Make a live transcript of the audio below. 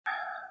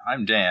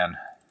I'm Dan.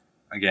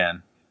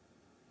 Again.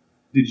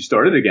 Did you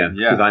start it again?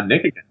 Yeah. Because I'm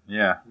Nick again.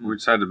 Yeah. We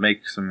decided to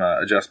make some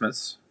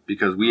adjustments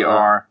because we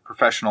are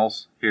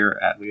professionals here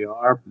at the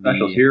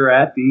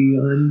Unpanderers.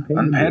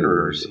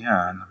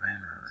 Yeah,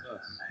 Unpanderers.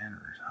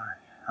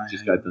 Hi.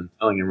 Just got done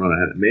telling everyone I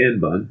had a man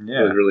bun. Yeah.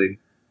 I was really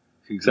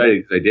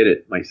excited because I did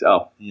it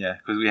myself. Yeah,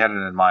 because we had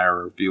an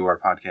admirer review our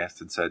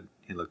podcast and said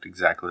he looked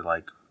exactly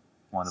like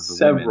one of the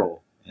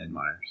Several women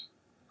admirers.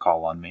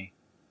 Call on Me.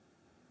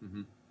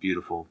 Mm-hmm.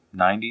 Beautiful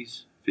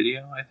 90s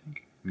video, I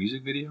think.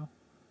 Music video.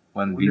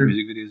 When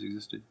music videos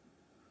existed.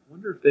 I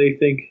wonder if they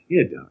think,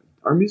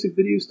 are music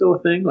videos still a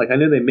thing? Like, I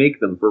know they make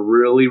them for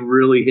really,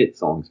 really hit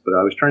songs, but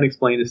I was trying to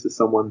explain this to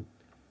someone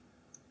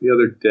the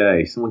other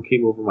day. Someone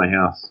came over my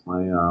house,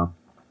 my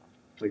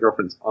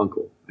girlfriend's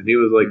uncle, and he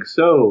was like,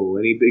 so,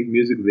 any big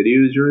music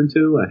videos you're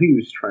into? And I think he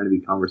was trying to be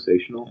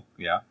conversational.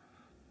 Yeah.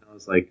 And I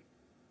was like,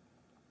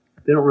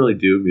 they don't really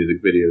do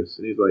music videos.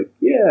 And he's like,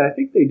 yeah, I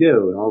think they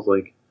do. And I was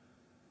like,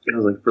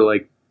 for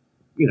like,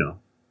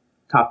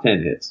 top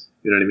 10 hits.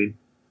 You know what I mean?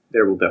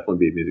 There will definitely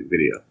be a music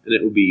video. And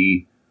it will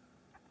be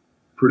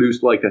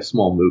produced like a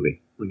small movie.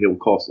 Like, it will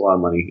cost a lot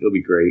of money. It'll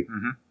be great.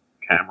 Mm-hmm.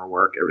 Camera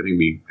work, everything will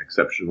be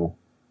exceptional.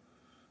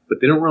 But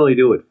they don't really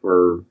do it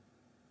for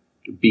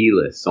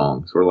B-list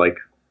songs or like,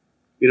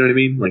 you know what I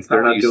mean? Like,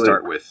 they're not doing.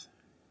 Start with.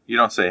 You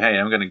don't say, hey,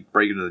 I'm going to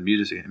break into the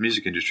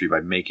music industry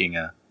by making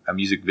a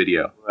music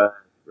video.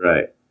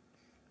 Right.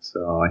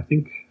 So I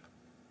think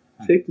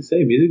it's safe to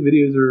say music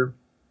videos are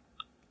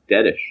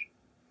deadish.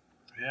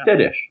 Yeah.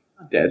 Deadish.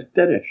 Not dead.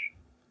 Deadish.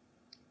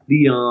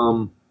 The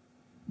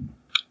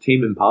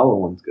Tame Impala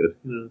one's good.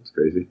 It's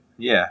crazy.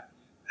 Yeah.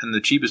 And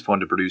the cheapest one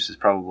to produce is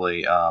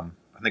probably, I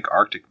think,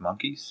 Arctic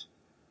Monkeys.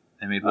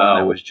 They made one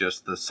that was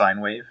just the sine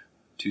wave.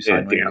 Two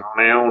sine waves.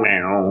 Copied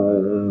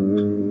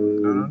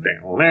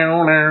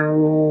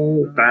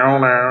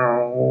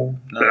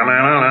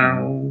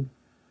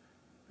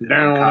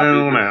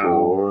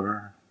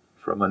before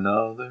from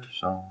another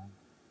song.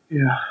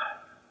 Yeah.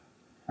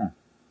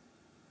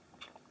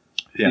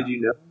 Yeah. Did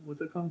you know what's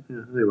it called?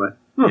 Yeah, anyway.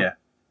 Yeah.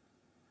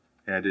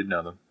 Yeah, I did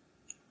know them.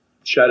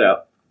 Shout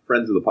out.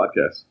 Friends of the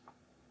podcast.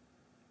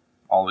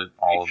 All of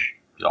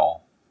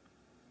y'all.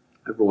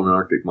 Everyone in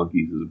Arctic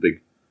Monkeys is a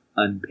big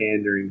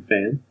unpandering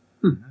fan.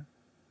 Mm-hmm.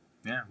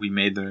 Yeah, we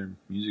made their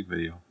music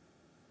video.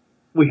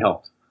 We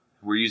helped.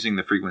 We're using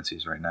the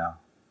frequencies right now.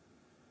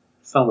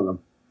 Some of them.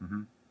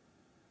 Mm-hmm.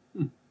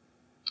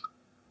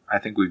 I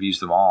think we've used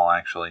them all,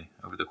 actually,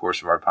 over the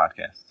course of our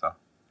podcast. So,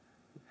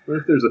 what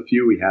if there's a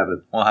few we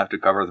haven't? We'll have to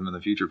cover them in the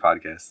future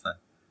podcasts then.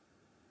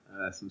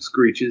 Some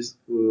screeches.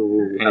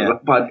 We'll have a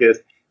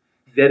podcast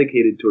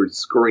dedicated towards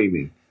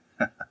screaming.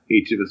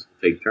 Each of us will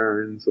take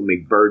turns. We'll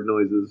make bird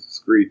noises,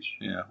 screech.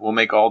 Yeah, we'll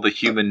make all the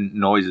human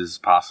noises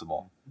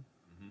possible.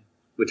 Mm-hmm.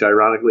 Which,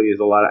 ironically,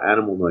 is a lot of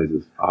animal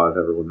noises. I'll have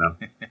everyone know.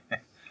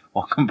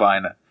 We'll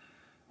combine a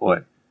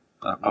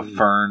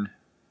fern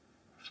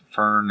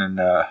and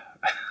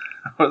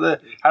how did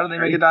they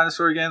make a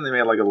dinosaur again? They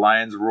made like a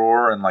lion's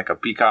roar and like a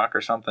peacock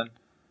or something.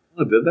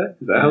 Oh, did they?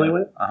 Is that how they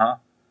went? Uh-huh.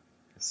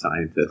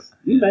 Scientist.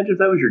 Can you imagine if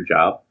that was your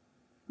job?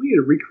 We had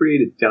to recreate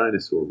a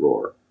dinosaur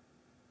roar.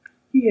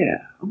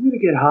 Yeah, I'm going to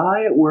get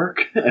high at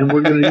work and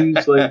we're going to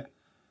use like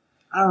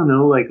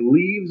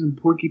leaves and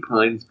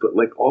porcupines, but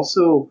like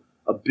also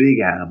a big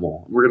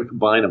animal. We're going to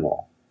combine them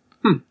all.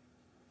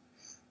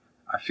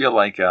 I feel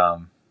like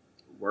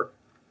work.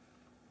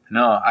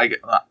 No, I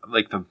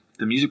like the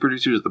music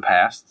producers of the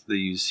past. They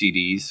use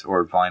CDs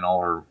or vinyl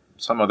or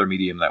some other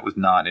medium that was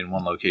not in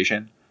one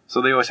location.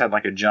 So they always had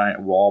like a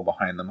giant wall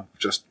behind them of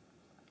just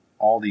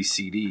all these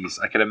CDs.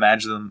 I could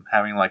imagine them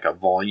having like a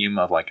volume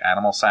of like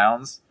animal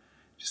sounds,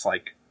 just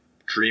like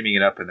dreaming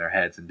it up in their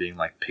heads and being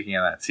like picking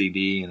on that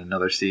CD and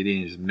another CD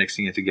and just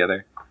mixing it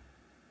together.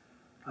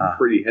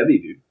 Pretty heavy,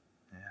 dude.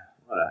 Yeah.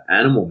 A lot of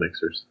animal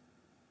mixers.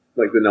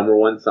 Like the number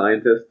one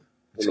scientist.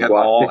 He's got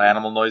all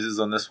animal noises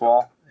on this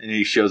wall, and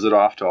he shows it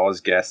off to all his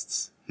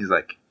guests. He's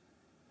like,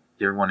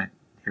 you ever want to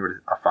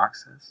hear what a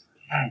fox says?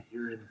 Dad,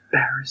 you're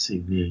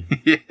embarrassing me.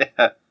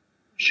 Yeah.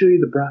 Show you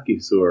the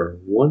brachiosaur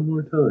one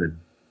more time.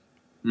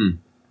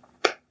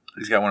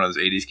 He's got one of those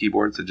 80s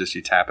keyboards that just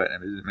you tap it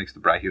and it makes the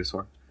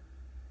brachiosaur,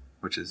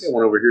 which is...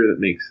 one over here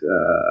that makes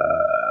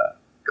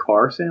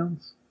car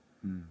sounds.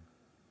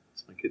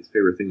 It's my kid's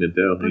favorite thing to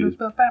do. He just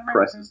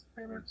presses.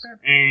 No,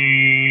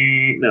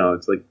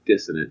 it's like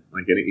dissonant.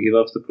 Like he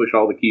loves to push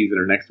all the keys that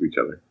are next to each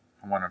other.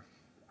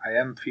 I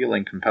am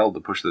feeling compelled to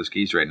push those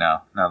keys right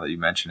now that you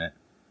mention it.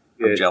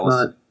 Yeah, I'm jealous.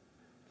 It's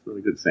not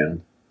a good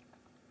sound.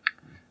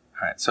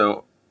 All right,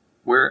 so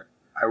where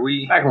are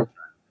we? Back on track.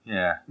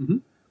 Yeah. Mm-hmm.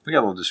 We got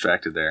a little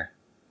distracted there.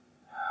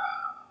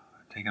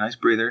 Take a nice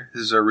breather.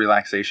 This is our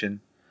relaxation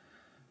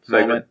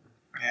moment.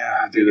 Yeah,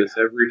 I do this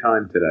every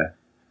time today.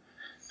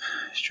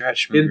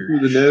 Stretch, in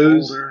through the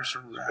nose,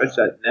 stretch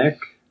that neck.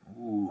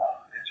 Ooh.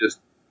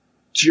 Just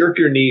jerk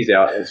your knees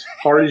out as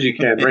hard as you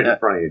can right in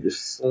front of you.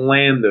 Just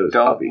slam those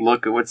puppies. Don't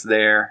look at what's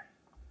there.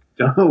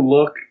 Don't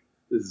look.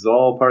 This is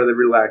all part of the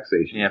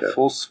relaxation. Yeah,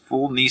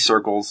 full knee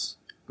circles.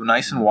 Go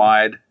nice and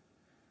wide.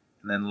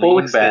 And then full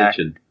lean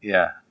extension. Back.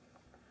 Yeah.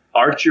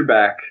 Arch your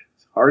back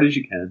as hard as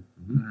you can.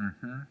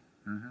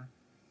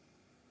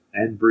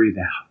 And breathe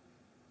out.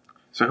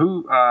 So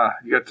who,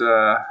 you got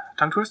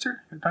tongue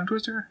twister? Tongue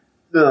twister?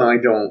 No, I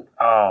don't.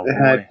 Oh, I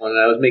had one,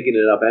 and I was making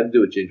it up. I had to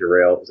do a ginger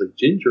ale. It was like,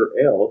 ginger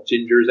ale,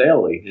 ginger's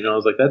ale-y. And I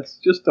was like, that's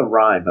just a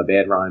rhyme, a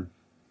bad rhyme.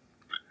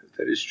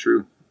 That is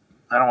true.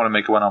 I don't want to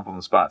make one up on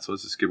the spot, so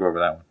let's just skip over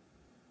that one.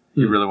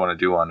 You really want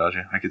to do one, don't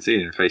you? I can see it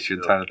in your face.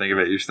 You're trying to think of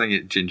it. You're just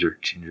thinking ginger.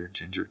 Gingerly,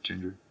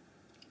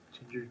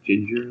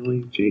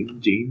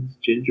 Jane's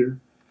ginger.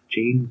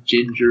 Jane's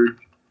ginger.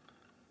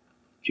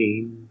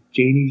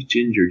 Janie's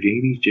ginger.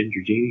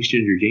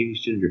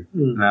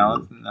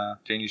 No,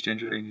 Janie's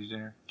ginger. Maybe.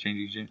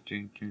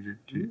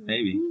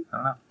 I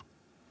don't know.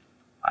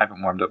 I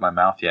haven't warmed up my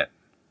mouth yet.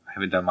 I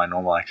haven't done my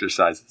normal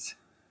exercises.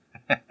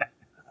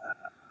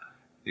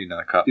 Need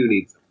another cup. Do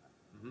need some.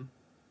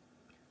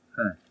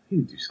 I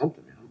need to do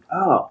something, man.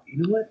 Oh,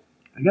 you know what?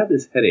 I got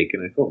this headache,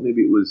 and I thought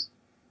maybe it was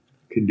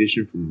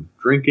conditioned from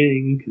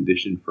drinking,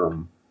 conditioned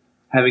from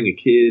having a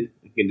kid,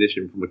 and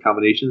conditioned from a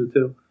combination of the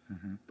two.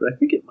 But I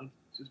think it might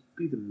just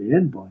be the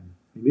man bun.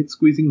 Maybe it's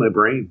squeezing my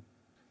brain.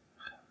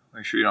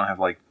 Make sure you don't have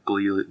like I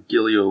don't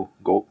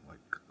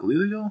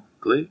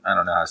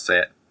know how to say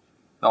it.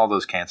 All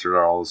those cancers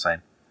are all the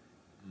same.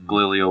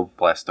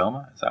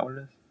 Glioblastoma, is that what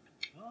it is?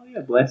 Oh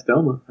yeah,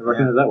 blastoma. I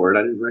recognize that word.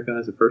 I didn't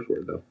recognize the first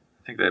word though.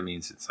 I think that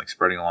means it's like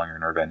spreading along your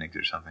nerve endings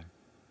or something.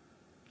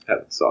 That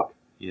would suck.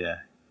 Yeah.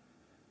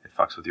 It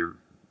fucks with your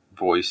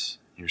voice,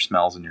 your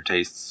smells, and your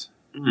tastes.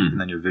 And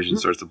then your vision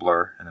starts to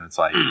blur. And then it's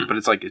like, but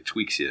it's like it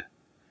tweaks you.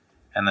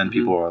 And then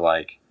people are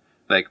like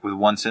with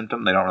one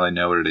symptom, they don't really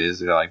know what it is.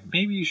 They're like,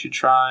 maybe you should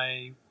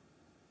try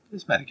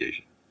this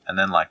medication. And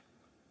then like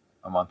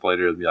a month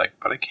later, it'll be like,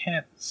 but I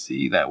can't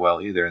see that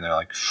well either. And they're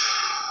like,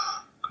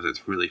 because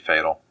it's really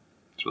fatal.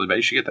 It's really bad.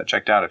 You should get that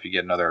checked out if you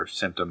get another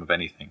symptom of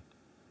anything.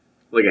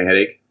 Like a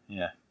headache?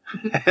 Yeah.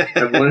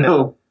 I want to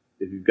know,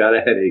 if you've got a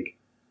headache,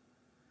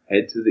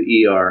 head to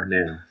the ER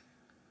now.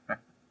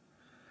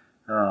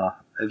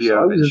 If you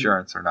have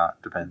insurance or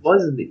not, depends. I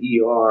was in the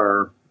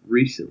ER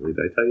recently.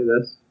 Did I tell you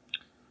this?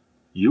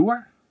 You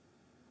were?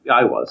 Yeah,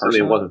 I was. Personally?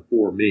 I mean, it wasn't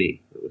for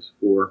me. It was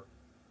for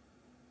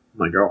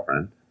my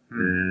girlfriend.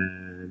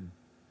 And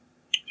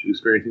she was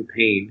experiencing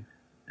pain.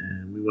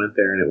 And we went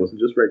there, and it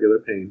wasn't just regular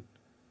pain.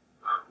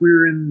 We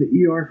were in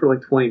the ER for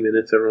like 20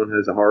 minutes. Everyone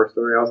has a horror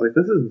story. I was like,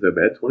 this isn't so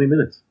bad. 20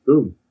 minutes.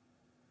 Boom.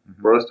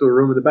 Brought us to a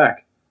room in the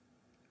back.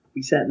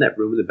 We sat in that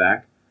room in the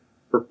back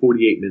for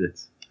 48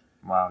 minutes.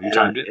 Wow, you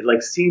timed it? It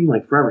like seemed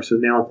like forever. So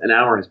now an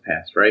hour has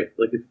passed, right?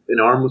 Like if an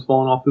arm was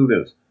falling off, who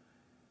knows?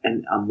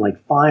 And I'm like,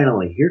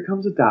 finally, here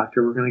comes a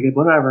doctor. We're going to get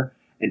whatever.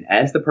 And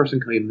as the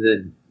person comes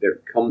in, I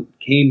was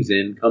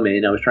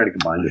trying to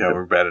combine this. Yeah,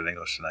 we're bad at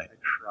English tonight.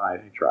 I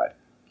tried.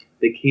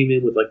 They came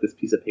in with like this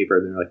piece of paper,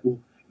 and they're like, well,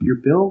 your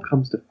bill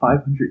comes to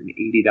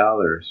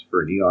 $580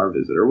 for an ER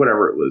visit or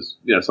whatever it was,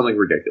 something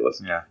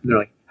ridiculous. Yeah. And they're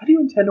like, how do you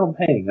intend on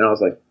paying? And I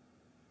was like,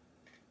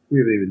 we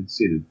haven't even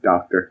seen a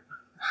doctor.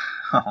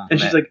 Oh, and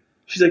she's like,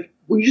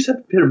 well, you just have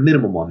to put a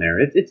minimum on there.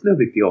 It's no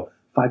big deal.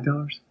 $5,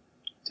 $10.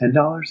 And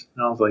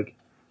I was like,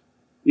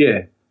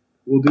 yeah,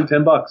 we'll do $10.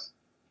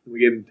 And we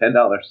gave them $10.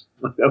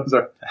 That was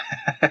our,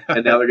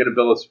 and now they're going to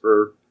bill us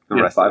for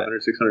 $500,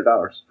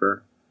 $600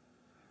 for.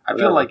 I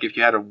feel like if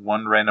you had a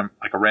random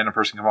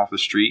person come off the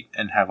street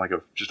and have like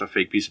just a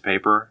fake piece of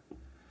paper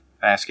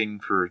asking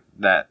for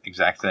that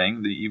exact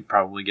thing, that you'd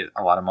probably get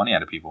a lot of money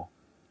out of people.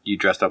 You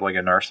dressed up like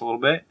a nurse a little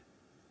bit?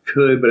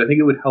 Could, but I think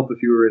it would help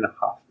if you were in a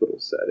hospital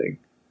setting.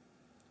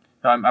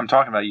 No, I'm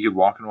talking about you could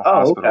walk into a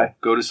hospital,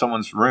 go to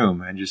someone's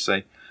room and just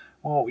say,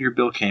 well, your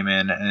bill came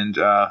in and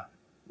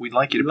we'd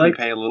like you to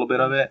prepay a little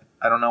bit of it.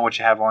 I don't know what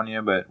you have on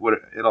you, but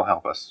it'll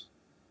help us.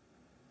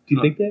 Do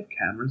you think they have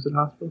cameras at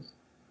hospitals?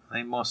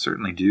 They most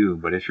certainly do,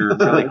 but if you're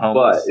really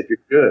homeless... But if you're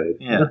good...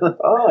 Yeah.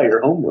 Oh, you're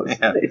homeless.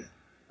 Yeah. Nice.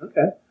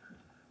 Okay.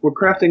 We're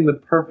crafting the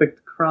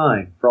perfect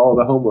crime for all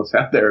the homeless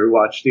out there who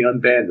watch the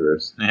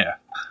Unpanders. Yeah.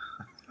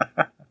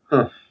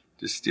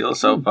 Just steal a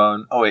cell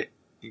phone. Oh, wait.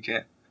 You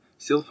can't.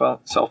 Steal a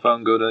cell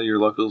phone, go to your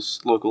local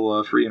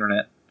free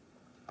internet.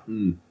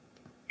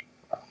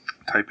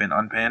 Type in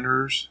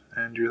Unpanders,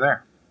 and you're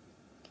there.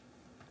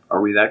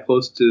 Are we that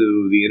close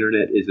to the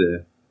internet is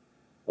a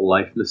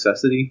life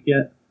necessity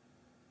yet?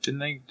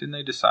 Didn't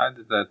they decide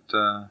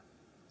that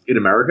in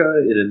America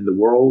and in the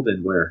world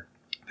and where?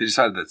 They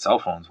decided that cell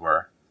phones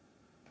were.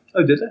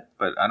 Oh, did they?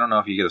 But I don't know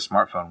if you get a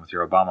smartphone with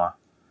your Obama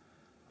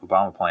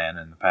plan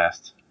in the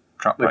past.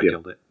 Trump probably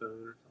killed it.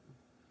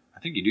 I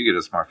think you do get a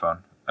smartphone.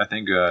 I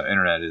think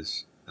internet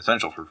is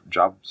essential for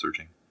job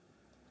searching.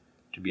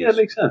 To be it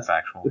makes sense.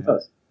 Factual. It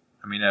does.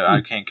 I mean, I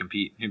can't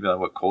compete. You'd be like,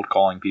 what, cold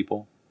calling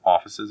people?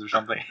 Offices or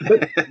something?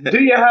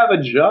 Do you have a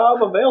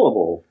job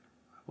available?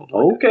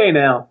 Okay,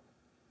 now.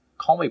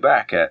 Call me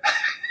back at...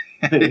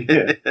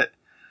 Yeah.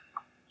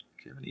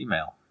 Give an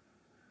email.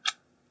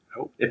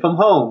 Nope. If I'm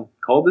home,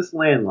 call this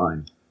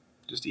landline.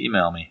 Just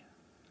email me.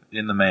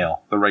 In the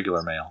mail. The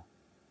regular mail.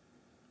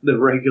 The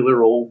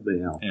regular old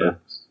mail. Yeah.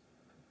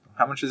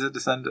 How much is it to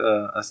send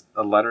a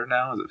letter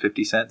now? Is it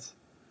 50 cents?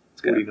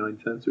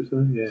 $0.49 or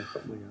so. Yeah,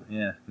 something like that.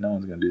 Yeah, no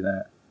one's gonna do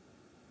that.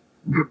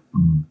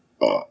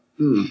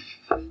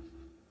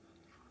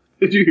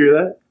 Did you hear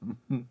that?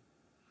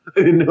 I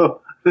didn't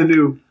know. The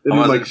new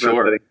microphone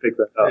setting picked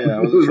that up. Yeah, I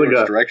wasn't sure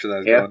which direction I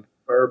was going.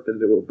 Burp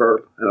into a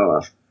burp. I don't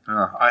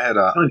know. I had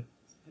a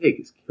headache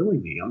is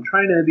killing me. I'm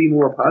trying to be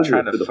more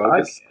positive for the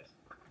focus. podcast.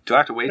 Do I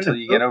have to wait till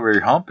you get over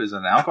your hump? Is it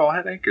an alcohol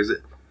headache? Is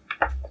it?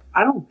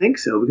 I don't think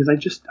so because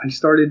I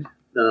started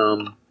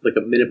like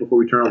a minute before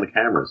we turn on the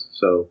cameras.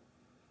 So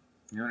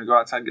you want to go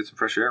outside and get some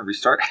fresh air and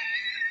restart?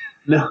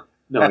 No,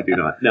 I do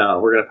not. No,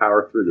 we're gonna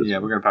power through this. Yeah,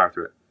 we're gonna power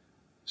through it.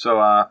 So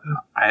I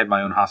had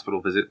my own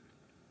hospital visit.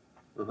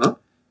 Uh-huh.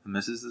 The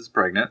missus is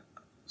pregnant,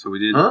 so we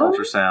did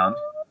ultrasound,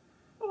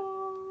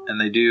 and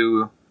they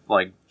do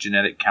like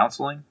genetic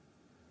counseling.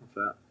 What's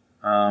that?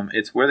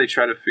 It's where they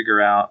try to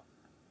figure out,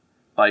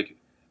 if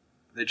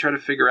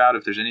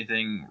there's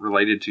anything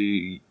related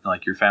to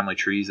like your family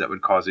trees that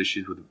would cause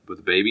issues with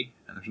the baby,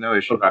 and there's no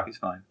issue. Okay. He's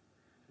fine.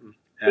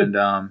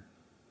 And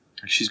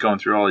she's going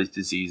through all these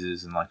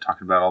diseases and like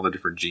talking about all the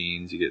different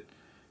genes. You get,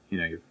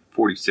 you're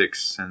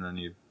 46, and then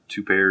you have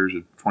 2 pairs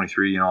of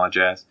 23 and all that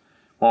jazz.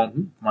 Well,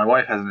 my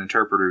wife has an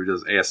interpreter who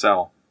does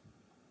ASL,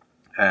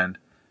 and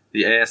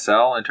the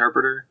ASL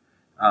interpreter,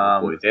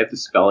 they have to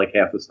spell like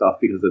half the stuff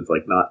because it's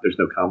like there's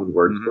no common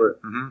words for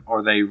it. Mm-hmm.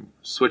 Or they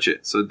switch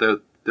it. So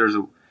there's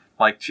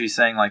she's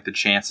saying like the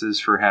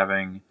chances for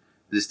having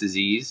this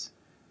disease,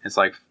 it's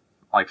like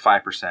 5%,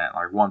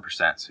 like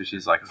 1%. So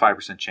she's like a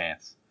 5%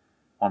 chance,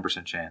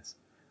 1% chance.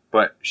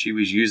 But she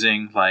was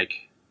using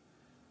like,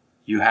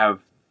 you have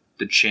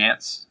the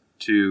chance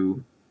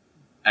to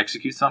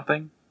execute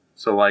something.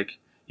 So like,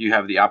 you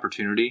have the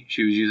opportunity.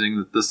 She was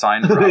using the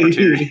sign for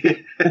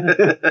opportunity.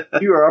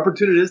 You are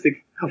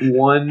opportunistic.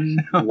 One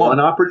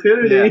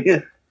opportunity. Yeah.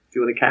 Do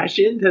you want to cash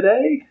in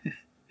today?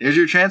 Here's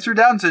your chance for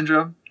Down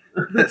syndrome.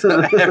 That's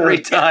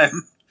every time.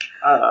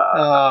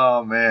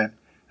 Oh man,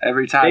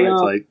 every time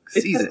it's like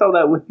they test all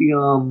that with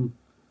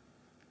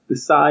the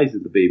size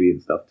of the baby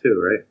and stuff too,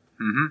 right?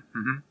 Mm-hmm.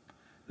 Mm-hmm.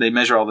 They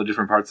measure all the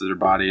different parts of their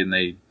body, and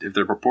if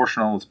they're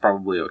proportional, it's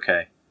probably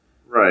okay.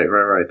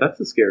 Right. That's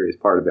the scariest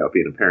part about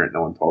being a parent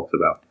no one talks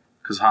about.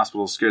 Because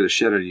hospitals scare the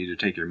shit out of you to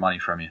take your money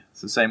from you.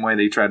 It's the same way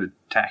they try to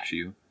tax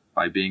you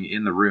by being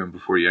in the room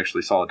before you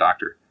actually saw a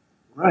doctor.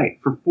 Right,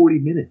 for 40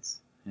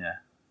 minutes. Yeah.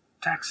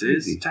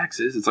 Taxes.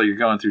 It's like you're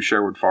going through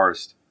Sherwood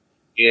Forest.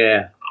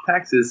 Yeah,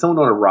 taxes. Someone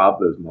ought to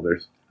rob those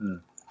mothers.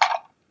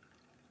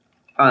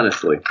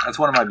 Honestly. That's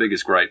one of my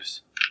biggest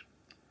gripes.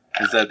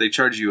 Is that they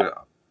charge you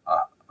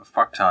a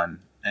fuck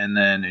ton, and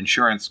then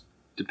insurance,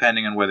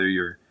 depending on whether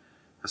you're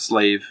a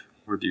slave,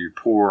 whether you're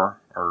poor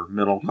or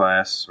middle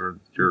class or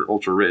you're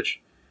ultra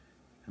rich,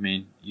 I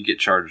mean, you get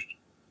charged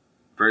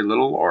very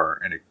little or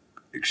an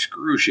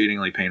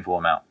excruciatingly painful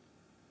amount.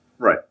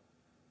 Right.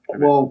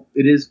 Well,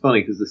 it is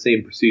funny because the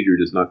same procedure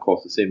does not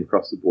cost the same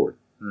across the board.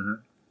 Mm-hmm.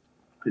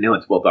 I know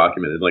it's well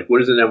documented. Like, what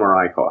does an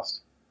MRI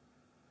cost?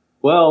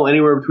 Well,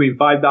 anywhere between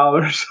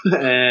 $5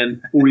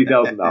 and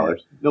 $40,000.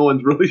 No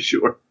one's really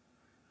sure.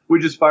 We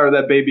just fire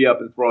that baby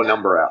up and throw a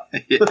number out.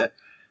 Yeah.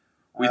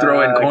 We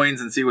throw in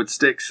coins and see what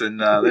sticks, and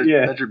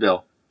that's your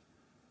bill.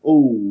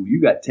 Oh,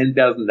 you got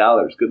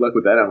 $10,000. Good luck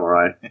with that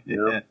MRI. You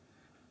know?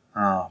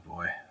 Oh,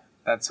 boy.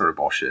 That sort of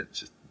bullshit. It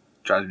just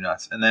drives me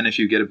nuts. And then if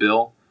you get a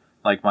bill,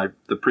 like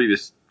the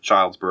previous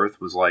child's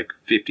birth was like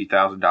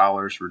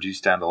 $50,000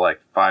 reduced down to like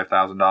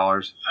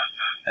 $5,000.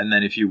 And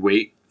then if you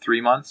wait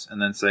 3 months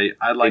and then say,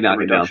 I'd like a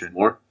reduction.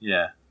 More?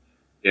 Yeah.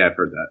 Yeah, I've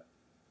heard that.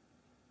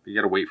 You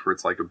got to wait for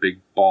it's like a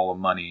big ball of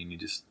money, and you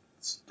just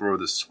throw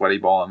this sweaty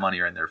ball of money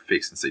right in their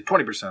face and say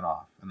 20%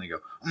 off. And they go,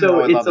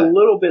 so it's a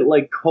little bit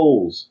like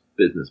Kohl's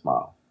business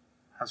model.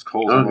 How's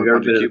Kohl's? Have you ever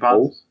been in a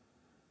Kohl's?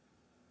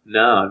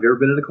 No, have you ever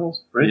been in a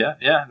Kohl's? Right?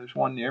 Yeah. There's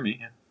one near me.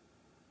 Yeah.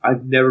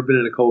 I've never been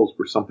in a Kohl's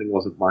where something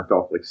wasn't marked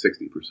off like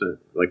 60%,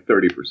 like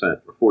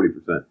 30% or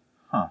 40%.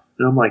 Huh.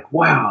 And I'm like,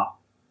 wow,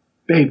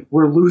 babe,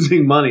 we're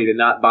losing money to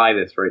not buy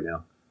this right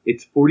now.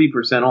 It's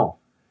 40% off.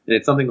 And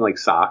it's something like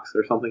socks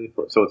or something.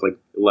 So it's like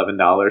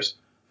 $11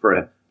 for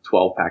a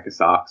 12-pack of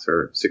socks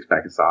or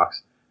 6-pack of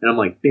socks. And I'm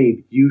like,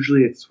 babe,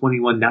 usually it's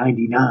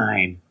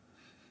 $21.99.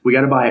 We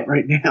got to buy it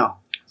right now.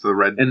 So the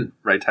red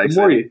type.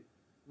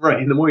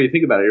 And the more you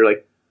think about it, you're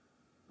like,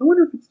 I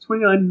wonder if it's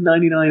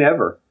 $29.99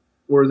 ever.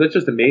 Or is that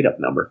just a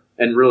made-up number?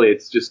 And really,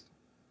 it's just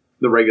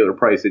the regular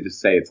price. They just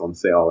say it's on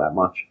sale that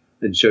much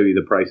and show you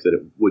the price that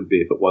it would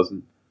be if it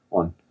wasn't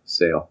on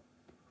sale.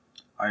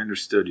 I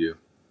understood you.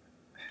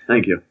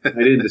 Thank you. I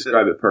didn't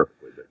describe it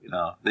perfectly. But,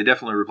 No, they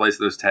definitely replaced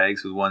those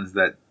tags with ones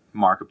that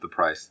mark up the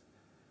price.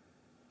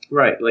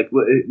 Right. Like,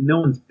 no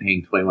one's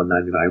paying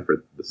 $21.99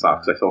 for the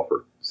socks I saw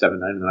for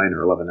 $7.99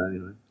 or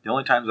 $11.99. The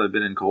only times I've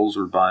been in Kohl's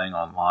were buying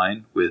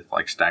online with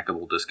like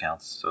stackable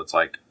discounts. So it's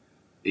like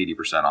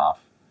 80%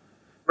 off.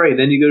 Right.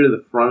 Then you go to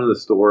the front of the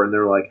store and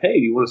they're like, hey,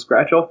 you want to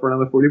scratch off for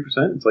another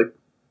 40%? It's like,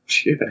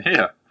 shit.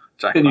 Yeah.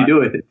 And you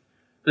do it. And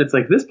it's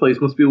like, this place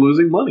must be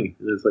losing money.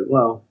 And it's like,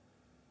 well,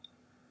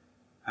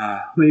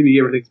 maybe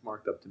everything's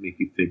marked up to make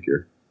you think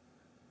you're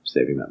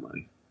saving that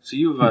money. So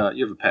you have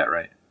a pet,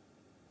 right?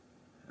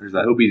 There's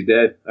I that. hope he's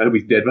dead. I hope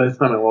he's dead by the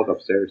time I walk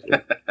upstairs.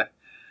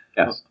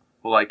 Yes.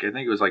 Well, like I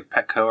think it was like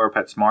Petco or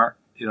PetSmart.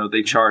 You know,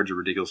 they charge a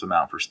ridiculous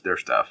amount for their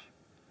stuff.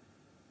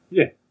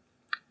 Yeah.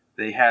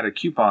 They had a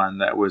coupon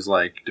that was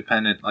like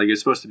dependent, like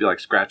it's supposed to be like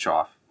scratch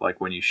off,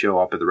 like when you show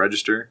up at the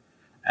register,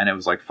 and it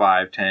was like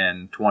 5,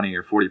 10, 20,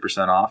 or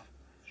 40% off.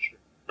 Sure.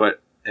 But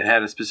it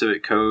had a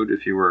specific code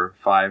if you were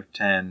 5,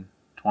 10,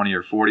 20,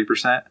 or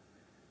 40%.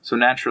 So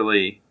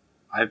naturally,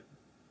 I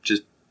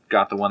just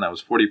got the one that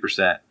was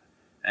 40%.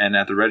 And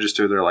at the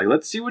register, they're like,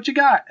 let's see what you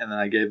got. And then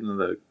I gave them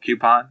the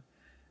coupon.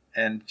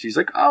 And she's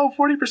like, oh,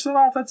 40%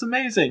 off. That's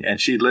amazing.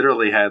 And she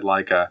literally had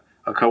like a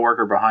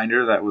coworker behind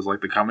her that was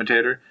like the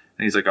commentator.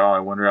 And he's like, oh, I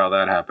wonder how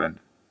that happened.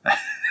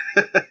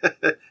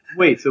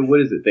 Wait, so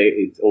what is it?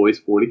 It's always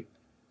 40?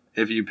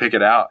 If you pick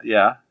it out,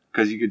 yeah.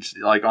 Because you could,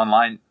 like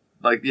online,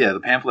 like, yeah,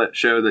 the pamphlet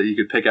showed that you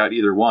could pick out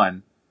either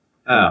one.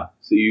 Oh,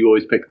 so you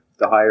always pick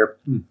the higher.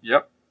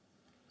 Yep.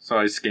 So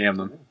I scammed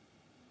them.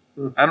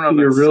 I don't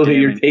know if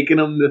you're taking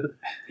them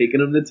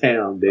to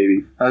town,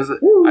 baby.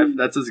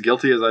 That's as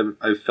guilty as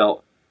I've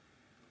felt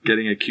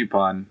getting a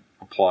coupon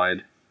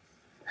applied.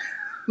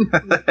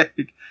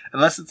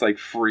 Unless it's like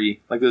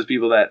free, like those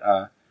people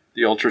that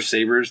the Ultra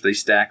Savers, they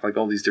stack like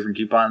all these different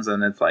coupons,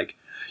 and it's like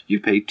you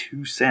pay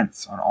 2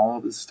 cents on all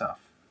of this stuff.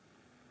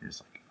 You're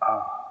just like,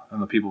 oh,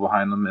 and the people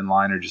behind them in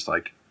line are just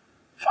like,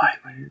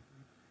 fine,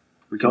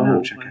 we can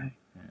now check out.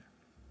 Yeah.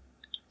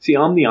 See,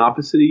 I'm the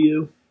opposite of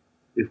you.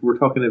 If we're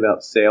talking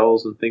about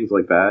sales and things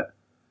like that,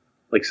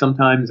 like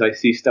sometimes I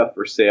see stuff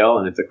for sale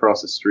and it's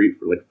across the street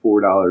for like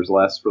 $4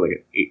 less for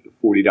like a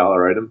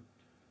 $40 item.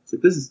 It's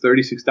like, this is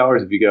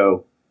 $36 if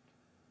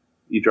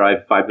you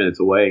drive 5 minutes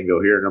away and go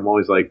here. And I'm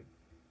always like,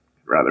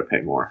 I'd rather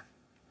pay more.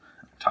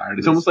 I'm tired of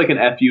It's almost like an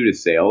FU to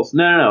sales.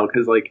 No,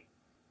 because like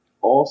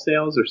all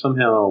sales are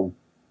somehow,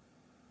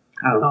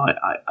 I don't know,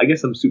 I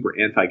guess I'm super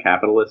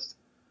anti-capitalist,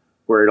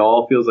 where it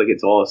all feels like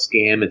it's all a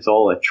scam, it's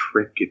all a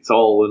trick, it's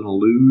all an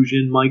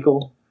illusion,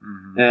 Michael.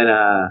 Mm-hmm.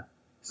 And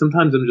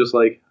sometimes I'm just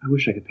like, I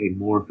wish I could pay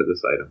more for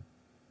this item.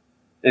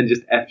 And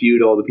just FU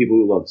to all the people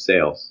who love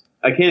sales.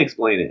 I can't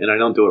explain it, and I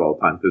don't do it all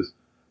the time because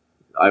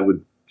I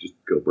would just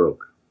go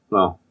broke.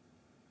 Well,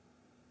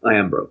 I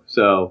am broke,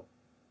 so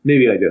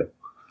maybe I do.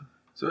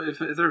 So if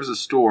there was a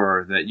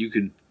store that you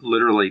could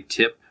literally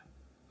tip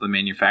the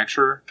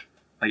manufacturer,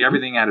 like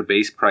everything at a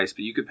base price,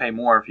 but you could pay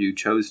more if you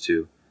chose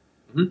to.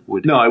 Mm-hmm.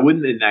 No, I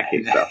wouldn't in that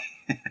case, though.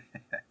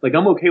 Like,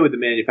 I'm okay with the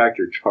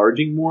manufacturer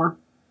charging more.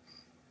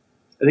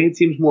 I think it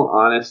seems more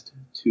honest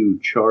to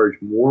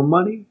charge more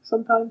money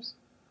sometimes.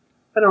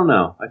 I don't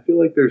know. I feel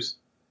like there's,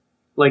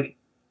 like,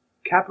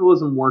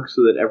 capitalism works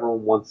so that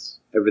everyone wants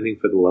everything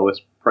for the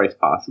lowest price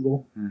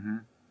possible. Mm-hmm.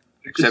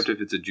 Except if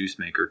it's a juice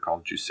maker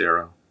called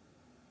Juicero.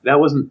 That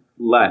wasn't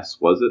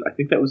less, was it? I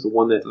think that was the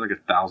one that... It's like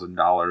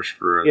 $1,000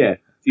 for a... Yeah.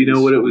 Do you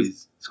know what it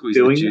was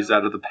squeezing the juice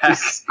out of the pack?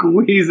 Just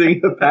squeezing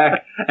the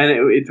pack. And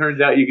it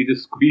turns out you could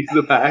just squeeze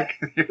the pack.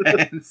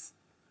 Hands.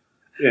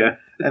 Yeah.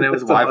 And it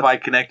was Wi-Fi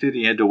connected.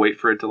 You had to wait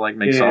for it to like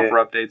make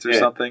software updates or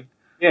something.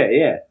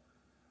 Yeah.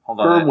 Hold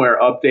on. Firmware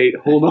update.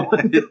 Hold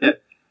on. Yeah.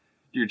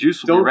 Your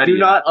juice will be ready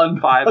in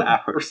 5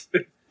 hours.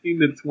 15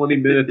 to 20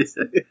 minutes.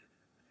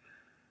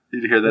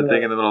 You'd hear that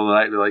thing in the middle of the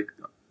night and be like...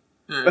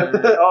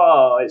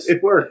 Oh,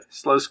 it worked.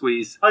 Slow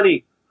squeeze.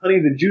 Honey,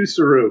 the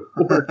juiceroo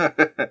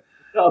worked.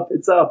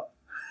 It's up.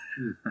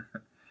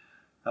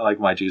 I like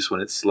my juice when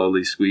it's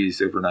slowly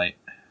squeezed overnight.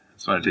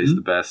 That's when it tastes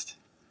the best.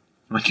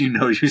 Like, you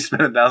know, you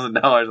spent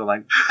 $1,000 on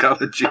like a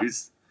cup of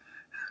juice.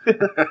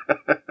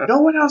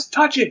 No one else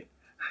touch it.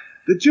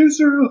 The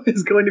juiceroo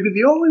is going to be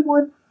the only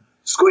one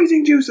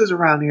squeezing juices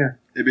around here.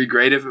 It'd be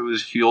great if it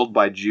was fueled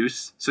by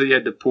juice, so you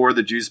had to pour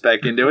the juice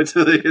back into it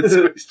so they could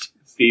squeeze juice.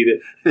 Feed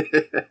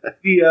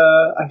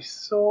it. I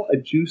saw a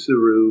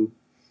juiceroo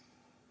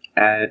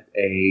at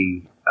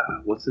a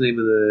what's the name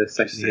of the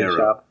secondhand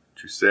shop?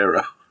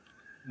 Juicero.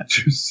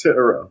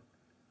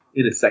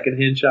 In a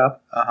secondhand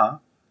shop. For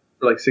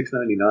like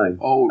 $6.99.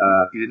 Oh,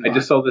 I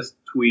just saw this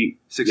tweet.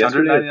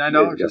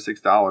 $699 or just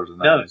 $6.99?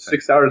 No,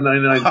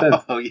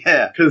 $6.99. Oh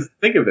yeah. Because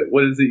think of it,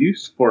 what is it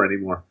used for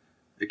anymore?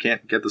 It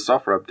can't get the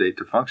software update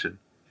to function.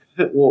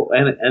 Well,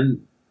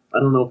 and I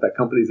don't know if that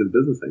company's in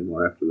business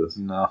anymore after this.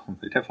 No,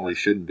 they definitely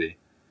shouldn't be.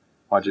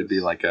 Watch it be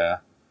like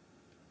a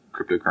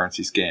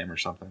cryptocurrency scam or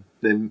something.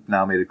 They've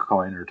now made a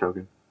coin or a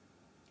token.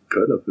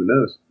 Could have, who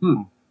knows?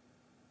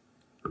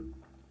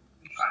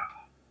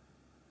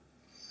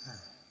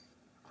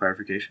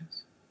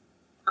 Clarifications?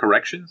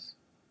 Corrections?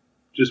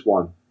 Just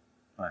one.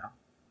 Wow.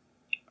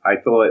 I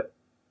thought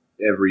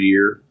every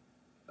year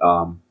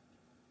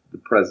the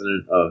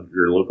president of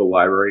your local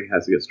library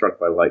has to get struck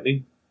by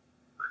lightning.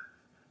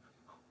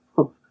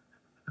 I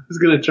was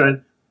going to try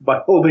by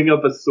holding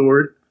up a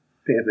sword.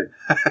 Damn it.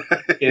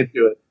 Can't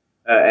do it.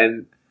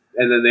 And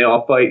then they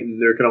all fight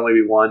and there can only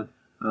be one.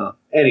 Oh.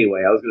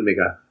 Anyway, I was going to make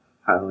a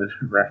Highlander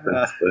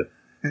reference, but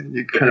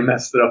you kind of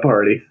messed it up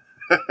already.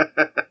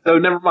 So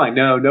never mind.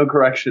 No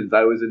corrections.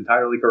 I was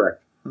entirely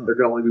correct. There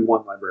can only be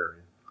one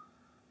librarian.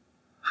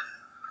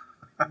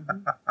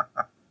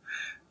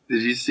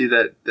 Did you see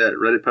that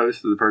Reddit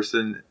post of the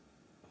person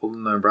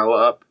holding the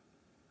umbrella up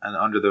and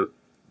under the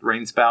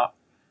rain spout.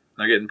 And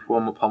they're getting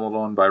pummeled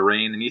on by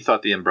rain, and you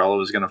thought the umbrella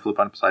was going to flip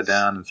upside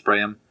down and spray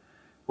them.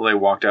 Well, they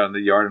walked out in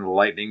the yard and a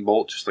lightning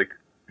bolt just like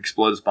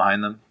explodes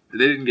behind them. They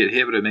didn't get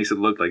hit, but it makes it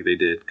look like they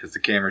did because the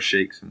camera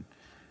shakes, and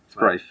it's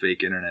probably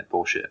fake internet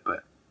bullshit.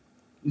 But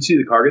you see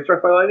the car get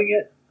struck by lightning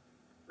yet?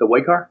 The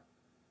white car?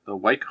 The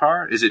white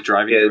car? Is it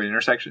driving through an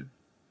intersection?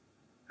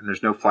 And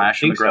there's no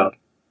flash on the ground? So.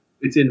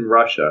 It's in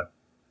Russia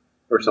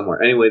or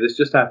somewhere. Anyway, this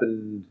just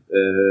happened,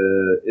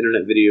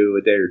 internet video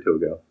a day or two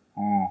ago.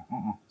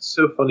 It's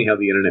so funny how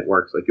the internet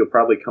works. Like, you'll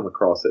probably come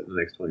across it in the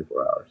next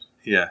 24 hours.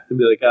 Yeah. And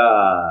be like,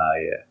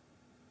 yeah.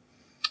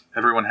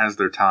 Everyone has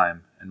their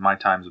time, and my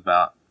time's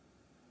about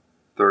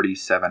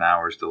 37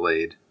 hours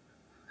delayed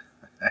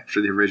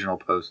after the original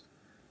post.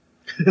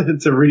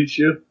 To reach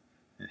you?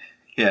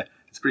 Yeah,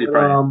 it's pretty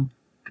funny.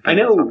 I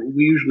know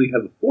we usually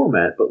have a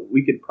format, but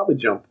we could probably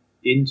jump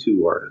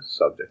into our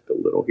subject a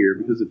little here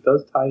because it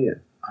does tie in.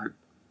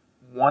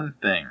 One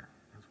thing.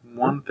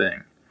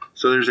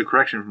 So there's a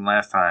correction from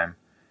last time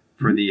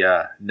for the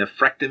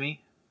nephrectomy,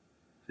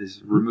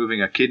 is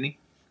removing a kidney.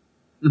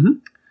 Mm-hmm.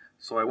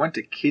 So I went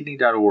to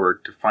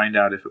kidney.org to find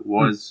out if it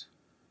was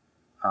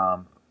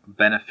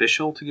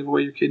beneficial to give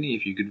away your kidney,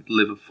 if you could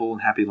live a full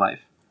and happy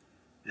life.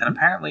 And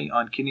apparently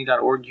on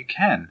kidney.org you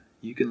can.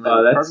 You can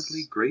live a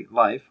perfectly great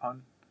life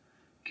on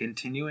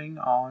continuing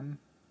on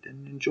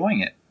and enjoying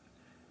it.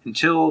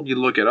 Until you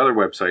look at other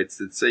websites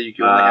that say you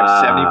can only have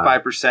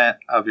 75%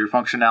 of your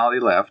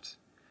functionality left,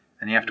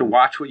 and you have to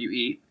watch what you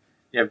eat.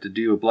 You have to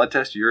do a blood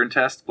test, urine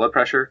test, blood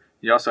pressure.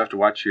 You also have to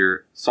watch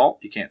your salt.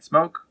 You can't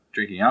smoke.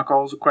 Drinking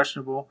alcohol is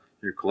questionable.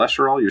 Your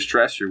cholesterol, your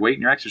stress, your weight,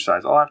 and your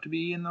exercise all have to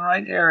be in the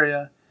right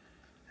area.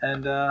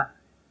 And,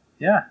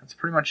 yeah, that's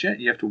pretty much it.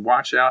 You have to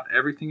watch out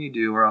everything you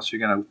do, or else you're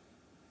going to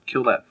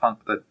kill that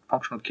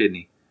functional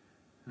kidney.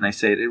 And they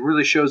say it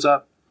really shows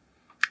up.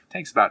 It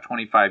takes about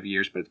 25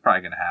 years, but it's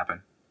probably going to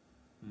happen.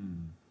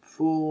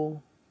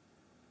 Full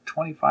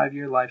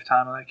 25-year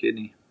lifetime of that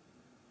kidney.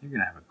 You're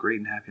going to have a great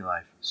and happy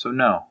life. So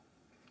no,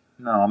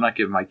 I'm not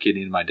giving my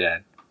kidney to my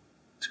dad.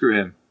 Screw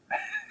him.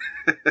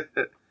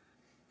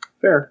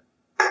 Fair.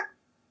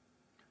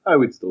 I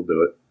would still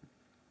do it.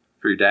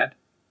 For your dad?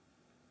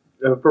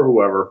 For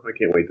whoever. I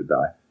can't wait to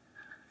die.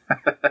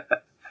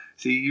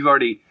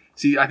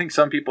 See, I think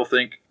some people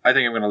think, I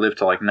think I'm going to live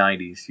to like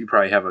 90s. You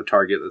probably have a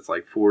target that's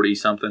like 40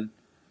 something.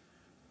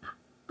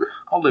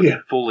 I'll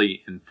live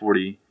fully in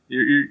 40.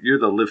 You're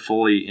the live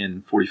fully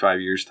in 45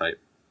 years type.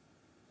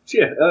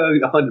 Yeah,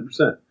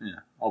 100%. Yeah,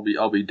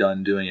 I'll be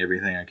done doing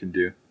everything I can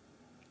do.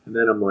 And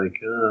then I'm like,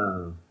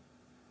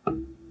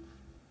 I'm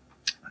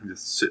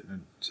just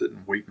sitting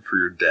waiting for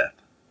your death.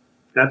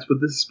 That's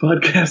what this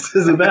podcast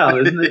is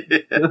about, isn't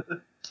it?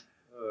 The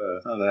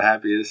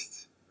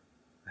happiest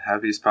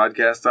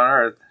podcast on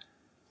earth.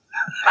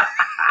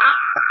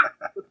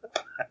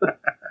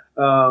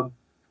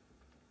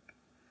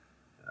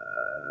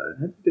 It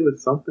had to do with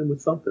something,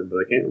 but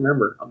I can't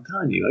remember. I'm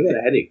telling you, I got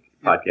a headache.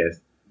 Podcast.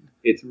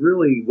 It's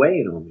really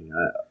weighing on me.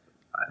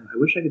 I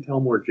wish I could tell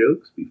more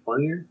jokes, be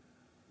funnier.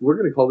 We're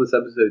going to call this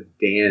episode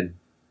Dan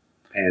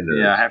Pander.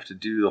 Yeah, I have to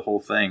do the whole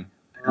thing.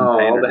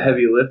 All the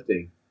heavy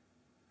lifting.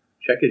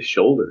 Check his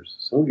shoulders.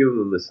 Someone give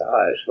him a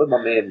massage. Let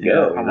my man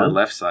go. On my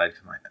left side,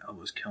 because my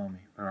elbow's killing me.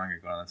 But I'm not going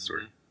to go on that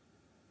story.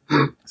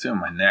 It's on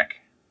my neck.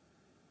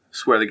 I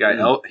swear the guy,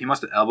 he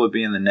must have elbowed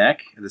me in the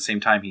neck at the same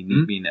time he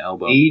kneed me in the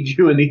elbow. Kneed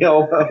you in the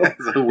elbow.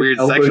 It's a weird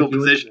sexual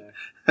position.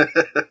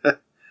 It's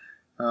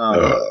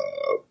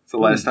the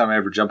last time I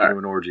ever jumped into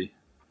an orgy.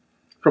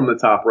 From the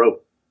top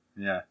rope.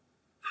 Yeah.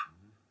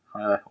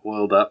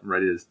 Oiled up,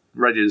 ready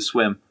to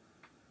swim.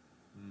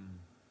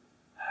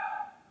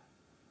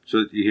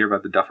 So you hear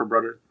about the Duffer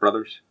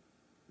brothers?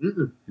 Mm-mm.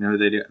 You know who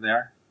they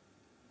are?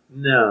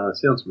 No, it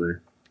sounds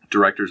familiar.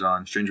 Directors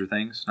on Stranger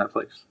Things,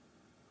 Netflix.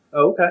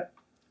 Oh, okay.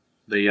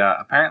 They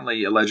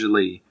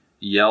allegedly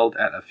yelled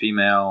at a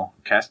female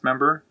cast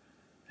member,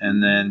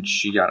 and then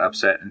she got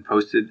upset and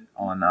posted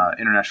on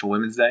International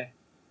Women's Day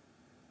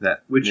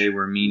that they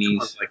were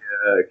meanies. Like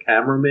a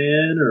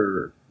cameraman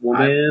or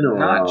woman? I'm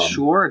not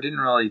sure. It didn't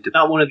really...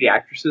 Not one of the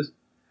actresses?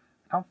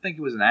 I don't think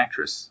it was an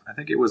actress. I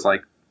think it was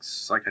like a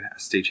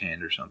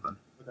stagehand or something.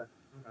 Okay.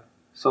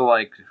 So,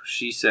 like,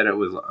 she said it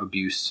was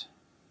abuse.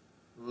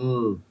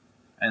 And,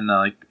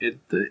 I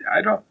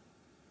don't...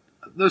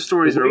 Those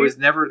stories are always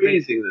never...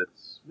 Phrasing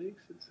this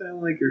makes it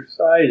sound like you're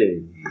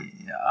siding.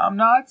 Yeah, I'm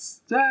not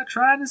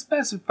trying to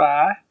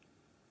specify.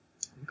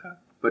 Okay.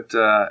 But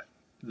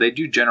they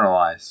do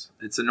generalize.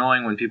 It's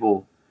annoying when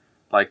people,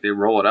 like, they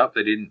roll it up.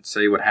 They didn't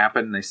say what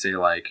happened. They say,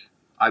 like,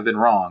 I've been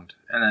wronged.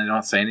 And they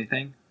don't say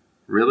anything,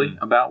 really,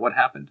 about what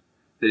happened.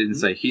 They didn't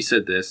say, he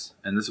said this,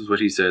 and this is what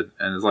he said.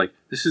 And it's like,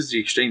 this is the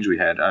exchange we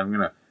had. I'm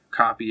going to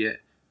copy it,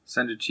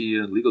 send it to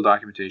you, legal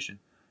documentation.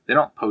 They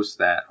don't post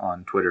that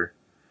on Twitter,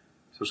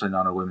 especially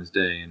not on Women's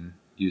Day, and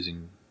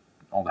using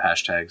all the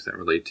hashtags that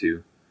relate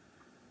to...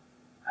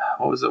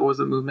 What was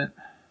the movement?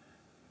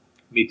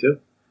 Me Too?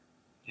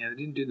 Yeah, they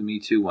didn't do the Me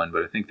Too one,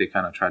 but I think they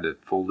kind of tried to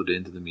fold it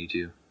into the Me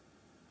Too.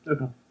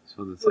 Okay.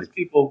 So that's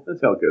people,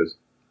 that's how it goes.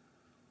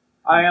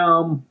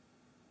 I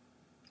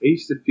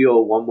used to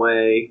feel one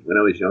way when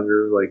I was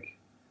younger, like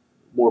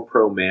more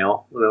pro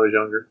male when I was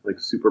younger, like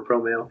super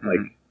pro male,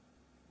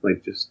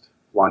 like just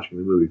watching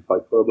the movie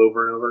Fight Club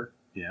over and over.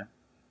 Yeah.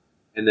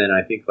 And then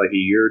I think like a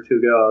year or two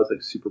ago, I was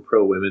like super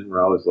pro women,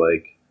 where I was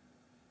like,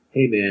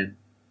 hey man,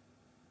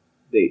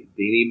 they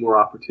need more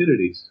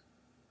opportunities.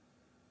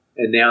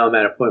 And now I'm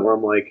at a point where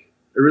I'm like,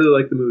 I really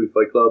like the movie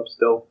Fight Club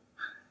still,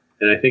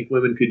 and I think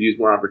women could use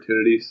more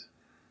opportunities.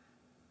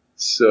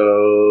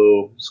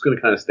 So I'm just going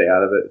to kind of stay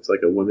out of it. It's like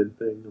a women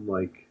thing. I'm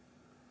like,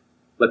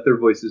 let their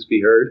voices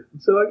be heard.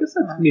 So I guess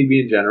that's me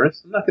being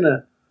generous. I'm not going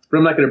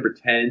to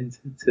pretend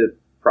to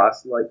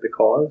proselyte the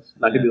cause.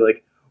 I'm not going to be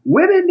like,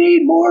 women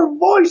need more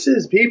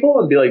voices, people,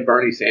 and be like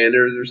Bernie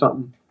Sanders or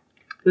something.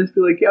 Just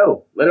be like,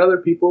 yo, let other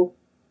people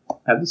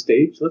have the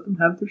stage. Let them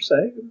have their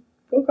say.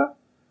 Okay.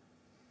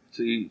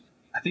 So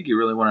I think you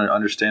really want to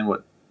understand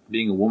what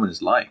being a woman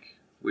is like,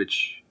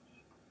 which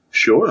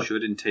sure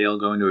should entail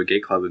going to a gay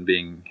club and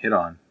being hit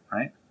on,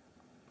 right?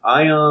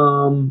 I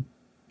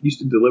used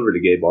to deliver to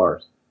gay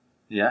bars.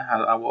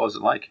 Yeah, what was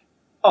it like?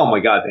 Oh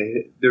my god,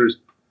 there's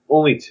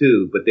only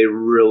two, but they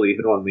really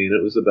hit on me, and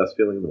it was the best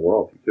feeling in the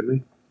world. You kidding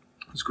me?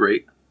 It was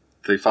great.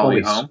 Did they follow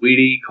you home?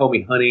 Sweetie, call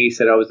me honey,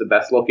 said I was the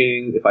best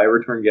looking. If I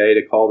ever turned gay,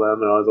 to call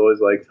them, and I was always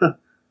like, huh,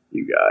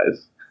 you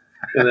guys.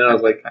 And then I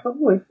was like, oh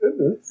my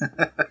goodness,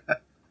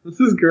 this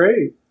is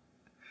great.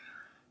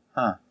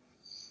 Huh.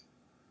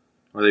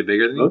 Were they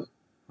bigger than you?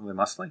 Were they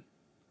muscly?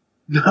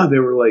 No, they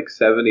were like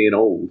 70 and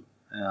old.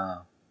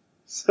 Oh.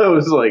 So it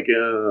was like,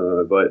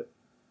 but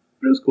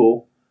it was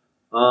cool.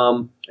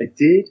 I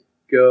did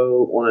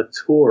go on a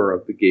tour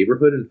of the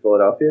neighborhood in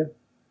Philadelphia.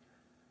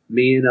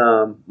 Me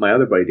and my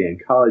other buddy Dan,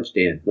 college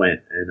Dan,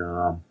 went,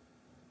 and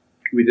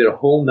we did a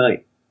whole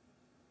night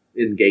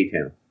in Gay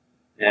Town.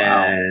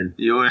 Wow. And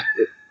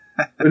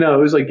no,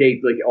 it was like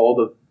gay, like all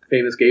the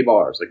famous gay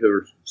bars. Like they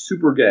were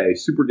super gay,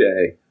 super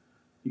gay.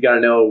 You got to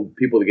know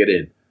people to get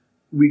in.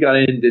 We got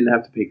in, didn't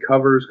have to pay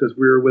covers because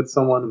we were with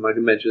someone. I'm not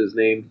gonna mention his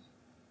name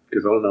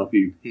because I don't know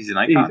if he's an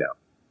icon. He's out.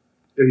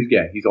 He's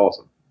gay. He's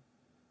awesome.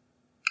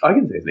 I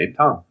can say his name,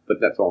 Tom, but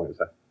that's all I'm gonna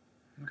say.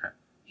 Okay.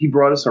 He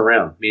brought us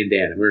around, me and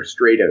Dan, and we were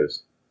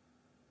straightos.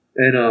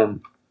 And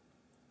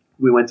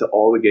we went to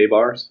all the gay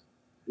bars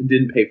and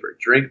didn't pay for a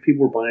drink.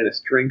 People were buying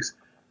us drinks.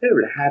 They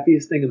were the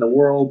happiest thing in the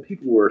world.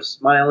 People were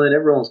smiling.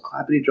 Everyone was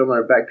clapping each other on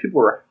their back. People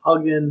were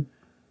hugging.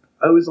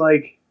 I was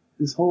like,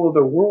 this whole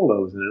other world I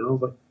was in. And I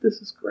was like,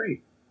 this is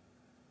great.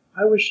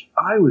 I wish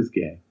I was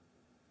gay.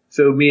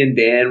 So me and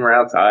Dan were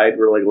outside.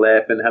 We're like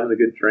laughing, having a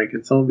good drink.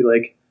 And someone would be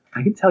like,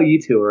 I can tell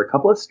you two are a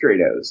couple of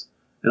straightos.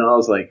 And I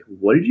was like,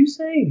 what did you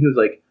say? And he was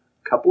like,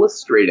 a couple of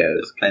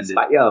straightos. Can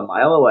spot you a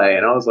mile away.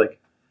 And I was like,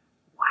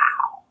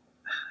 wow.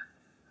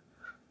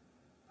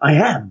 I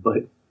am,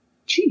 but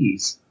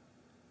geez.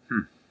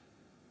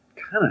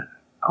 Kind of.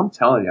 I'm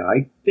telling you,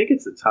 I think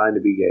it's the time to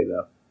be gay,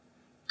 though.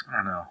 I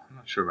don't know. I'm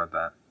not sure about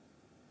that.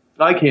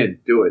 I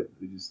can't do it.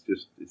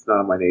 It's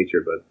not in my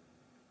nature, but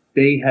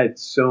they had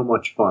so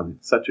much fun.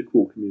 It's such a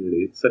cool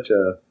community. It's such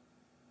a...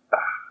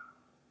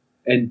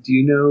 And do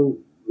you know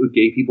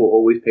gay people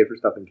always pay for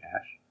stuff in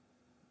cash?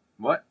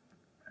 What?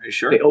 Are you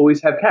sure? They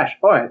always have cash.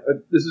 All right,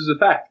 this is a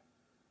fact.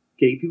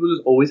 Gay people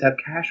just always have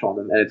cash on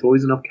them, and it's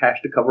always enough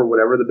cash to cover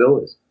whatever the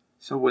bill is.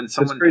 So when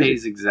someone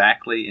pays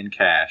exactly in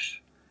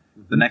cash,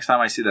 the next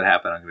time I see that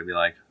happen, I'm going to be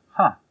like,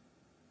 huh.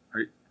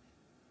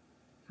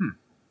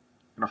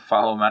 I'm going to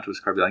follow him out to his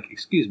car and be like,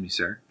 excuse me,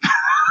 sir.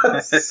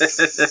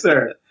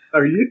 Sir,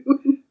 are you?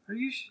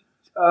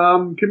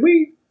 Can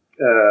we,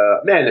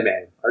 man to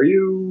man, are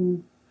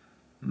you?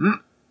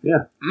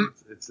 Yeah.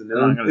 It's a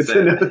known,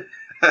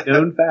 a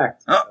known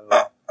fact.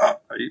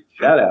 Are you?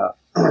 Shout out.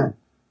 I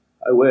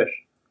wish.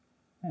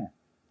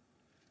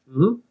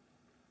 Mm-hmm.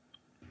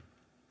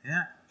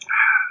 Yeah.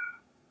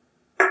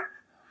 That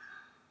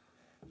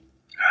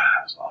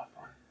was a lot of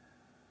fun.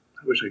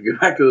 I wish I could go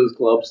back to those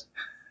clubs.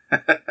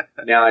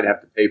 Now I'd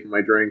have to pay for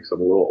my drinks. I'm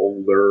a little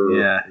older.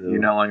 Yeah, you're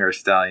no longer a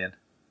stallion.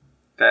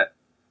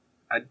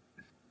 I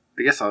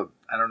guess I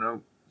don't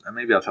know.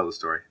 Maybe I'll tell the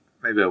story.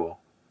 Maybe I will.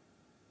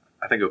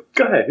 I think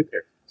go ahead. Who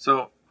cares?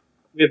 So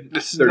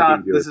this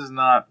is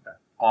not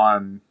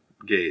on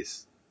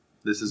gays.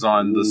 This is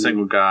on the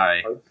single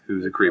guy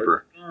who's a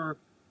creeper.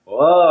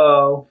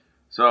 Whoa.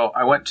 So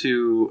I went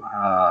to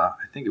I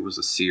think it was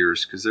a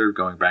Sears because they're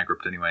going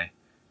bankrupt anyway.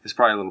 It's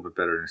probably a little bit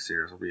better than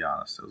Sears. I'll be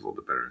honest. It was a little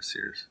bit better than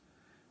Sears.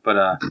 But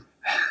I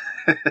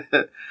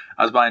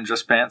was buying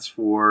dress pants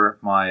for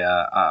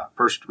my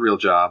first real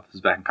job. This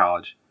was back in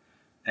college.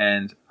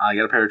 And I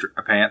got a pair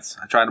of pants.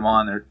 I tried them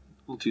on. They're a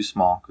little too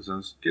small because I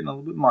was getting a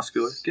little bit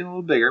muscular. Getting a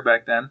little bigger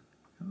back then.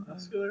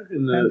 Muscular?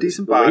 In the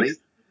decent body.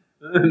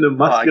 And the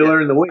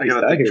muscular in the waist. I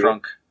got a big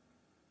trunk.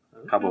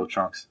 A couple of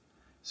trunks.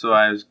 So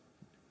I was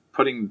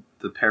putting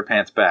the pair of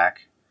pants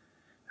back.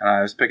 And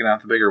I was picking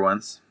out the bigger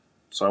ones.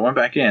 So I went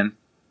back in.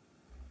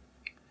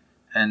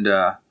 And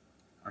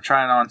I'm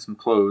trying on some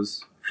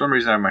clothes. For some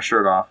reason, I have my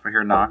shirt off. I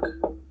hear a knock.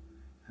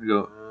 I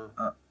go,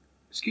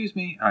 excuse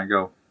me. And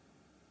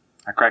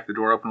I crack the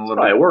door open a little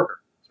bit. Probably a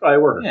worker. It's probably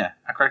working. Yeah.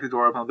 I cracked the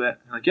door open a bit.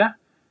 I'm like, yeah.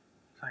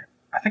 He's like,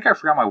 I think I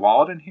forgot my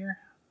wallet in here.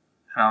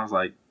 And I was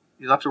like,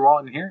 you left your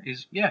wallet in here?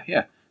 He's,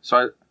 yeah.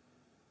 So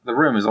the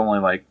room is only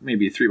like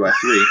maybe 3 by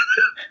 3.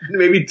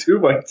 Maybe 2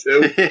 by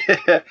 2.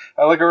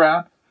 I look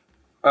around.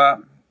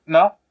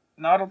 No,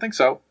 I don't think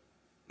so.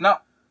 No.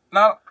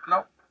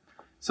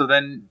 So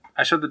then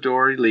I shut the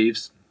door. He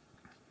leaves.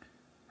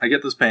 I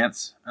get those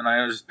pants, and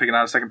I was just picking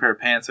out a second pair of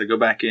pants. I go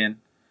back in,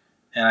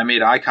 and I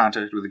made eye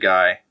contact with the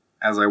guy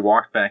as I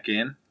walked back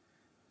in.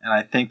 And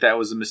I think that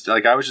was a mistake.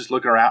 Like, I was just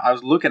looking around. I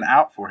was looking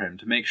out for him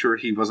to make sure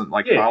he wasn't,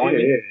 like, following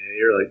me. Yeah.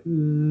 You're like,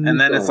 and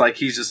then it's like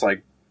he's just,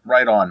 like,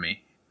 right on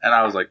me. And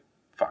I was like,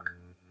 fuck.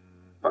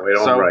 Wait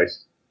on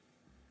Bryce.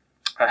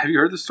 Have you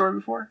heard this story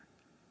before?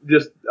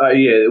 Just,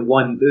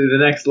 the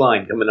next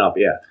line coming up,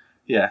 yeah.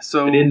 Yeah,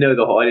 so... I didn't know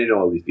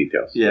all these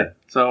details. Yeah,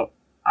 so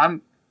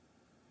I'm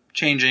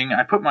changing.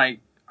 I put my...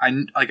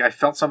 I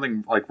felt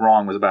something, like,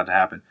 wrong was about to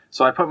happen.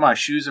 So I put my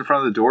shoes in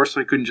front of the door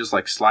so I couldn't just,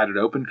 like, slide it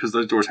open, because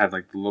those doors have,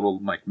 like, the little,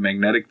 like,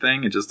 magnetic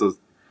thing. It just does...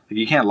 Like,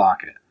 you can't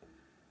lock it.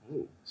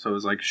 Ooh. So it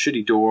was, like, a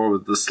shitty door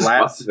with the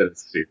slats.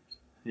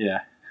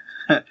 Yeah.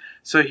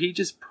 So he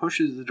just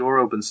pushes the door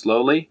open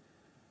slowly,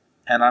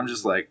 and I'm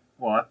just like,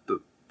 what the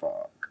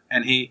fuck?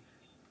 And he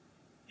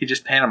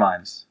just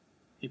pantomimes.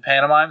 He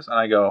pantomimes, and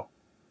I go,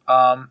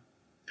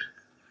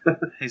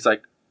 he's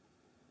like,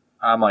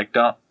 I'm like,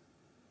 don't.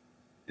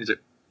 He's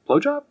like,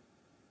 blowjob?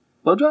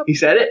 Blowjob? He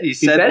said it? He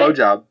said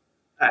blowjob.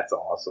 That's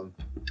awesome.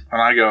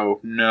 And I go,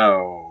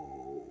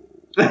 no.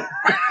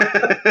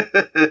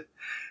 And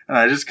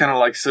I just kind of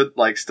like stood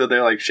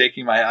there like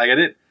shaking my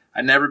head.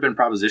 I'd never been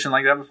propositioned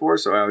like that before,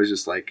 so I was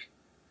just like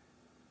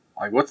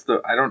what's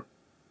the... I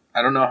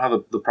don't know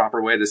how the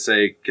proper way to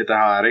say get the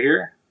hell out of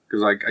here,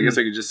 because like I guess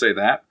I could just say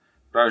that,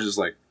 but I was just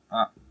like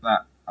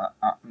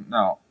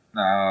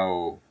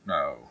no,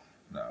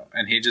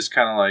 and he just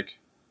kind of like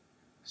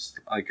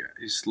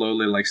he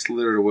slowly like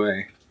slithered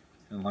away,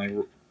 and like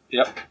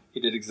yep, he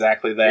did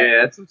exactly that.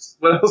 Yeah,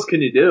 what else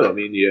can you do? I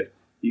mean, you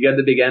got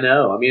the big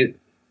NO. I mean,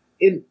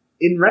 in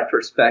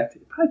retrospect,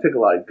 it probably took a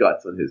lot of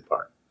guts on his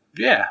part.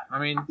 Yeah, I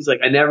mean, he's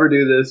like, I never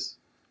do this.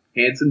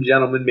 Handsome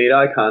gentleman made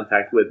eye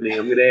contact with me.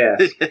 I'm going to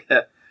ask.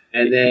 Yeah.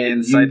 And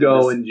then you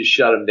go and just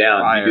shut him down.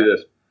 Fire. You do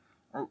this.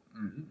 Oh,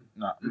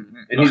 no,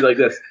 and he's like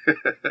this.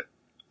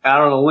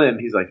 Out on a limb,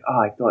 he's like,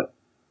 I thought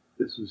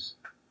this was...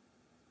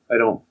 I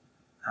don't...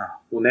 Oh.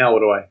 Well, now what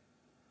do I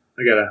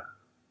gotta...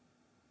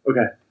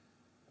 Okay.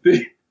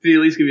 Did he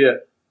at least give you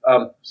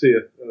a... see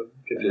ya.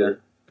 Catch you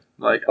later.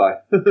 Like,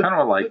 bye. Kind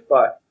of like...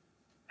 Bye.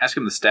 Ask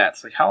him the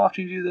stats. Like, how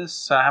often do you do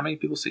this? How many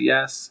people say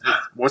yes?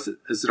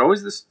 Is it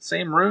always the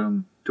same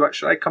room?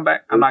 Should I come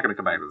back? I'm not going to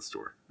come back to the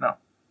store. No.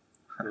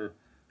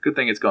 Good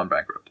thing it's going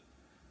bankrupt.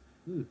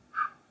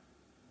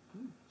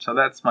 So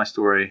that's my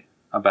story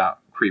about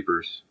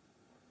creepers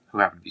who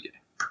happen to be gay.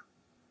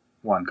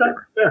 One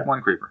creeper. Yeah.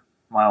 One creeper.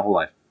 My whole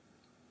life.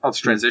 Let's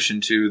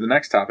transition to the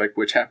next topic,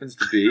 which happens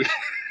to be...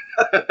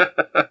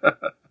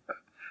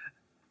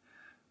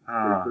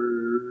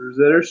 creepers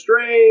that are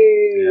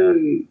straight. Yeah.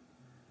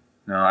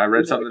 No, I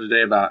read something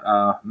today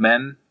about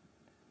men.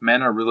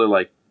 Men are really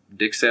like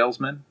dick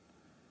salesmen,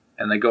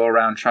 and they go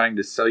around trying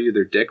to sell you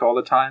their dick all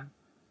the time.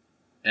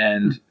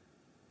 And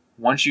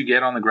once you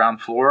get on the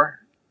ground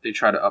floor, they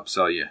try to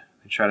upsell you.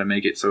 They try to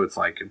make it so it's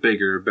like a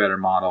bigger, better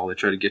model. They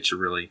try to get you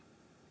really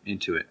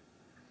into it.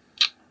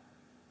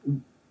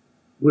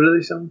 What are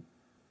they selling?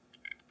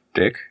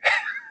 Dick.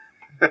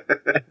 I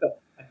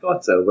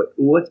thought so, but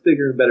what's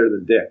bigger and better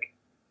than dick?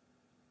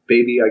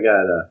 Baby, I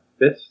got a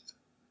fist.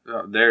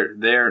 Oh,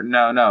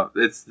 no.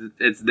 It's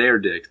their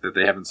dick that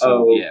they haven't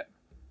sold yet.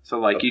 So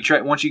like you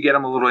try, once you get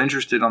them a little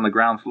interested on the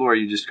ground floor,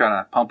 you just kind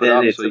of pump it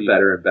up. It's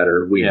better and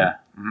better wiener. Yeah.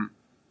 Mm-hmm.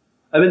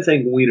 I've been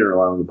saying wiener a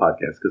lot on the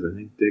podcast because I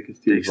think dick is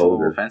too Dick's vulgar. A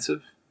little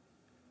offensive.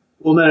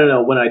 Well,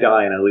 no. When I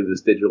die and I leave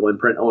this digital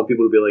imprint, I want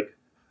people to be like,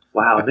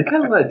 "Wow, Nick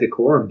had a lot of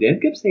decorum." Dan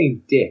kept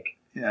saying dick,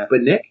 yeah,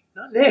 but Nick,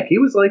 not Nick. He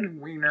was like,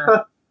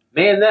 wiener.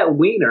 Man, that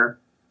wiener.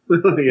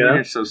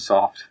 Wiener's so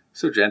soft,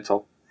 so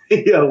gentle.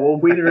 Yeah, well,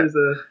 wiener is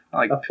a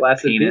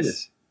flaccid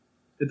penis.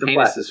 It's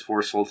penis is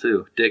forceful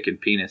too. Dick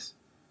and penis.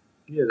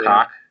 Yeah,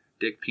 cock,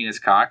 dick, penis,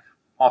 cock.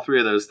 All three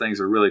of those things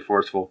are really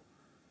forceful,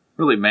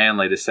 really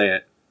manly to say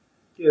it.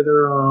 Yeah,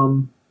 they're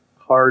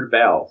hard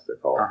vowels. They're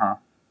called.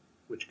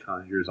 Which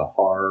conjures a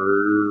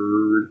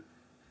hard.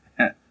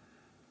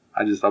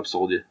 I just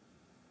upsold you.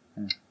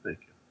 Thank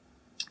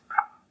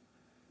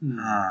you.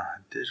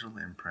 Digital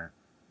imprint.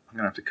 I'm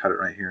gonna have to cut it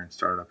right here and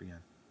start it up again.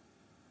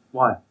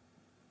 Why?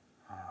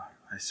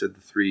 I said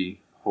the three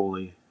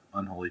holy,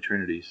 unholy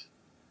trinities.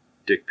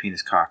 Dick,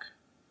 penis, cock.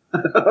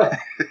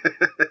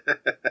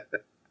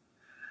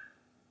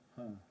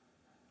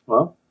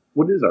 Well,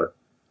 what is our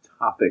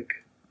topic?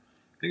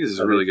 I think this is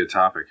a really good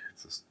topic.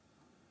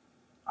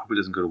 I hope it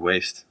doesn't go to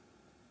waste.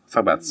 Let's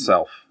talk about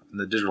self, and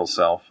the digital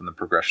self, and the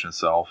progression of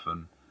self,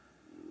 and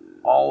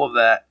all of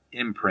that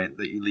imprint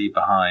that you leave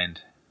behind.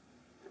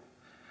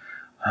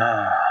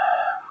 Where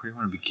do you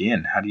want to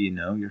begin? How do you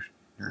know you're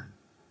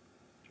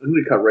I'm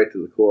going to cut right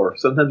to the core.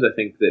 Sometimes I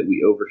think that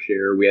we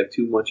overshare. We have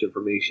too much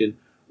information.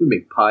 We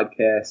make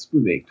podcasts. We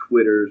make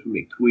Twitters. We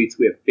make tweets.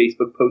 We have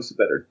Facebook posts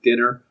about our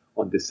dinner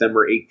on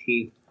December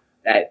 18th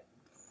at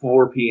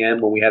 4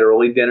 p.m. when we had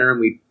early dinner, and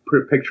we put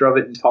a picture of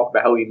it and talk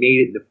about how we made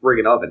it in the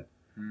friggin' oven.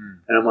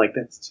 And I'm like,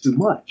 that's too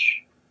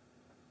much.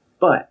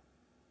 But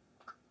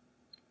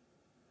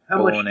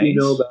how much do you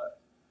know about?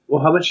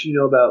 Well, how much do you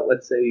know about,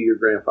 let's say, your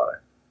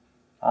grandfather?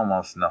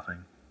 Almost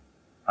nothing.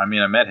 I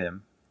mean, I met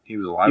him. He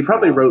was alive. He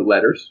probably wrote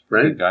letters,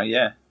 right? Good guy,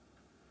 yeah.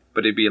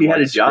 But it'd be he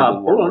had a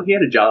job. Hold on, he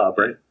had a job,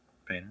 right?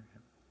 Painter.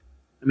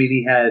 I mean,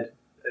 he had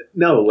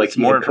it's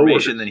more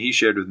information than he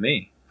shared with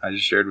me. I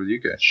just shared with you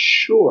guys.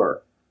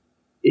 Sure.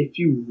 If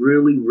you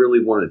really,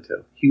 really wanted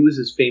to, he was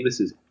as famous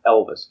as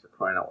Elvis, for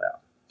crying out loud.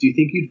 Do you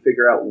think you'd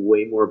figure out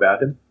way more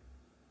about him?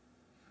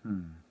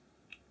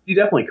 You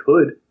definitely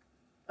could.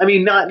 I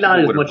mean, not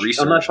as much.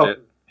 I'm not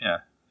talking. Yeah.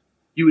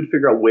 You would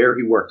figure out where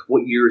he worked,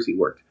 what years he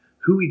worked,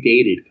 who he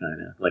dated,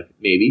 kind of like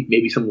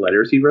maybe some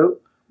letters he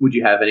wrote. Would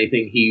you have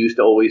anything? He used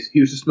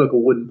to smoke a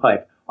wooden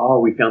pipe. Oh,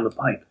 we found the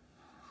pipe,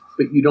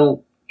 but you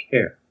don't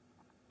care.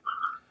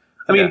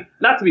 I mean,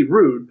 not to be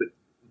rude, but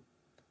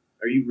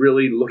are you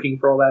really looking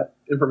for all that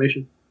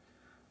information?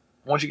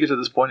 Once you get to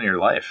this point in your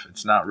life,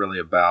 it's not really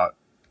about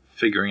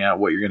figuring out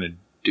what you're going to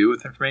do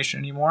with information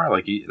anymore.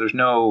 Like, there's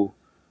no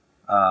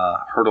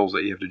hurdles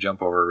that you have to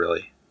jump over,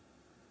 really.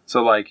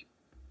 So, like,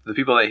 the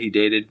people that he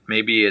dated,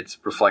 maybe it's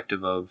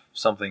reflective of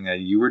something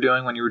that you were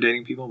doing when you were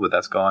dating people, but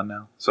that's gone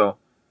now. So,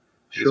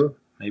 sure.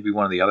 Maybe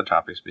one of the other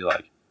topics would be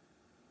like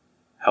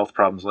health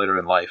problems later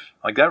in life.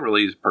 Like, that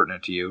really is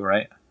pertinent to you,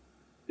 right?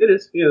 It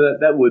is. Yeah,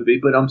 that would be,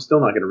 but I'm still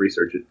not going to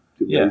research it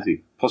too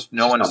lazy. Plus,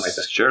 no one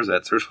shares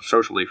that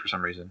socially for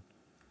some reason.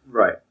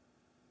 Right.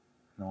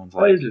 No one's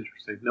that is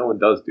interesting. No one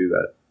does do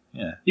that.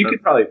 Yeah. You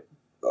could probably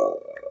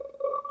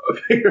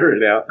figure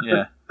it out.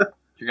 Yeah.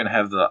 You're gonna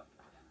have a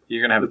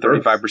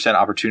 35%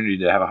 opportunity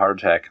to have a heart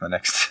attack in the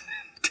next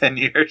 10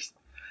 years.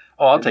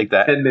 Oh, I'll take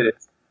that. 10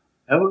 minutes.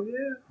 Oh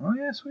yeah. Oh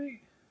yeah, sweet.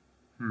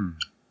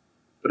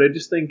 But I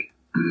just think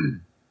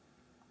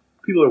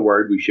people are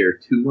worried we share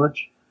too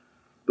much.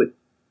 But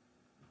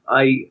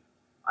I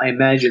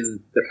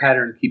imagine the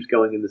pattern keeps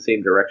going in the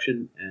same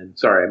direction. And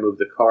sorry, I moved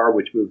the car,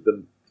 which moved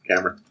the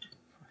camera.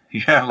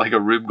 You have like a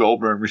Rube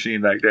Goldberg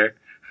machine back there.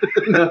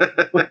 No,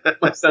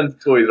 my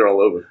son's toys are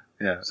all over.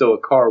 Yeah. So a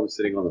car was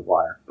sitting on the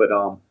wire. But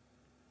I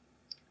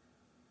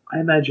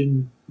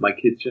imagine my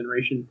kids'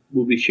 generation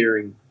will be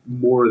sharing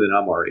more than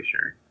I'm already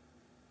sharing.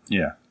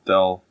 Yeah.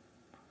 Do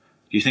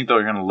you think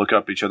they're going to look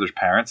up each other's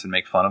parents and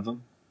make fun of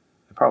them?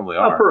 They probably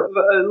are. For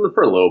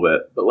a little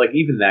bit. But like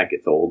even that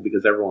gets old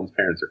because everyone's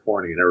parents are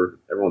corny and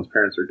everyone's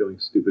parents are doing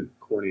stupid,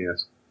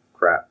 corny-ass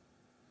crap.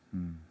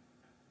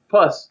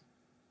 Plus,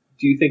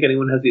 do you think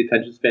anyone has the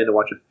attention span to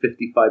watch a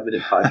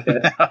 55-minute podcast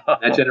in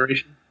that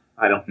generation?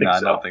 I don't think so. I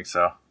don't think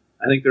so.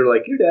 I think they're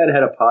like, your dad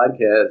had a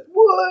podcast.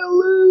 What a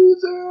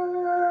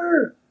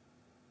loser!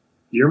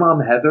 Your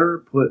mom, Heather,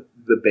 put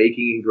the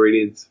baking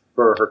ingredients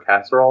for her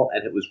casserole,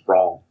 and it was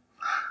wrong.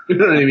 You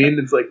know what I mean?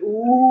 It's like,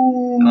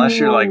 ooh. Unless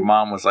you're like,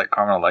 mom was like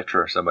Carmen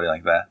Electra or somebody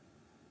like that.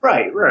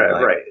 Right.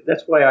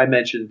 That's why I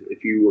mentioned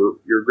if your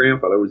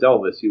grandfather was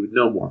Elvis, you would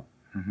know more.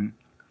 Mm-hmm.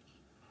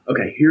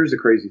 Okay, here's a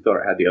crazy thought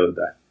I had the other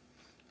day.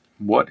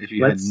 What if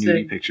you had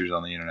nudie pictures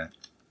on the internet?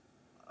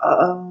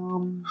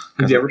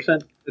 Have you ever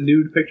sent a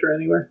nude picture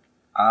anywhere?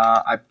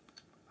 I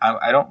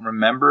don't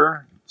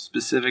remember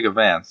specific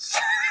events.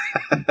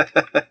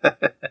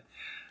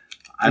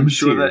 I'm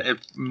sure that it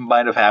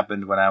might have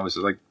happened when I was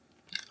like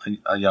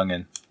a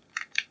youngin',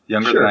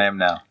 younger than I am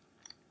now.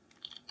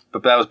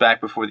 But that was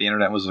back before the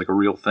internet was like a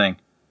real thing.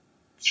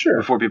 Sure.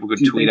 Before people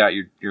could tweet out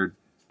your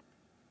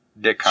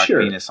dick cock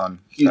penis on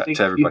to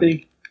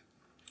everybody.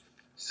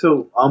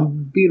 So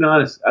I'm being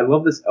honest. I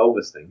love this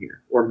Elvis thing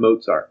here, or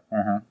Mozart.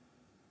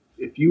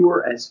 If you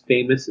were as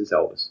famous as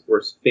Elvis or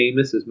as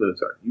famous as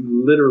Mozart,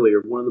 you literally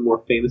are one of the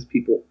more famous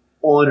people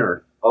on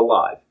Earth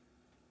alive,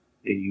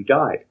 and you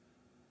died.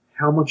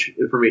 How much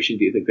information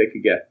do you think they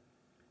could get?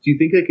 Do you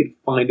think they could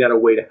find out a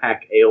way to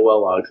hack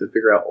AOL logs and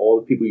figure out all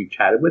the people you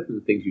chatted with and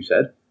the things you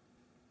said?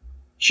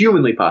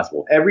 Humanly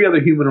possible. Every other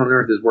human on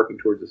Earth is working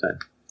towards this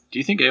end. Do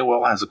you think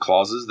AOL has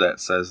clauses that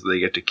says they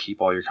get to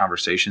keep all your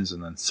conversations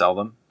and then sell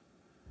them?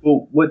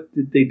 Well, what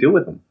did they do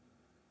with them?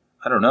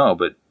 I don't know,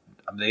 but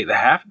they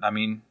have. I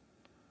mean,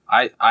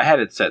 I had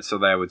it set so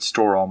that I would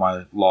store all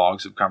my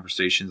logs of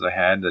conversations I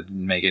had that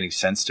didn't make any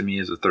sense to me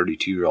as a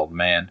 32-year-old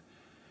man.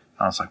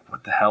 I was like,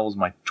 what the hell is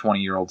my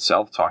 20-year-old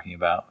self talking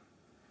about?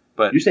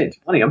 But you're saying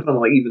 20. I'm talking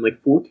like even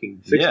like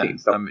 14, 16. Yeah,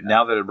 stuff I mean,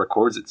 now that it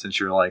records it, since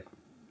you're like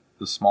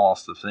the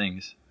smallest of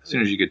things, as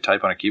soon as you could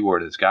type on a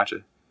keyboard, it's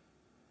gotcha.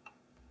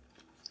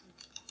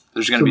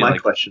 There's going to be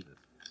like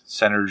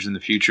senators in the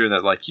future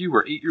that like, you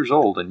were 8 years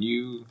old and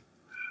you...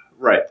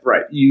 Right.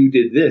 You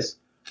did this.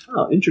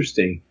 Oh,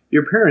 interesting.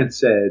 Your parents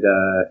said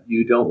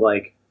you don't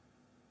like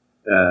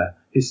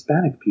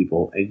Hispanic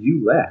people and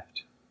you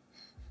left.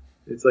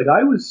 It's like,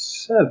 I was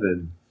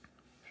 7.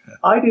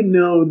 I didn't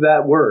know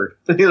that word.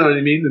 You know what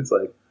I mean? It's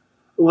like,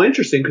 well,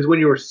 interesting, because when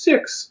you were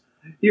 6,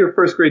 Your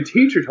first grade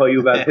teacher taught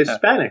you about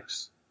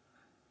Hispanics.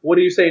 What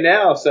do you say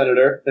now,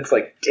 Senator? It's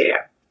like,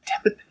 damn.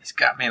 He's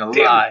got me in a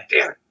lie.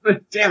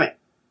 Damn it.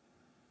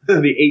 The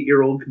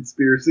 8-year-old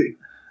conspiracy.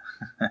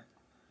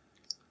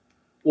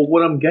 Well,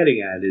 what I'm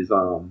getting at is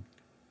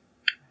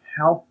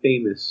how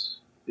famous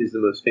is the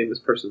most famous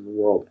person in the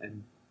world,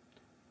 and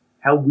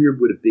how weird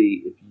would it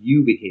be if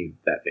you became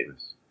that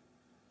famous?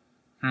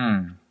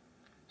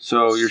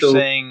 So you're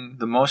saying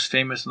the most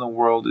famous in the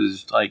world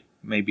is like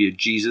maybe a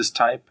Jesus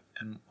type?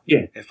 And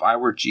yeah. If I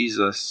were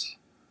Jesus,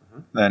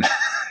 then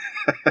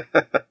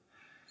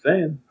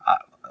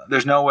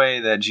there's no way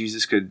that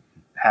Jesus could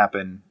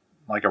happen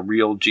like a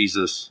real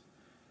Jesus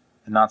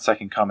and not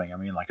second coming. I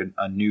mean, like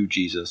a new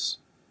Jesus.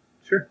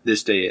 Sure.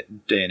 This day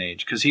and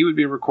age. Because he would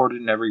be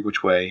recorded in every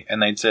which way.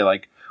 And they'd say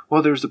like,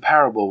 well, there's the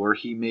parable where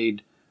he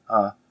made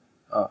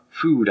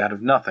food out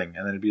of nothing.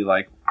 And then it'd be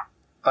like,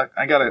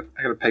 I got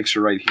a picture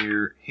right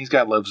here. He's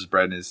got loaves of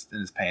bread in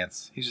his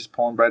pants. He's just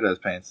pulling bread out of his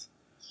pants.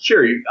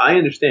 Sure, I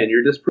understand.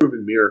 You're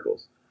disproving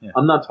miracles. Yeah.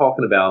 I'm not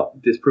talking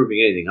about disproving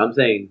anything. I'm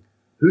saying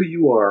who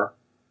you are,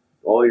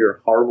 all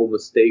your horrible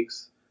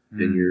mistakes,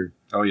 and your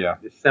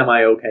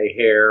semi-okay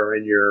hair,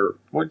 and your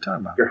what are you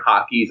talking about? Your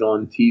hockey's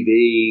on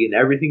TV, and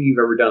everything you've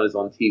ever done is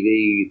on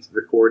TV. It's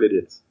recorded.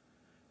 It's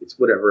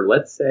whatever.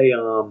 Let's say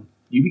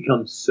you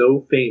become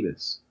so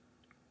famous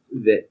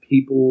that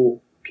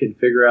people can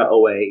figure out a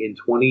way in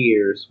 20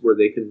 years where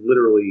they can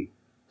literally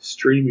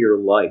stream your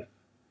life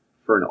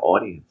for an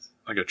audience.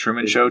 Like a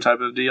Truman Show type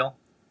of deal?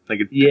 They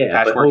could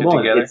patchwork it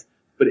together?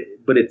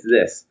 But it's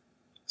this.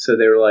 So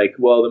they were like,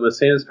 well, the most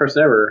famous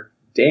person ever,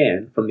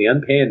 Dan, from the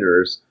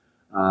Unpanders,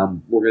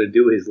 we're going to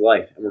do his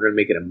life, and we're going to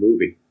make it a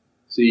movie.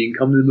 So you can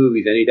come to the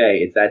movies any day.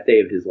 It's that day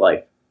of his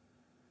life.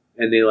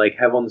 And they like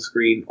have on the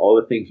screen all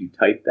the things you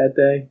typed that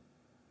day,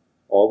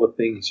 all the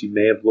things you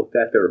may have looked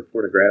at that were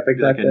pornographic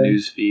that day. Like a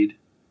news feed.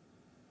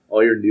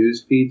 All your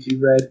news feeds you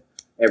read,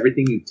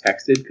 everything you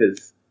texted,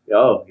 because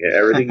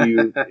everything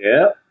you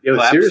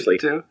seriously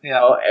too.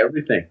 Yeah,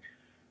 everything,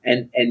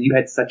 and you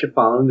had such a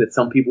following that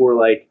some people were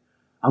like,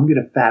 I'm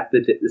gonna fap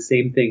the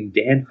same thing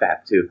Dan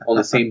fapped to on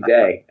the same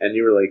day, and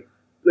you were like,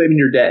 I mean,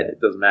 you're dead. It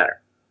doesn't matter.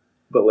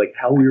 But like,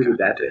 how weird would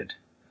that be?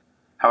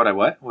 How would I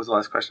what? What was the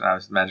last question? I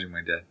was imagining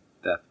my death.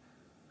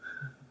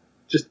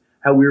 Just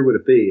how weird would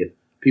it be if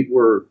people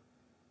were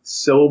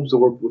so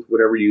absorbed with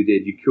whatever you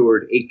did, you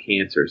cured 8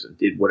 cancers and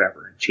did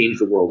whatever and changed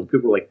the world, and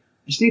people were like,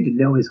 you just need to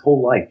know his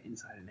whole life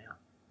inside and out.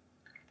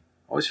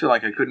 I always feel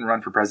like I couldn't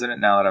run for president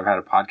now that I've had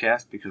a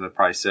podcast because I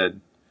probably said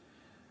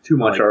too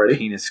much already.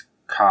 Penis,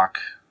 cock,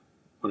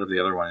 whatever the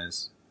other one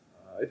is.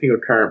 I think our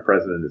current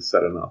president has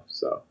said enough,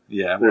 so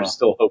there's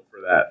still hope for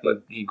that.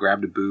 But he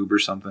grabbed a boob or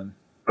something.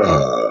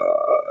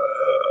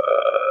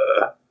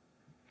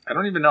 I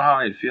don't even know how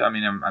I'd feel. I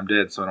mean, I'm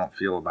dead, so I don't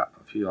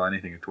feel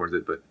anything towards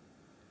it. But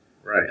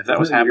if that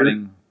was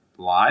happening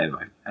live,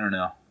 I don't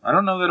know. I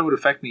don't know that it would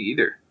affect me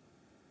either.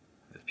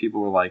 If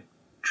people were like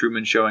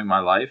Truman showing my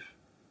life.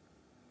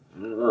 I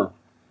don't know.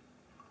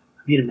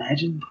 I mean,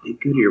 imagine they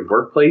go to your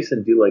workplace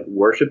and do like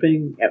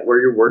worshiping at where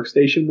your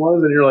workstation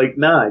was, and you're like,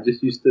 nah, I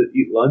just used to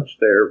eat lunch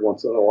there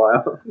once in a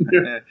while.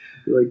 You're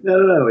like,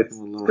 no, it's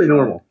pretty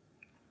normal.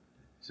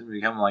 So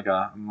become like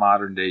a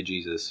modern day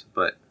Jesus,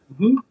 but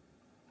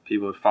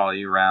people would follow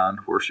you around,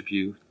 worship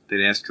you.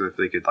 They'd ask if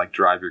they could like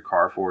drive your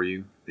car for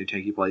you. They'd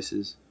take you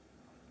places.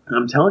 And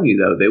I'm telling you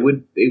though, they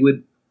would.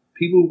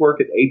 People who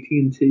work at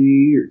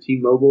AT&T or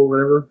T-Mobile or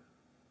whatever,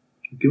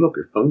 give up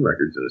your phone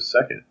records in a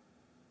second.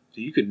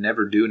 So you could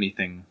never do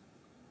anything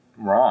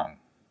wrong.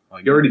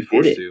 Like you already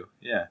did it. To.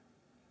 Yeah.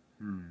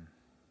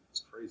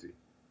 It's crazy.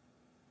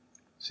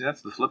 See,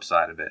 that's the flip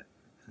side of it.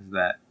 Is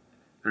that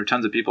there are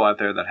tons of people out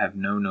there that have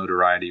no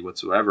notoriety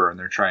whatsoever, and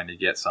they're trying to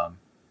get some.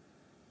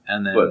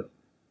 And then,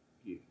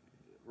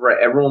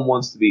 everyone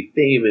wants to be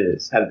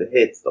famous, have the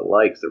hits, the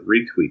likes, the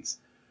retweets,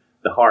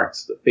 the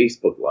hearts, the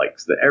Facebook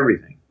likes, the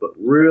everything. But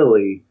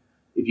really,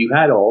 if you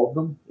had all of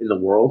them in the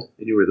world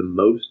and you were the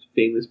most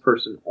famous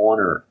person on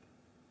Earth,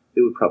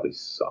 it would probably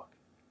suck.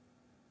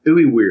 It would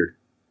be weird.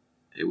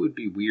 It would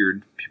be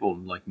weird. People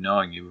like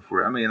knowing you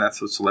before. I mean, that's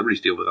what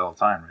celebrities deal with all the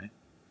time, right?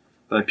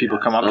 Like people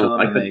come up to them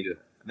and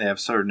they have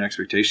certain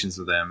expectations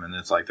of them, and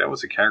it's like, that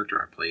was a character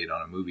I played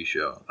on a movie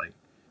show.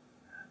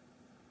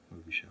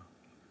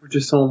 Or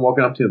just someone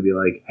walking up to him and be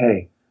like,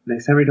 hey,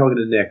 next time you're talking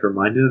to Nick,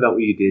 remind him about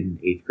what you did in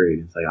 8th grade.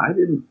 And it's like, I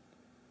didn't.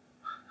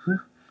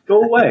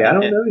 Go away. I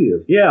don't know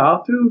you. Yeah,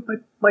 I'll do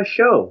my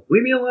show.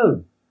 Leave me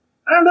alone.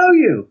 I don't know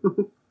you.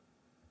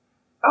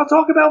 I'll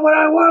talk about what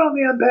I want on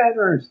the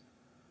Unpanders.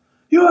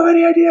 You have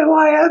any idea who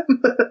I am?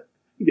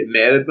 You get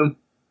mad at them.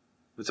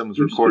 But someone's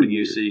recording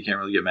you, so you can't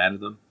really get mad at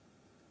them.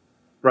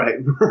 Right.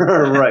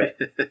 Right.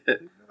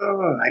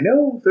 I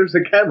know there's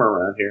a camera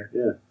around here.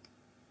 Yeah.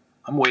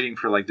 I'm waiting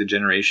for like the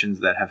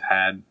generations that have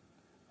had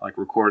like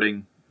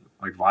recording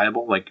like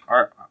viable. Like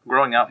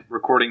growing up,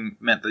 recording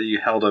meant that you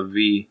held a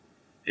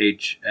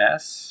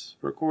VHS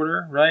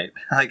recorder, right?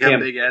 Like a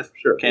big ass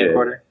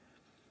camcorder. Yeah.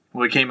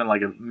 Well, it came in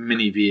like a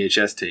mini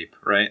VHS tape,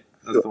 right?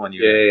 That's the one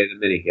you. Yeah, the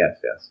mini.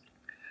 Yes.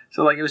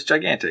 So like it was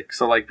gigantic.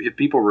 So like if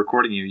people were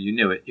recording you, you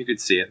knew it. You could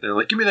see it. They're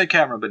like, give me that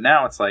camera. But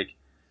now it's like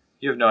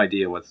you have no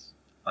idea what's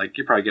like.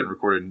 You're probably getting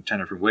recorded in 10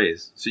 different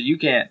ways. So you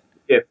can't.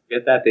 Yeah,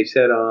 forget that. They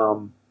said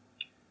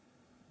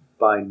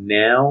by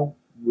now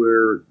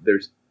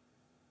there's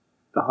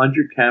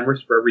 100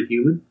 cameras for every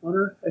human on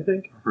Earth. I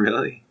think.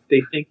 Really?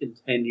 They think in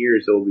 10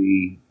 years there'll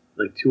be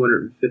like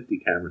 250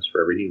 cameras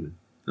for every human.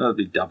 That'd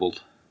be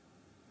doubled.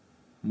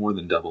 More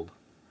than doubled.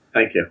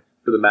 Thank you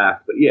for the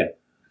math. But yeah,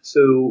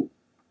 so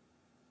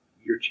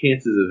your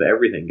chances of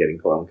everything getting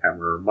caught on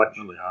camera are much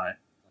really high.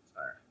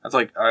 higher. That's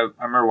like I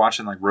remember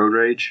watching like road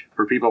rage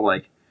where people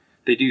like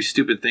they do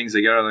stupid things.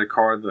 They get out of their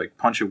car, they like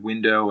punch a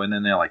window, and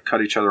then they like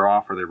cut each other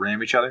off or they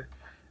ram each other,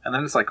 and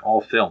then it's like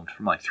all filmed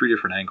from like 3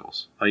 different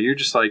angles. Like you're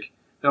just like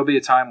there'll be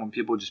a time when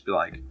people just be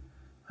like,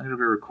 I'm gonna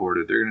be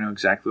recorded. They're gonna know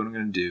exactly what I'm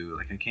gonna do.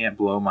 Like I can't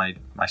blow my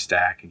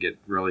stack and get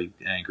really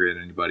angry at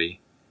anybody.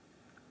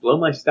 Blow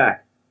my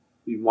stack.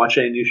 You watch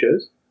any new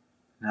shows?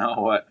 No,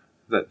 what?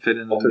 Does that fit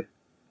in?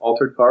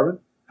 Altered Carbon?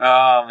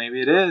 Oh,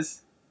 maybe it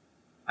is.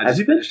 I Have just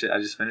you been? finished it. I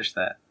just finished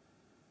that.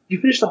 You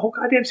finished the whole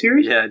goddamn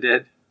series? Yeah, I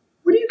did.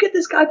 Where do you get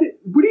this goddamn?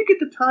 Where do you get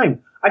the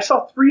time? I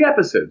saw 3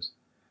 episodes.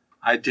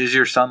 Does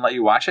your son let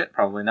you watch it?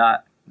 Probably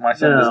not. My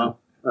son doesn't.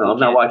 No, I'm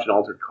not watching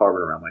Altered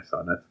Carbon around my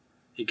son.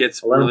 He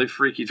gets really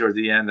freaky towards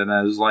the end, and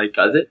I was like,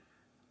 does it?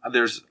 I'm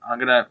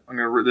gonna.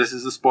 This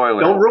is a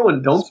spoiler.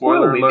 Don't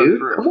spoil me,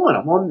 dude. Come on,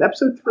 I'm on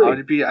episode 3. I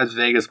would be as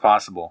vague as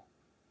possible.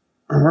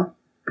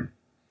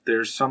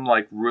 There's some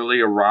like really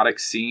erotic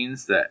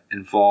scenes that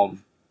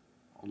involve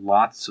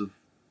lots of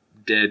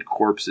dead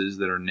corpses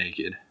that are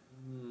naked.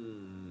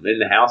 In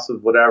the house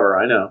of whatever,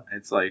 I know.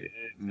 It's like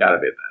it's gotta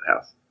be at that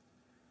house.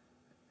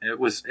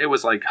 It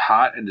was like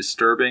hot and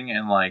disturbing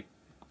and like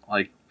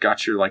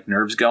got your like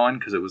nerves going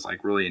because it was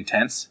like really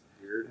intense.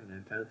 Weird and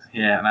intense.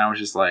 Yeah, and I was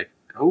just like,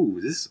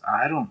 oh,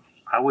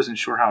 I wasn't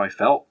sure how I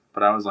felt,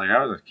 but I was like, I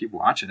was gonna keep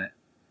watching it.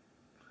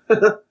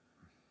 It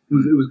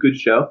was a good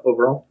show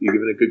overall. You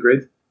giving it a good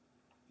grade?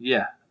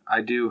 Yeah,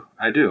 I do.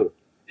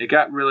 It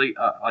got really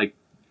like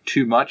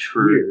too much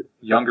for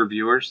younger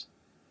viewers.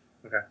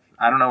 Okay.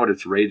 I don't know what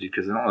it's rated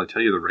because they don't really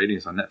tell you the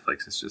ratings on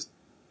Netflix. It's just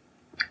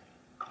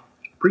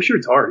pretty sure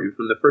it's R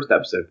from the first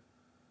episode.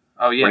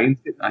 Oh yeah,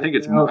 I think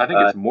it's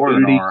more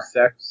than R.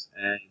 Sex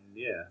and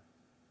yeah.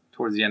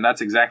 Towards the end,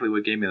 that's exactly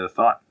what gave me the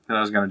thought that I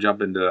was going to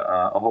jump into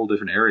a whole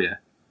different area.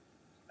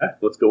 Okay,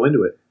 let's go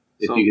into it.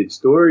 If you could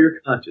store your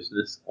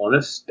consciousness on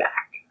a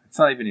stack. It's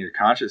not even your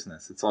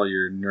consciousness. It's all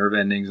your nerve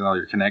endings and all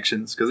your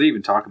connections. Because they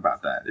even talk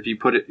about that. If you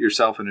put it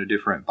yourself in a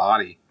different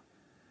body,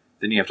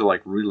 then you have to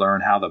like relearn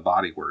how the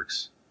body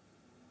works.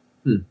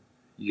 You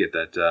get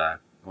that,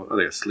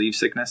 like a sleeve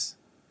sickness.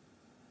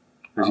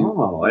 I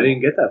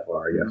didn't get that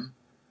far, I guess.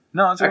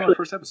 No, it's one of the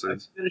first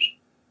episodes.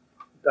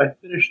 I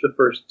finished the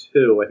first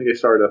 2. I think I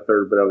started the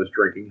 3rd, but I was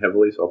drinking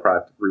heavily, so I'll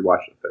probably have to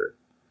rewatch the 3rd.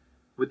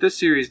 With this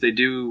series,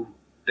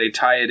 they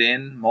tie it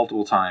in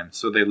multiple times.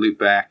 So they loop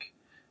back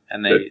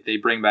and they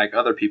bring back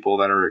other people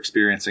that are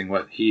experiencing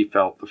what he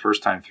felt the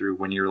first time through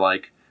when you're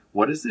like,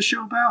 what is this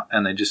show about?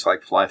 And they just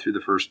like fly through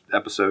the first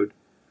episode.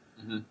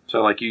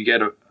 So like you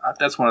get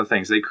that's one of the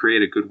things. They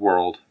create a good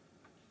world.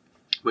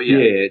 But yeah,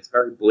 it's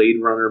very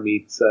Blade Runner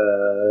meets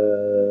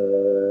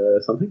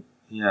something.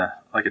 Yeah,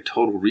 like a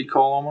Total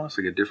Recall almost,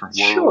 like a different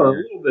world. Sure,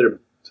 a little bit of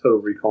Total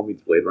Recall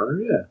meets Blade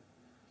Runner, yeah.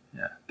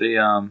 Yeah, they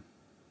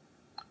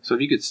so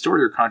if you could store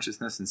your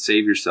consciousness and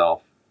save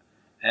yourself,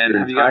 and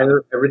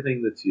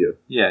everything that's you.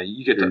 Yeah,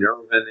 you get your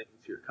neural endings,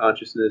 your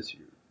consciousness.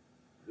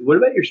 What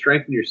about your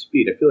strength and your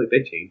speed? I feel like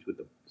they changed with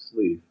the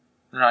sleeve.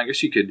 No, I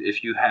guess you could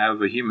if you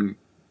have a human.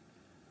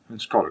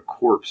 It's called a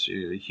corpse,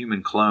 a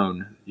human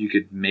clone. You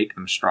could make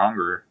them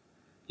stronger.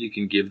 You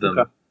can give them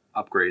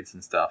upgrades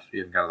and stuff.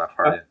 You haven't got that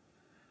far yet.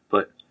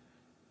 But,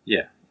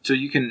 yeah. So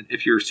you can,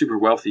 if you're super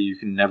wealthy, you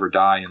can never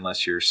die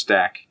unless your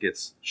stack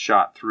gets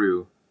shot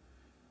through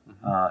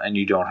and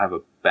you don't have a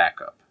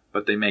backup.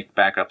 But they make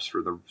backups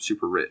for the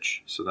super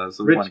rich. So that's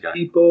the one guy. Rich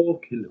people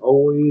can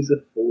always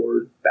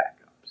afford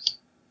backups.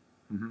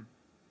 Kind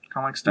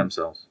of like stem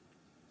cells.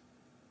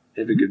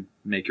 If it could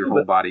make your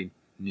whole body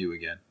new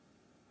again.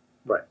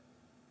 Right.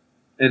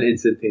 And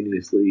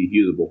instantaneously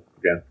usable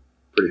again,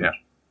 pretty much. I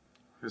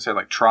was going to say,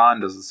 like,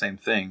 TRON does the same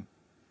thing.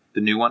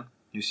 The new one.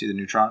 You see the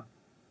new TRON?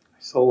 I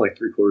saw like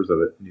 3/4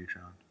 of it. New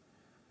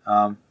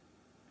TRON.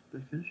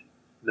 Did I finish it?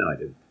 No, I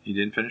didn't. You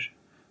didn't finish it?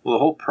 Well, the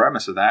whole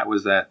premise of that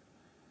was that,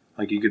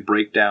 like, you could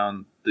break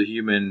down the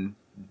human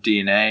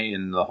DNA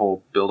and the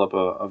whole buildup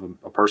of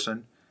a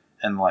person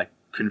and, like,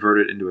 convert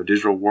it into a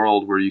digital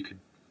world where you could,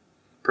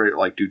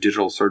 like, do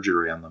digital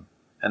surgery on them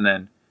and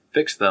then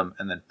fix them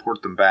and then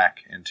port them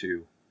back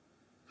into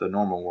the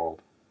normal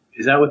world.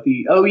 Is that what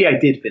the... Oh, yeah, I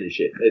did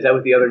finish it. Is that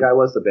what the other guy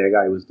was? The bad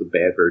guy was the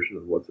bad version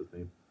of what's his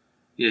name?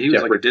 Yeah, he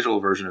was like a digital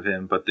version of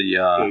him, but the...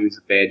 he was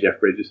a bad Jeff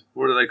Bridges.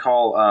 What do they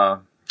call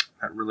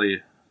that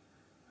really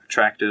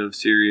attractive,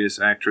 serious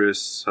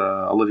actress?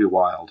 Olivia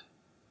Wilde.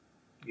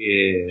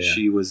 Yeah.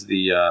 She was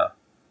the... I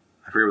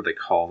forget what they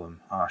call them.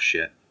 Oh,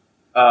 shit.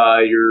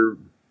 Your...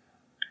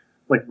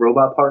 Like,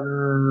 robot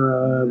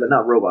partner... but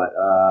not robot.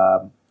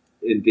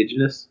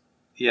 indigenous.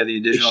 Yeah, the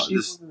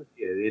indigenous.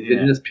 The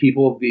indigenous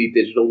people of the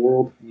digital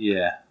world.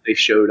 Yeah. They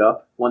showed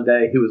up one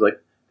day. He was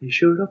like, they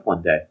showed up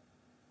one day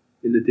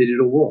in the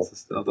digital world.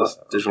 This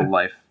digital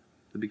life.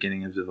 The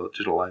beginning of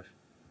digital life.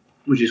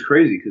 Which is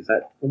crazy because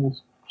that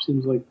almost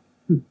seems like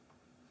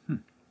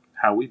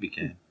how we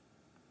became.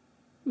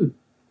 I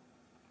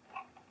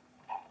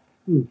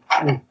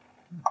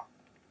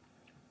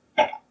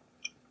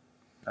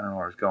don't know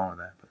where I was going with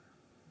that. But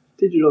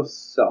digital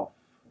self.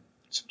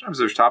 Sometimes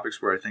there's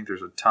topics where I think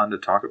there's a ton to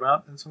talk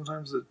about, and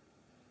sometimes it.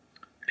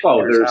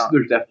 Oh,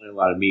 there's definitely a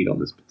lot of meat on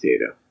this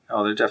potato.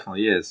 Oh, there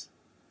definitely is.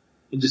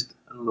 I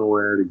don't know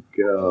where to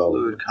go.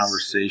 Fluid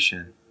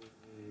conversation.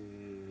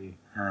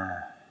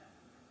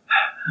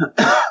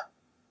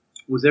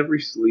 Was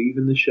every sleeve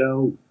in the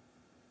show?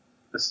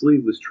 A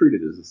sleeve was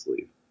treated as a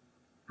sleeve.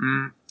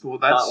 Well,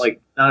 that's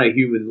not a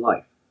human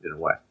life in a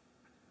way.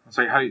 It's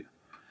like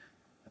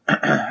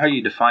how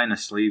you define a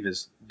sleeve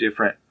is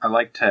different. I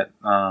like to.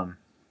 I'm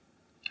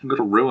going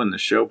to ruin the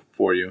show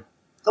for you.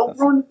 Don't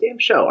ruin the damn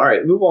show. All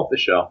right, move off the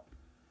show.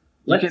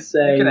 You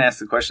can ask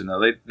the question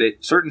though. They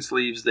certain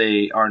sleeves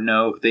they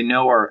know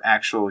are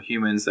actual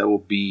humans that will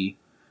be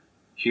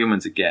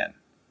humans again.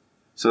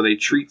 So they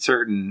treat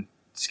certain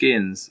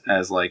skins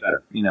as like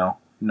better.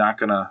 Not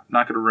gonna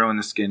ruin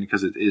the skin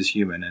because it is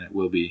human and it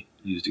will be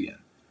used again.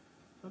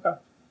 Okay.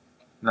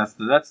 And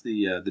that's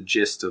the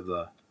gist of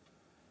the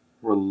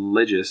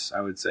religious,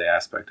 I would say,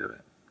 aspect of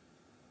it.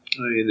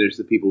 I mean, there's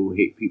the people who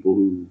hate people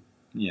who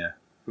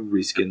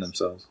reskin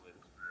themselves.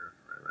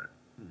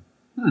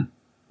 Right.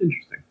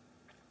 Interesting.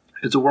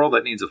 It's a world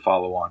that needs a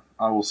follow-on.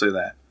 I will say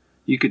that.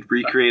 You could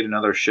recreate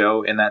another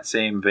show in that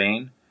same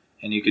vein,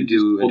 and you could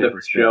do a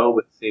different show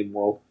with the same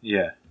world.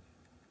 Yeah.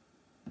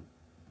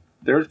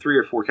 There are 3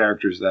 or 4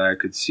 characters that I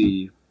could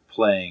see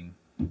playing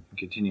and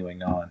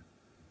continuing on.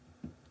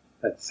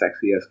 That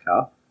sexy ass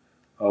cop.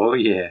 Oh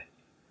yeah,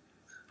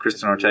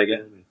 Kristen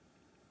Ortega.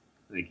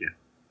 Thank you.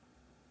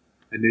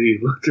 I knew you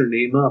looked her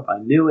name up. I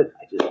knew it.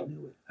 I just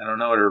knew it. I don't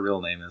know what her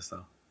real name is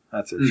though.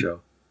 That's her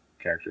show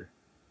character.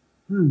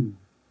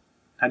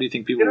 How do you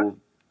think people will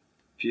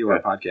view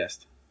our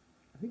podcast?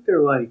 I think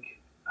they're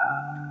like,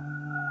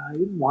 I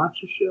didn't watch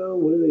the show.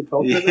 What are they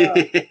talking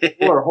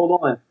about? or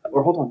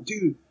hold on,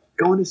 dude.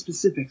 Go into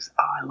specifics.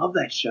 Oh, I love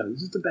that show.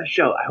 This is the best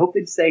show. I hope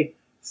they'd say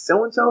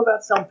so and so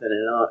about something,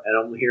 and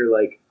I'm here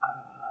like.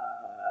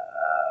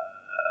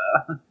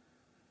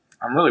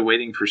 I'm really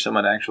waiting for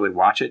someone to actually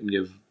watch it and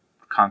give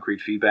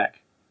concrete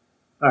feedback.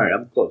 All right,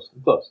 I'm close.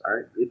 All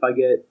right, if I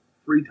get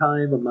free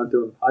time, I'm not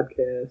doing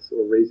podcasts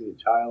or raising a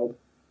child.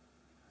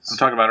 I'm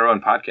talking about our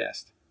own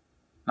podcast,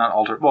 not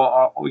alter.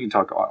 Well, we can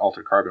talk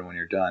alter carbon when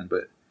you're done,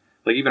 but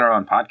like even our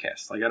own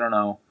podcast. Like I don't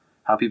know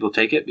how people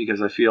take it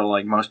because I feel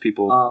like most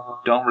people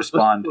don't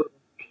respond. Most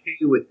people are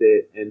okay with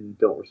it and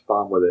don't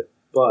respond with it,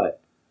 but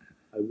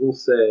I will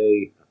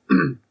say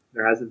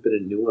there hasn't been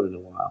a new one in a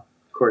while,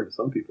 according to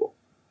some people.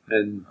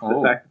 And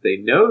the fact that they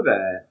know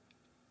that,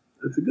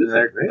 that's a good thing,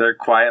 right? They're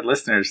quiet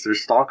listeners. They're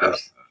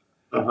stalkers.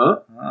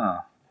 Oh.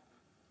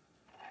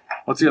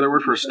 What's the other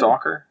word for a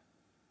stalker?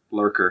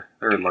 Lurker.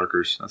 They're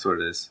lurkers. That's what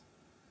it is.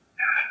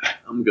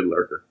 I'm a good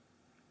lurker.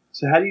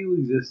 So how do you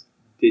exist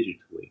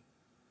digitally?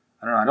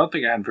 I don't know. I don't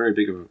think I have very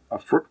big of a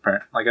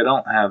footprint. Like I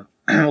don't have...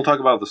 we'll talk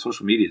about the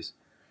social medias.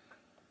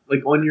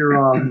 Like on your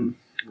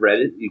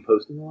Reddit, are you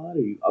posting a lot? Are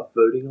you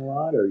upvoting a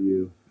lot? Are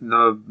you...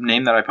 The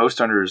name that I post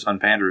under is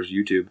Unpander's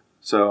YouTube.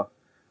 So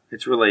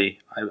it's really...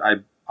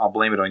 I'll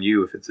blame it on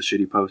you if it's a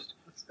shitty post.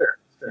 That's fair.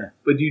 Yeah.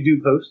 But do you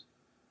do post?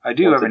 I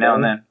do every now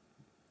and then.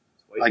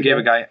 I gave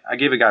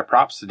a guy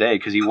props today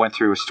because he went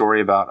through a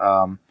story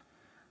about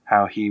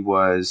how he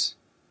was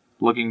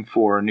looking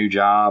for a new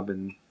job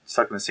and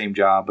stuck in the same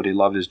job, but he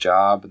loved his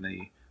job and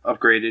they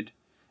upgraded.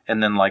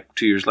 And then like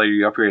 2 years later, he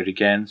upgraded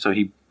again. So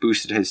he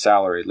boosted his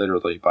salary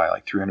literally by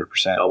like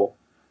 300%. Double.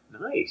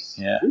 Nice.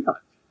 Yeah.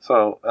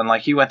 So, and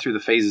like he went through the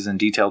phases and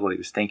detailed what he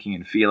was thinking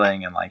and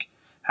feeling and like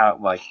how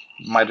it like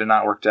might have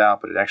not worked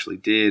out, but it actually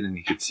did. And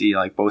you could see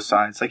like both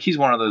sides. Like he's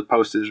one of those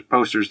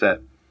posters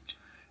that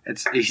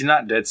he's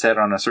not dead set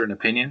on a certain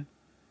opinion.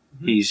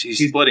 Mm-hmm. He's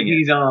splitting it.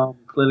 He's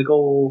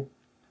clinical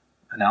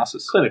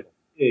analysis.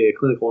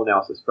 Clinical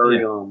analysis.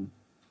 Very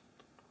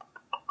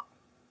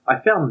I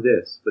found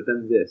this, but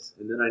then this,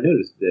 and then I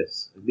noticed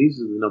this, and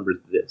these are the numbers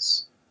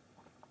this.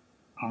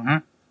 Mm-hmm.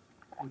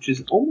 Which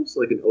is almost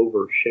like an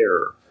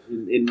oversharer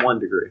in one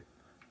degree.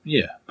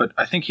 Yeah, but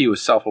I think he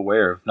was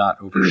self-aware of not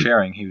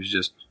oversharing. He was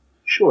just...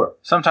 Sure.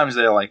 Sometimes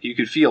they're like, you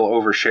could feel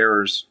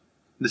oversharers.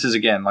 This is,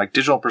 again, like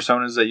digital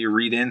personas that you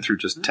read in through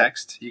just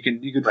text. You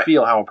could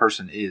feel how a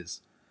person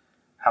is,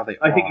 how they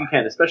are. I think you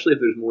can, especially if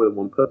there's more than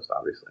one post,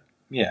 obviously.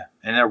 Yeah,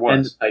 and there was.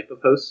 And the type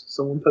of post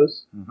someone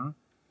posts. Mm-hmm.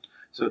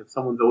 So if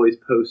someone's always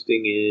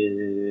posting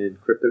in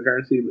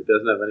cryptocurrency but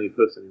doesn't have any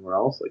posts anywhere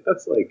else, like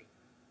that's like...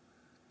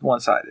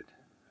 one-sided.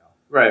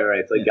 Right.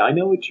 It's like, I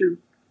know what you're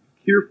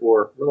here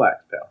for.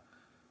 Relax, pal.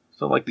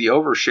 So, like, the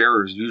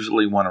oversharers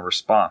usually want a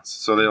response.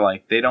 So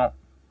they don't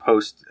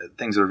post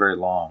things that are very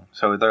long.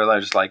 So they're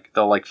just like,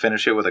 they'll like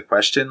finish it with a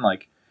question.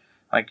 Like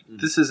Like,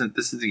 this is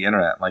the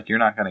internet. Like, you're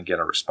not going to get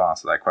a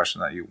response to that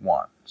question that you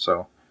want.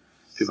 So,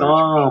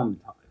 sometimes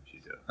you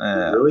do.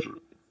 Really?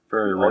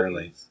 Very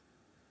rarely.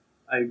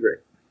 I agree.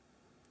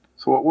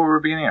 So what were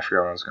we beginning? I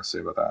forgot what I was going to say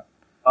about that.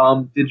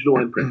 Digital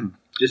imprint.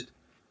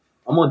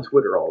 I'm on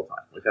Twitter all the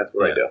time. Like, that's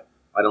what I do.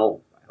 I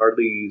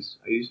use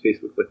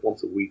Facebook like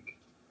once a week.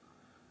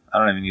 I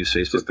don't even use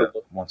Facebook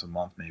once a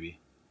month, maybe.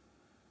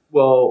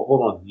 Well,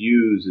 hold on.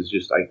 Use is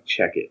just I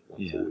check it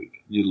once a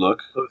week. You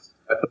look?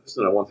 I post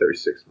it once every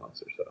 6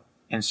 months or so.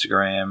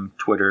 Instagram,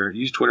 Twitter.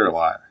 You use Twitter a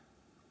lot.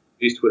 I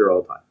use Twitter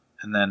all the time.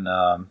 And then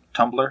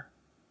Tumblr?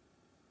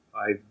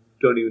 I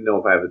don't even know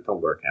if I have a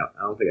Tumblr account.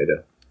 I don't think I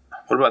do.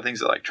 What about things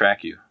that like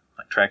track you?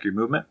 Like track your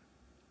movement?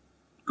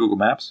 Google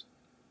Maps?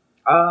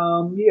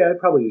 Yeah, I'd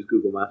probably use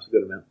Google Maps a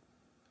good amount.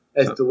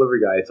 As a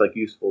delivery guy, it's like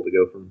useful to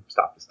go from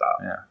stop to stop.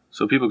 Yeah.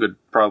 So people could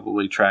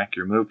probably track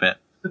your movement.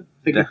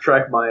 They could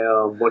track my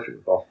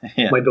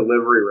my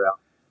delivery route.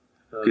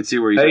 You could see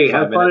where you spent 5 minutes. Hey,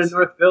 have fun in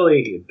North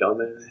Philly, you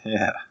dumbass.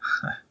 Yeah.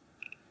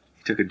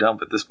 He took a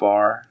dump at this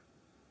bar.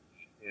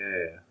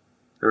 Yeah.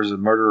 There was a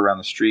murder around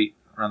the street,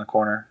 around the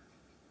corner.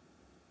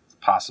 It's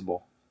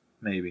possible.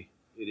 Maybe.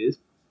 It is.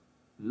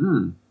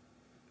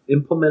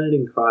 Implemented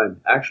in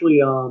crime. Actually,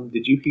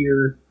 did you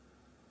hear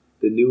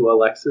the new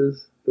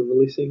Alexas they're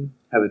releasing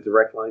have a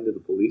direct line to the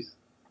police?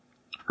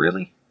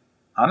 Really?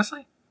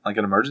 Honestly? Like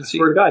an emergency? I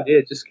swear to God, yeah,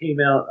 it just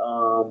came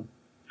out.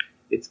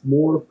 It's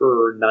more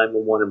for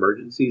 911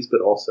 emergencies,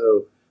 but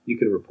also you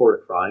can report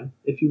a crime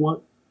if you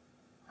want.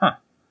 Huh.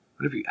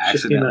 What if you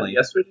accidentally...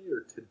 Just came out yesterday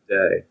or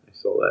today? I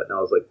saw that, and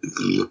I was like,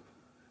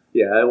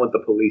 yeah, I want the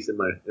police in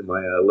my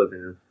living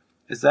room.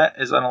 Is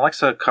an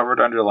Alexa covered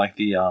under like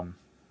the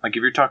like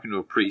if you're talking to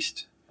a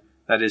priest,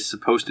 that is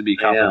supposed to be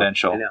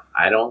confidential? I know.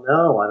 I don't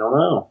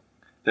know.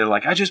 They're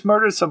like, I just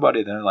murdered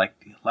somebody. They're like,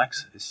 the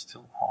Alexa is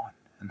still on,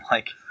 and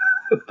like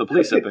the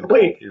police have been.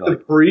 Wait, the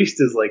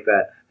priest is like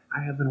that.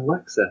 I have an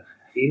Alexa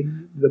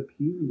in the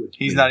pew with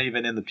He's not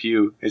even in the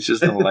pew. It's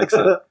just an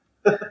Alexa.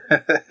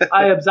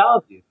 I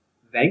absolve you.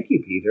 Thank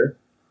you, Peter.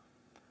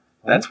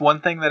 That's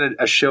one thing that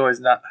a show has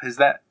not.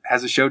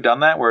 Has a show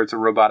done that where it's a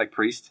robotic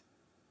priest?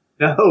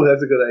 No,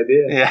 that's a good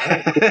idea.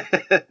 Yeah.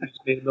 You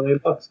just made $1 million.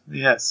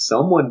 Yeah.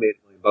 Someone made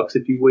 $1 million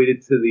if you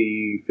waited to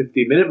the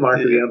 50-minute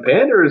mark of the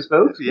Panders,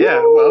 folks. Yeah,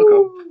 woo!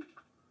 welcome.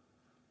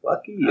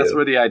 Lucky you. That's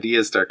where the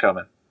ideas start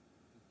coming.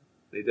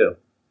 They do.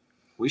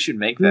 We should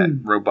make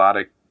that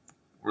robotic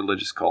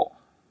religious cult.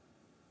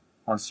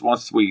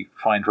 Once we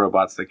find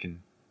robots that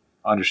can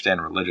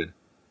understand religion.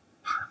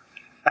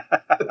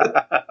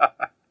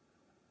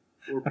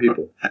 Or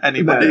people.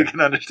 Anybody can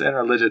understand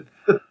religion.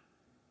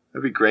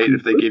 That'd be great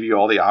if they give you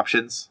all the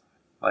options.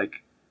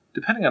 Like,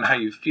 depending on how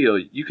you feel,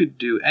 you could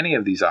do any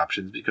of these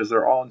options because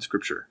they're all in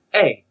Scripture.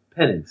 A,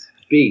 penance.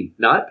 B,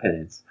 not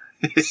penance.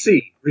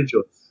 C,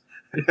 rejoice.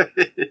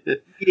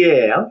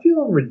 Yeah, I'm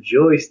feeling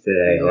rejoice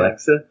today,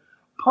 Alexa.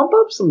 Pump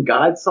up some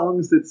God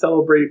songs that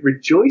celebrate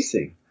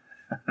rejoicing.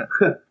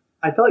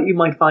 I thought you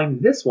might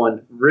find this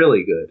one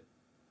really good.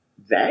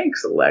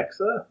 Thanks,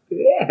 Alexa.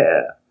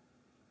 Yeah.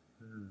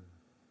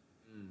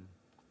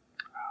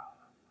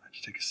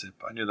 Take a sip.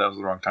 I knew that was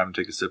the wrong time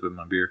to take a sip of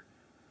my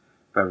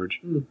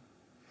beverage.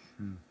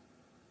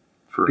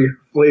 Beer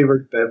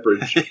flavored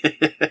beverage.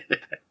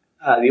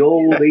 The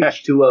old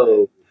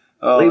H2O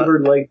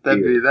flavored like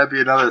beer. That'd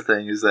be another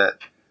thing. Is that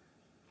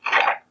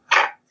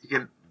you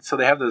can? So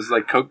they have those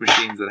like Coke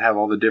machines that have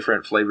all the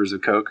different flavors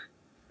of Coke.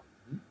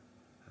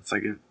 It's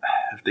like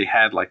if they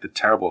had like the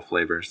terrible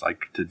flavors,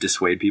 like to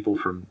dissuade people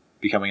from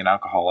becoming an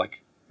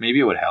alcoholic,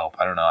 maybe it would help.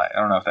 I don't know. I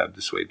don't know if that would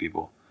dissuade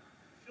people.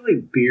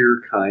 Like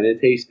beer kind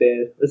of tastes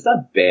bad. It's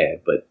not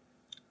bad, but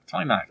it's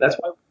probably not. That's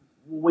why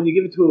when you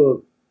give it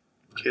to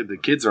a kid, the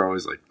kids are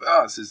always like,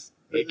 "Oh, this is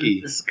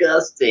icky,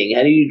 disgusting.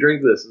 How do you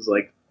drink this?" It's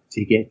like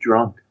to get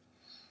drunk.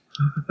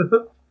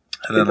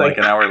 And then like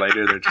an hour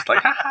later, they're just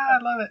like, "Ha,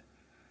 I love it."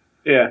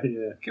 Yeah.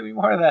 Give me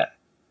more of that.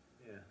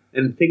 Yeah.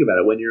 And think about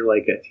it: when you're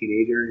like a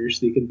teenager and you're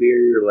sneaking beer,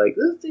 you're like,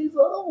 "This tastes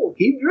awful.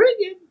 Keep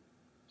drinking."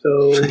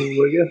 So what do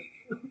you?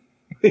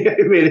 Yeah,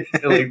 I made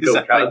it like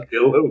Bill Cosby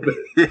a little bit.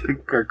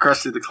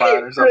 Crusty the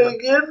Clown or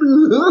something.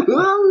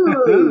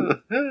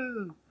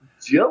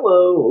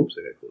 Jello. Oops,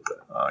 I got to close that.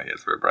 Oh, yeah,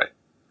 it's very bright.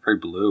 Very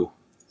blue.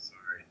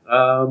 Sorry.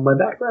 My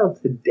background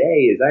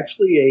today is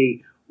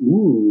actually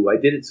I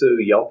did it so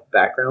Yelp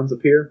backgrounds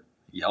appear.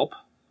 Yelp?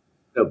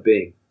 No,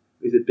 Bing.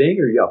 Is it Bing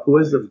or Yelp? Who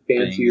has the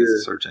fancier? Bing is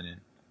a search engine.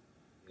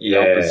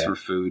 Yelp is for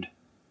food.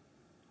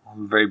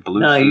 Very blue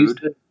food. I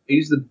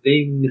use the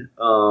Bing,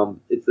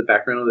 it's the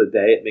background of the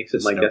day. It makes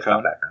it my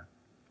desktop background.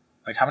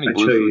 Like how many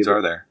blue foods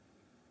are there?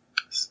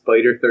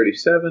 Spider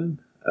 37,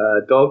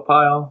 Dog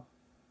Pile.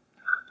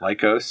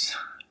 Lycos.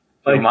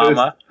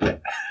 Mama.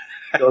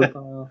 Dog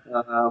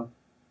Pile.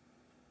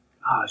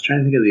 I was trying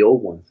to think of the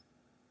old ones.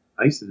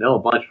 I used to know a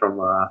bunch from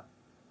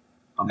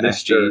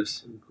Mr.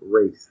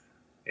 Grace.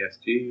 Yes,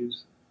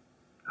 Jeeves.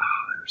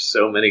 There's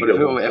so many good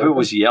ones. If it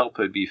was Yelp,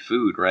 it'd be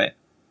food, right?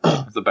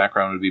 The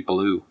background would be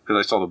blue.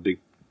 Because I saw the big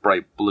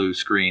bright blue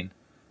screen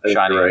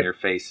shining on your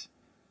face.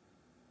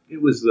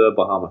 It was the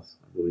Bahamas,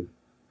 I believe.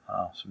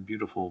 Oh, some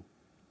beautiful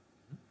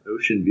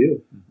ocean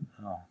view.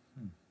 Oh.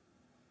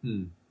 I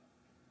don't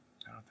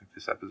think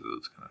this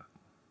episode's going to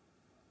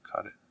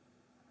cut it.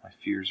 My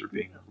fears are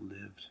being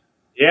lived.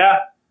 Yeah.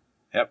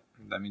 Yep,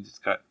 that means it's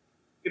cut.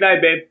 Good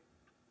night, babe.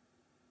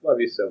 Love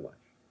you so much.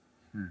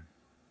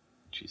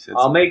 She said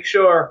I'll make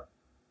sure.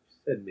 She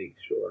said make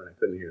sure, and I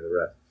couldn't hear the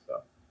rest.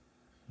 So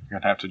you're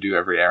going to have to do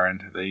every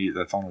errand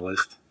that's on the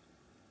list.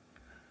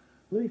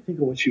 Let me think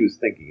of what she was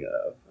thinking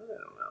of. I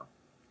don't know.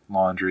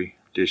 Laundry,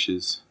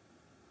 dishes,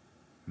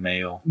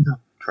 mail,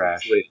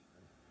 trash. Wait.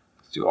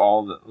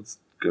 Let's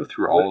go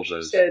through all of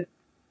those.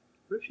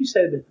 What if she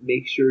said,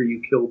 make sure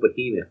you kill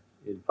Behemoth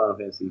in Final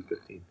Fantasy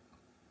 15?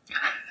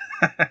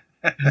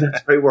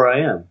 That's right where I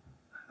am.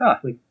 Huh.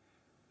 Like,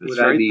 it's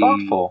very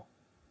thoughtful.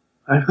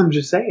 I'm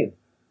just saying.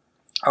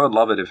 I would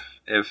love it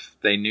if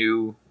they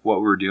knew what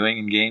we were doing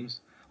in games.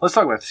 Let's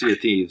talk about Sea of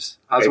Thieves.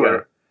 Okay,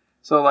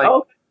 so like,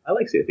 I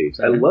like Sea of Thieves.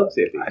 I love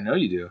Sea of Thieves. I know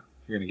you do.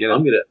 You're gonna get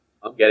it.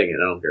 I'm getting it.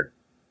 I don't care.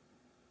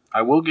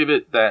 I will give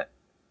it that.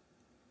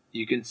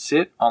 You can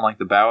sit on like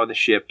the bow of the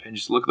ship and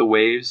just look at the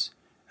waves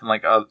and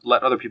like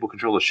let other people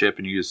control the ship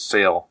and you just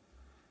sail.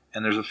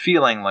 And there's a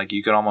feeling like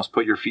you can almost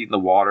put your feet in the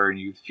water and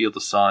you feel the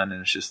sun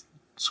and it's just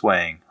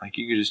swaying. Like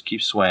you can just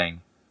keep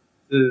swaying.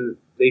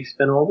 They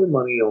spend all their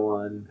money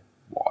on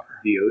water,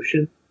 the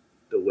ocean,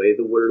 the way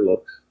the water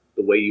looks,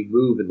 the way you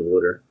move in the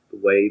water, the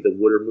way the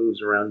water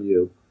moves around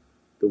you,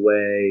 the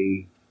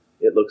way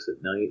it looks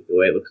at night, the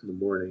way it looks in the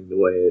morning, the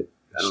way it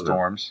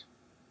storms,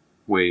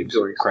 waves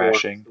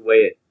crashing, the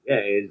way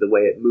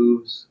it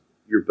moves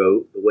your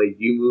boat, the way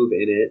you move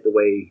in it, the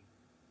way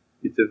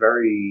it's a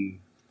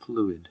very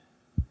fluid,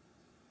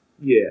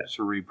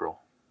 cerebral,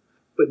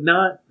 but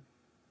not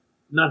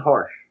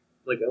harsh,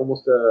 like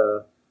almost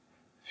a.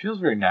 It feels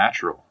very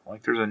natural.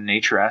 Like there's a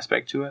nature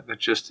aspect to it that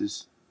just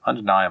is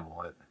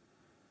undeniable.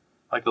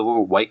 Like the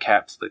little white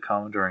caps that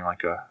come during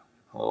like it's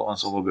a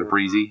little bit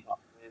breezy, or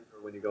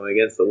when you're going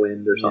against the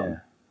wind or something. Yeah.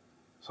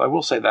 So I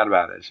will say that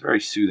about it. It's very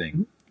soothing.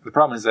 Mm-hmm. The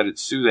problem is that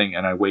it's soothing,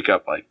 and I wake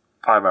up like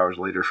 5 hours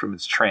later from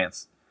its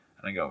trance,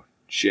 and I go,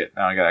 shit,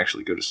 now I gotta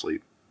actually go to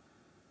sleep.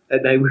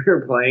 At night we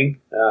were playing,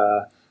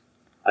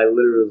 I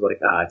literally was like,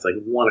 it's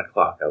like 1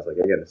 o'clock. I was like,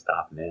 I gotta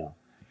stop now.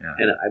 Yeah.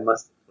 And I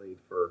must have played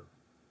for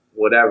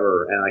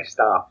whatever, and I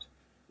stopped,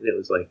 and it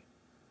was like,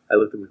 I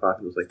looked at my clock,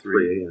 and it was like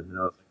 3 a.m., and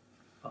I was like,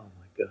 oh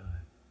my god.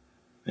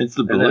 It's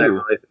the blue. And then I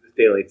realized it was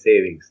daylight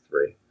savings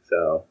 3,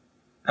 so.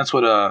 That's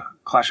what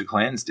Clash of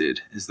Clans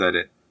did, is that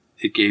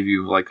it gave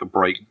you like a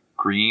bright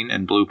green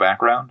and blue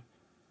background,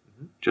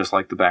 just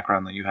like the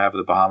background that you have of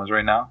the Bahamas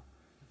right now.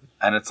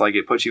 And it's like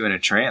it puts you in a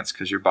trance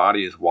because your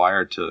body is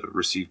wired to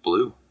receive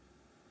blue.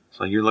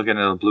 So you're looking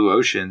at a blue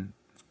ocean,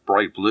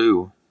 bright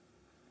blue.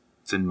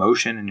 It's in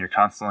motion and you're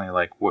constantly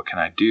like, what can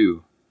I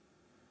do?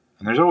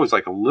 And there's always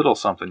like a little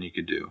something you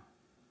could do.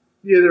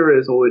 Yeah, there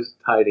is always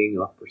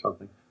tidying up or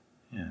something.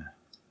 Yeah.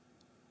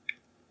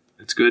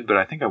 It's good, but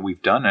I think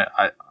we've done it.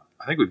 I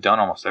think we've done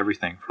almost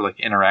everything for like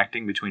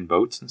interacting between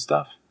boats and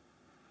stuff.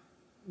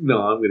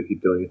 No, I'm going to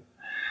keep doing it.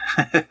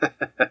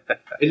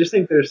 I just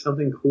think there's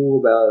something cool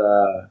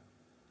about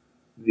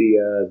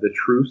the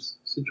truce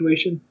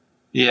situation.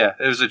 Yeah,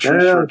 it was a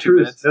truce for 2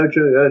 minutes.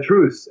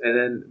 Truce. And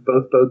then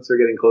both boats are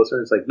getting closer.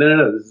 And it's like,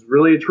 no, this is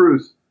really a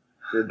truce.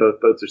 And both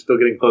boats are still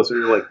getting closer.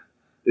 And you're like,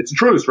 it's a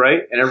truce,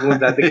 right? And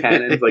everyone's at the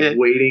cannons, like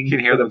waiting. You can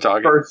hear them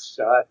talking. First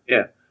shot.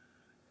 Yeah.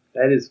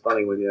 That is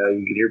funny when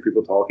you can hear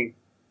people talking.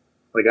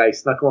 Like, I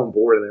snuck on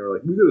board and they were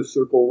like, we gotta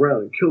circle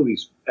around and kill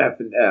these F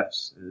and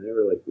Fs. And they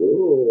were like,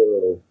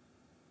 whoa.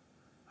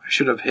 I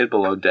should have hid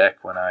below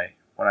deck when I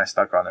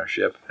snuck on their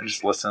ship and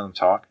just listen to them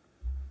talk.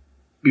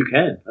 You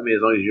can. I mean,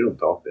 as long as you don't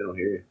talk, they don't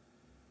hear you.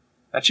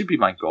 That should be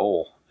my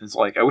goal. It's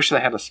like, I wish they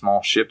had a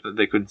small ship that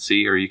they couldn't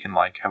see, or you can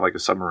like have like a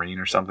submarine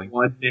or something.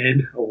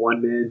 A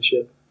one-man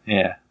ship.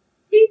 Yeah.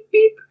 Beep,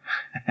 beep.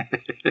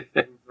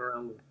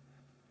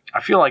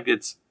 I feel like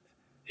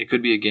it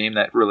could be a game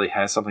that really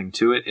has something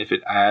to it if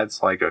it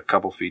adds like a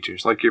couple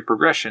features. Like your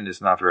progression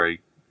is not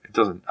very,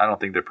 I don't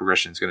think the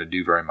progression is going to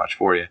do very much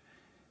for you.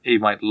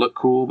 It might look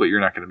cool, but you're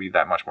not going to be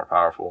that much more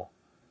powerful.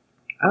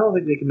 I don't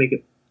think they can make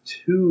it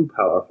too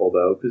powerful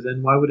though, because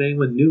then why would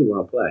anyone new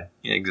want to play?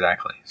 Yeah,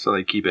 exactly. So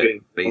they keep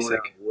it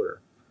basic.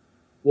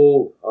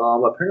 Well,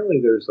 apparently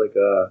there's like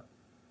a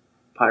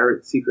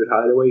pirate secret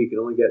hideaway you can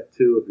only get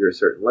to if you're a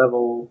certain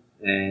level,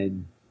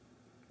 and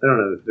I don't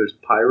know, there's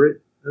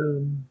pirate,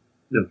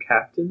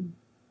 captain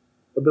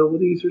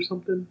abilities or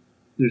something.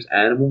 There's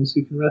animals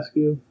you can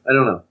rescue. I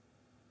don't know.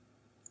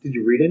 Did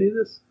you read any of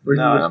this?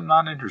 No, I'm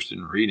not interested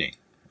in reading.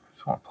 I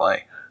just want to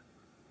play.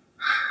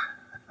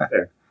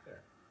 Fair.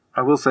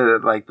 I will say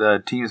that like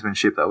the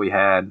teamsmanship that we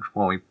had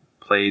when we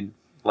played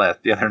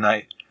the other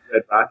night.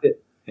 Red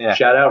Rocket? Yeah.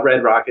 Shout out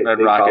Red Rocket.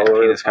 Red Rocket,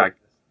 penis cock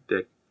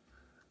dick.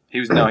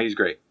 He's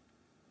great.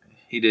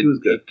 He did. He was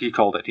good. He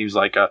called it. He was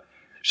like,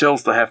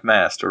 shells to half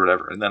mast or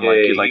whatever. And then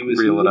he'd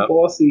reel it up.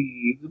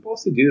 He was a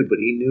bossy dude, but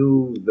he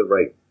knew the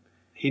right.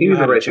 He knew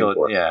how to chill it.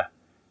 Yeah.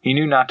 He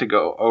knew not to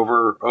go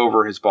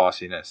over his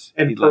bossiness.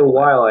 And for a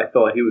while, I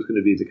thought he was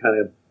going to be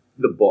the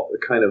the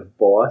kind of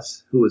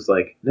boss who was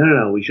like,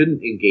 no, we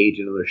shouldn't engage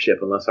another ship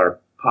unless our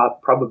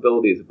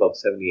probability is above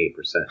 78%.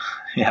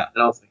 Yeah.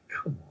 And I was like,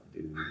 come on,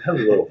 dude, that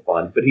was a little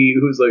fun. But he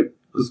was like,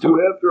 let's go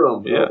after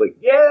him. Yeah. And I was like,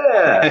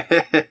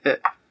 yeah.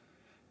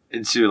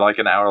 Into like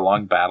an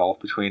hour-long battle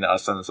between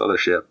us and this other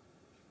ship.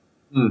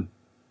 And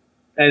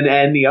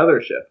the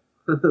other ship.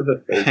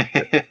 The third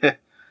ship.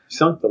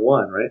 Sunk the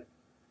one, right?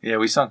 Yeah,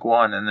 we sunk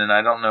one, and then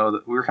I don't know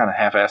that we were kind of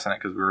half-assing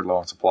it because we were low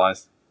on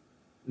supplies.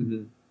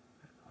 Mm-hmm.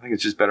 I think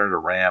it's just better to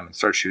ram and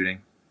start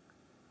shooting.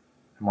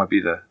 It might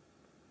be the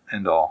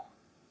end all.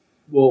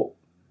 Well,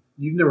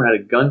 you've never had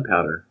a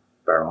gunpowder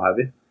barrel, have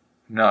you?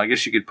 No, I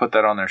guess you could put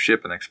that on their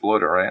ship and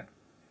explode it, right?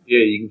 Yeah,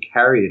 you can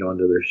carry it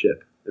onto their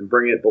ship and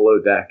bring it below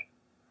deck.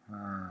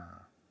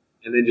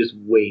 And then just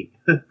wait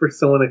for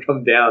someone to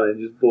come down and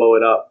just blow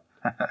it up.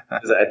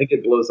 'Cause I think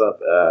it blows up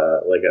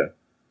like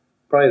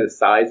probably the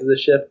size of the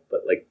ship,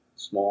 but like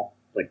small,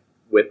 like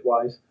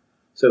width-wise.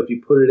 So if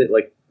you put it at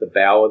like the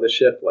bow of the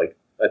ship, like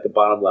at the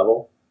bottom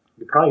level,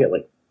 you probably get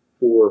like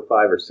 4 or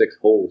 5 or 6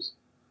 holes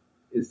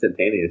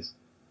instantaneous.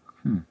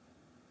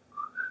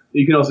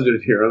 You can also do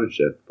it to your own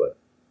ship, but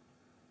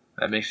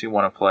that makes me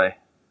want to play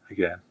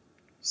again.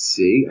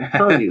 See, I'm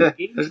telling you,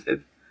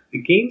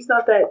 the game's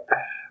not that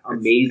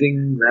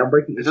amazing,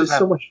 groundbreaking. It's just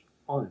so much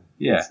fun.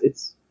 Yeah,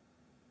 it's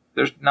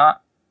there's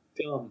not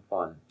dumb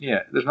fun.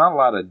 Yeah, there's not a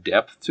lot of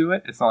depth to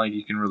it. It's not like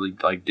you can really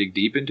like dig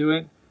deep into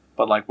it.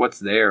 But like what's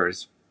there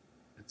is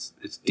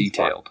it's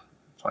detailed.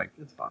 It's like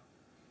it's fun.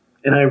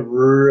 And I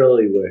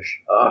really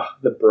wish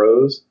the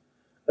bros.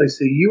 Like,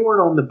 so you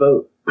weren't on the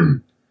boat.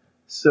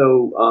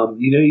 So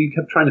you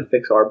kept trying to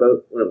fix our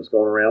boat when it was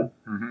going around.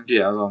 Mm-hmm.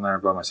 Yeah, I was on there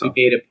by myself.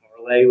 We made a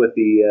parlay with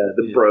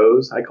the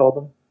bros, I called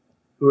them,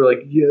 who were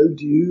like, "Yo,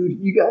 dude,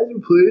 you guys are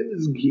playing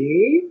this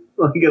game?"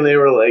 Like, and they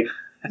were like,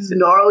 "This is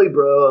gnarly,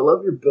 bro. I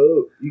love your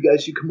boat. You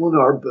guys should come on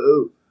our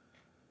boat."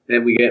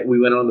 And we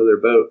went onto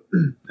their boat,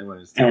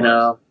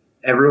 and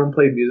everyone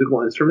played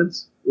musical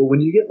instruments. Well,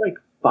 when you get like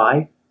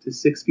 5 to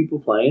 6 people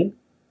playing,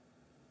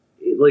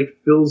 it like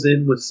fills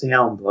in with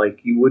sound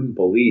like you wouldn't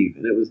believe,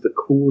 and it was the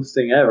coolest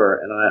thing ever.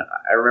 And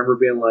I remember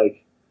being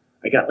like,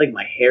 I got like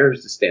my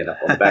hairs to stand up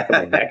on the back of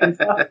my neck and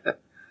stuff,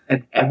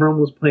 and everyone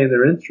was playing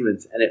their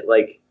instruments, and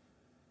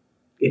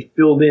it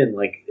filled in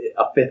like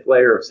a 5th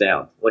layer of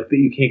sound, like that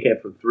you can't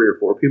get from 3 or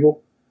 4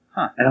 people.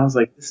 And I was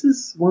like, this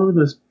is one of the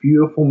most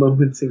beautiful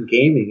moments in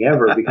gaming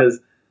ever, because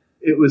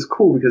it was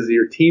cool because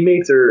your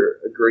teammates are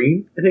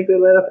green, I think they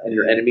lit up, and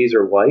your enemies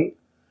are white.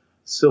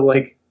 So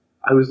like,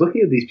 I was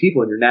looking at these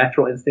people, and your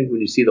natural instinct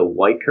when you see the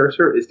white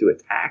cursor is to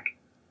attack.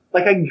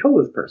 Like, I can kill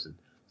this person.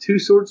 2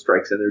 sword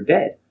strikes and they're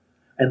dead.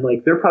 And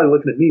like, they're probably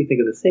looking at me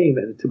thinking the same,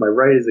 and to my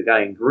right is a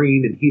guy in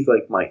green, and he's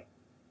like my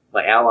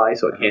ally,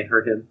 so I can't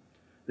hurt him.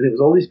 And it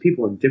was all these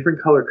people in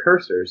different color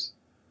cursors.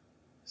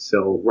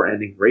 So we're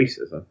ending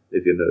racism,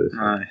 if you notice.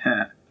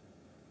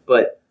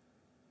 But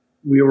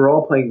we were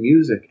all playing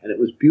music, and it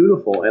was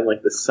beautiful, and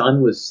like the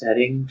sun was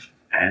setting,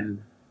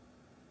 and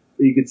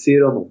you could see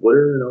it on the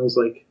water, and I was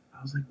like,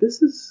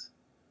 this is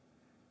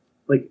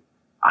like,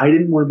 I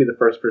didn't want to be the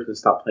first person to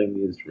stop playing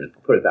the instrument.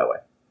 I'll put it that way.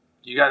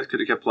 You guys could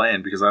have kept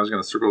playing, because I was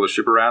going to circle the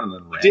ship around and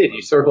then ram. You did.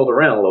 You circled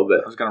around a little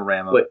bit. I was going to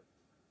ram him. But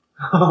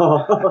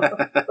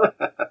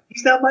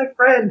he's not my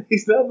friend.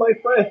 He's not my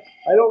friend.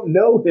 I don't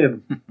know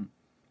him.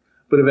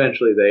 But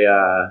eventually,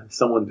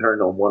 someone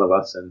turned on one of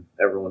us, and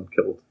everyone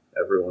killed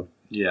everyone.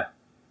 Yeah,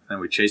 and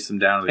we chased them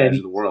down to the edge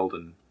of the world,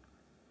 and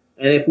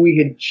if we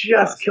had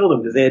just killed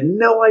them, because they had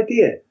no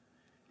idea,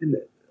 and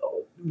the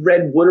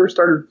red water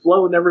started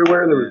flowing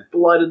everywhere. There was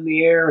blood in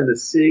the air and the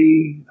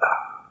sea.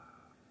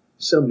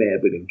 So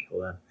mad we didn't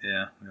kill them.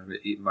 Yeah, we were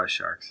eaten by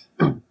sharks.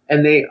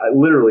 And they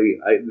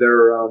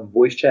their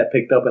voice chat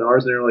picked up in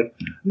ours, and they were like,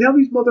 "Now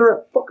these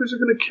motherfuckers are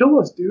gonna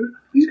kill us, dude.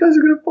 These guys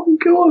are gonna fucking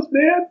kill us,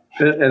 man."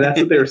 And that's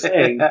what they were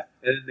saying. And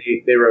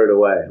then they rode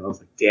away, and I was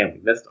like, "Damn,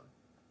 we missed them."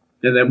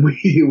 And then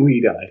we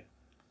died.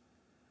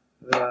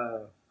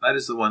 That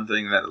is the one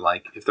thing that,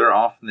 like, if they're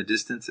off in the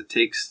distance, I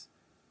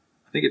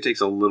think it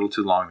takes a little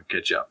too long to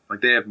catch up.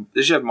 Like, they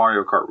should have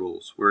Mario Kart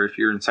rules, where if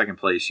you're in second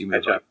place, you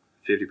move like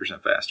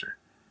 50% faster.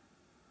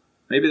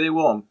 Maybe they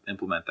will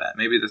implement that.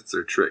 Maybe that's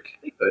their trick.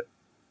 They could.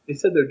 They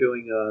said they're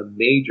doing a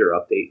major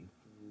update in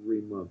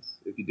 3 months.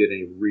 If you did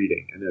any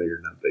reading, I know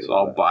you're not big. So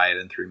I'll buy it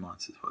in 3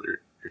 months. Is what you're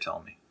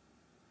telling me.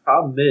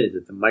 Problem is,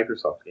 it's a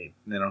Microsoft game.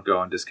 They don't go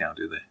on discount,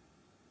 do they?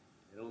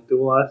 They don't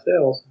do a lot of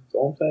sales. That's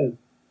all I'm saying.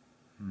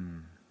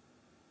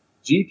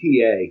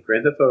 GTA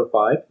Grand Theft Auto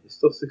 5 is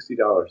still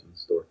 $60 in the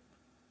store.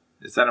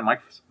 Is that a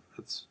Microsoft?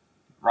 It's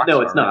Rockstar.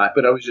 No, it's not.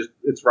 But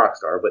it's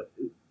Rockstar. But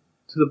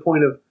to the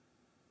point of,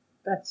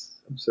 that's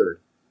absurd.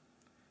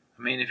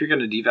 I mean, if you're going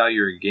to devalue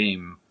your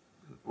game,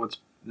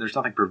 there's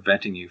nothing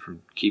preventing you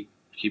from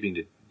keeping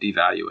to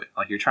devalue it.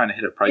 Like, you're trying to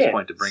hit a price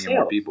point to bring in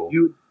more people.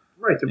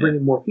 Bring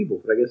in more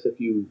people. But I guess if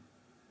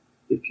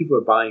people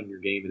are buying your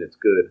game and it's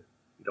good,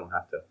 you don't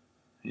have to.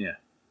 Yeah.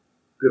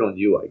 Good on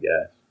you, I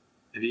guess.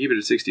 If you keep it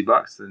at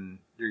 $60, then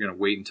you're going to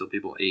wait until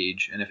people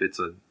age. And if it's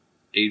an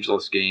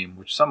ageless game,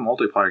 which some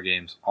multiplayer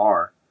games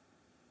are,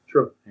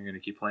 True. You're going to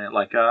keep playing it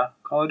like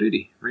Call of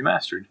Duty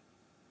Remastered.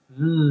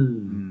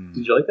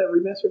 Did you like that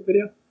remastered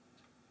video?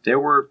 There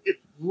were... It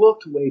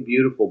looked way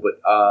beautiful, but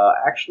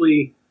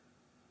actually,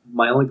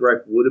 my only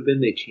gripe would have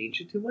been they changed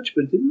it too much,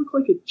 but it didn't look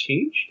like it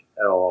changed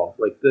at all.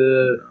 Like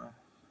the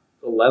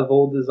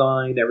level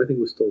design,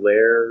 everything was still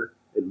there.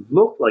 It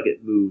looked like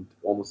it moved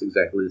almost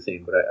exactly the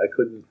same, but I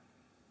couldn't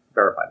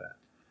verify that.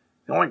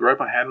 The only gripe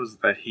I had was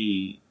that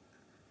he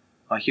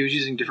was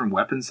using different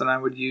weapons than I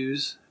would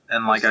use,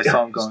 and like I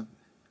saw him going...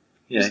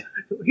 Yeah,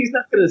 he's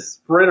not going to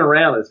sprint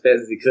around as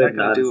fast as he could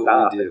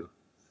non-stop and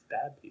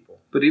stab people.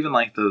 But even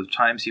like the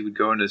times he would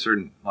go into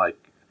certain, like,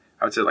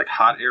 I would say like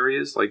hot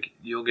areas, like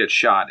you'll get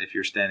shot if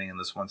you're standing in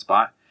this one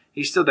spot.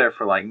 He stood there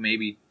for like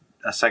maybe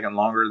a second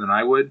longer than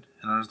I would,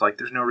 and I was like,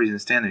 there's no reason to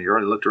stand there. You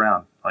already looked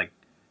around. Like,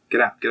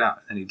 get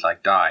out. And he'd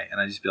like die, and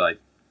I'd just be like,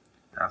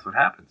 that's what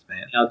happens,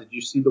 man. Now, did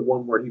you see the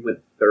one where he went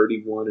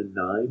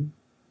 31-9?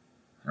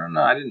 I don't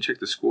know. I didn't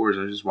check the scores.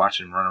 I was just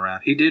watching him run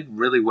around. He did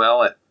really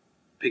well at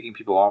picking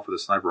people off with a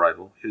sniper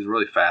rifle. He was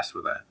really fast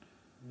with that.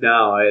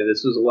 No,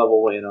 this was a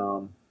level in, I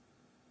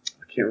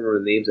can't remember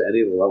the names of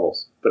any of the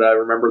levels, but I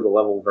remember the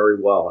level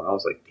very well, and I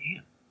was like,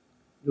 damn,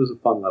 it was a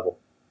fun level.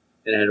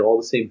 And it had all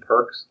the same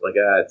perks, like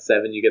at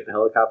 7 you get the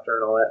helicopter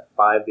and all that,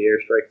 5 the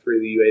airstrike, 3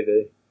 the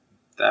UAV.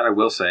 That I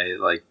will say,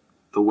 like,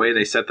 the way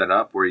they set that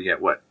up, where you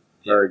get what?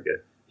 Very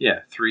good.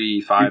 Yeah,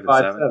 3, 5, and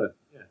 7.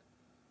 Yeah.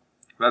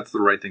 That's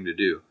the right thing to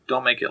do.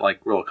 Don't make it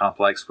like real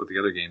complex. What the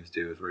other games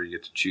do is where you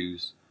get to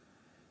choose.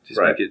 Just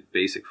make it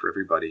basic for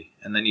everybody,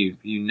 and then you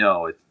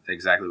know it's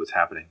exactly what's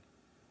happening.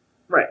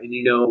 Right, and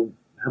you know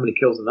how many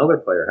kills another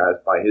player has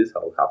by his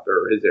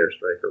helicopter or his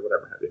airstrike or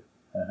whatever have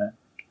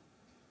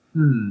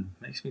you.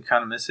 Makes me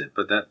kind of miss it,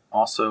 but that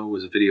also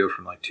was a video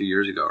from like 2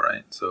 years ago,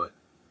 right? So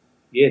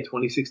yeah,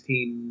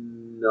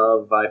 2016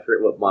 of I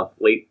forget what month,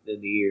 late in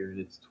the year, and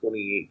it's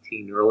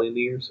 2018 early in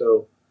the year,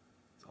 so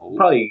it's old.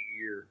 Probably a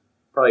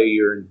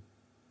year and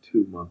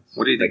 2 months.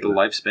 What do you think the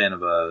lifespan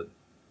of a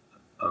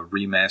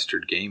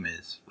remastered game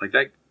is? Like,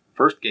 that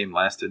first game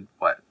lasted,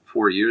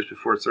 4 years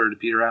before it started to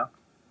peter out?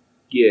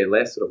 Yeah, it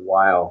lasted a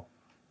while.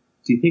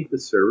 Do you think the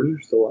servers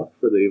are still up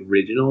for the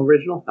original,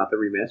 not the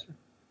remaster?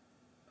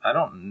 I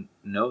don't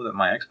know that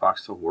my Xbox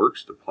still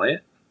works to play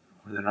it,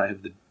 or that I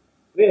have the...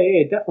 Yeah,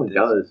 it definitely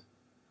does.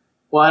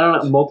 Well, I don't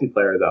know.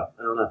 Multiplayer, though.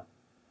 I don't know.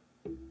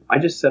 I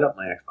just set up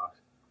my Xbox.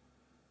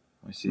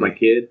 I see. My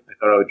kid, I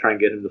thought I would try and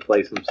get him to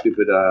play some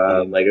stupid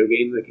Lego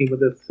game that came with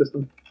the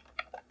system.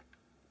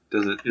 He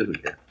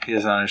doesn't care. He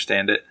doesn't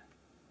understand it.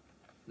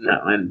 No,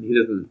 and he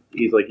doesn't.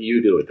 He's like,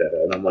 you do it,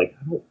 Dada. And I'm like,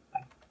 I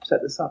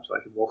set this up so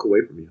I can walk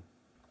away from you.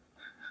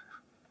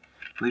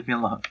 Leave me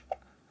alone.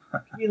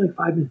 Give me like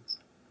 5 minutes.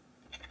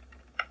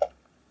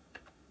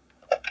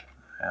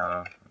 I don't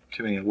know.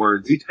 Too many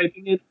words. Are you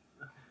typing in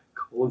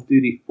Call of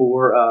Duty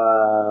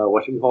 4,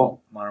 what you call it?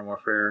 Modern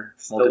Warfare.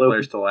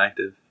 Multiplayer still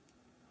active.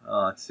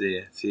 Oh, let's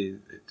see. Let's see.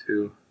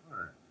 2.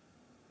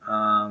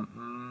 Alright.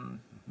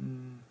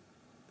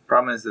 The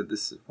problem is that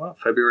this is,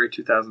 February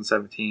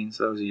 2017,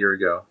 so that was a year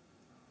ago.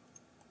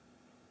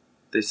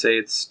 They say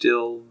it's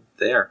still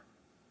there.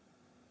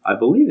 I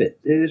believe it.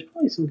 There's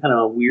probably some kind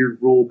of weird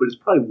rule, but it's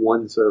probably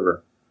one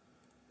server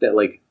that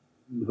like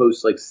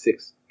hosts like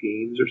 6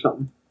 games or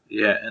something.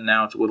 Yeah, and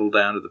now it's whittled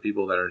down to the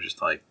people that are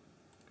just like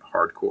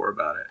hardcore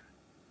about it.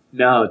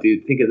 No,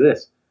 dude, think of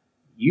this.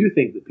 You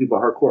think that people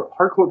are hardcore.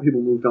 Hardcore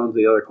people moved on to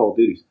the other Call of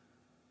Duties.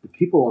 The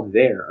people on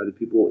there are the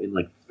people in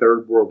like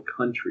third world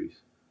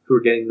countries who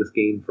are getting this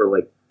game for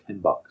like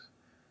 $10.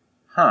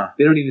 Huh.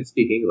 They don't even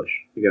speak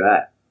English. Look at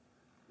that.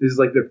 This is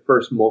like their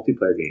first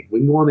multiplayer game. We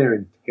can go on there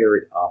and tear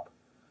it up.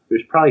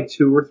 There's probably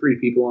 2 or 3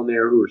 people on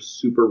there who are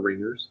super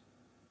ringers.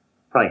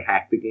 Probably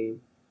hack the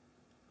game.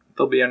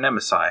 They'll be our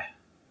nemesis.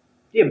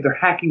 Yeah, but they're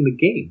hacking the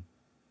game.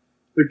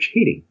 They're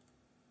cheating.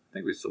 I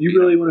think we still. You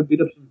really want to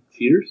beat up some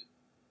cheaters?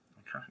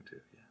 I'm trying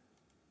to,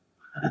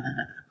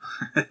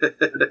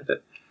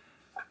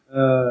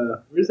 yeah.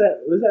 Where's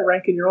that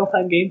rank in your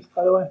all-time games,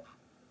 by the way?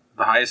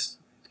 The highest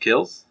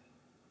kills?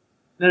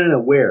 No.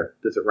 Where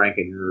does it rank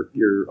in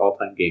your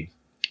all-time games?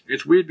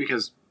 It's weird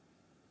because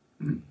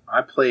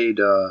I probably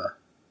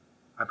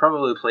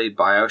played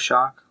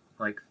BioShock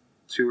like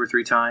 2 or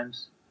 3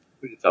 times.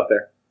 It's up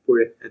there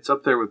for you. It's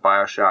up there with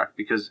BioShock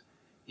because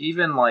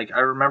even like I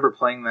remember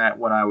playing that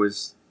when I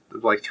was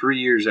like 3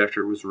 years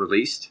after it was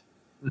released,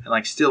 and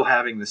like still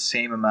having the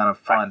same amount of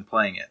fun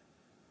playing it.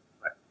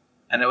 Right.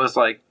 And it was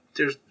like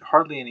there's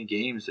hardly any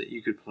games that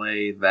you could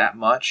play that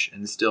much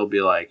and still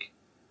be like,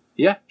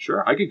 yeah,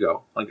 sure, I could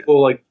go. Like,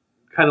 well, like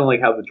kind of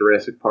like how the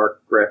Jurassic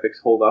Park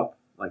graphics hold up,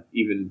 like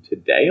even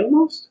today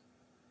almost.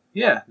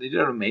 Yeah, they did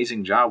an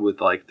amazing job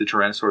with like the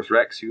Tyrannosaurus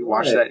Rex. You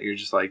watch that, and you're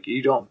just like,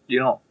 you don't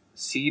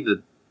see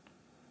the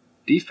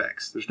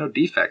defects. There's no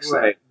defects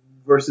there.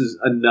 Versus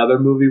another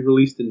movie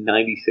released in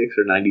 96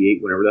 or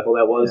 98, whenever the hell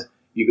that was,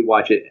 you could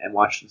watch it and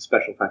watch the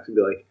special effects and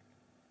be like,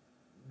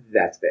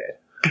 that's bad.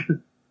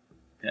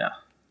 Yeah.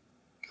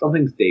 Some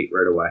things date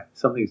right away.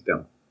 Some things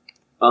don't.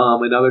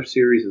 Another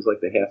series is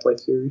like the Half-Life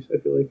series, I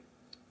feel like.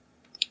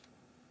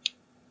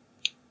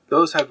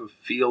 those have a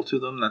feel to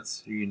them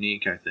that's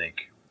unique, I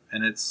think.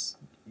 And it's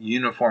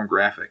uniform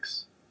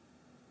graphics.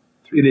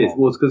 It is.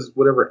 Well, it's because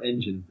whatever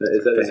engine.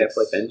 Is that a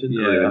Half-Life engine?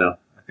 Yeah. I don't even know.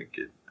 I think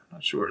I'm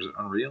not sure. Is it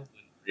Unreal?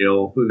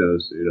 Unreal. Who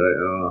knows, dude? I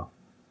don't know.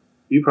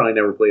 You probably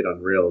never played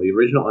Unreal. The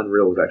original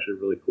Unreal was actually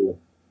really cool.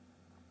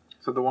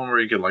 So the one where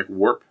you could like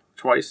warp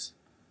twice?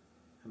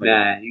 Like,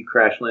 nah, you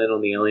crash land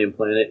on the alien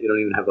planet. You don't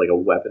even have like a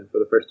weapon for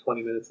the first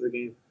 20 minutes of the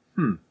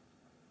game.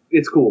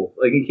 It's cool.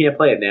 Like you can't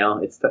play it now.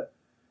 It's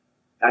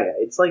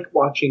like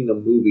watching a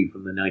movie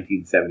from the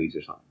 1970s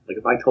or something. Like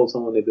if I told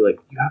someone, they'd be like,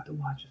 "You have to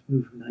watch this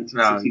movie from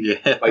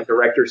 1960 by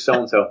director so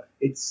and so."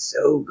 It's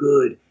so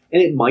good,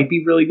 and it might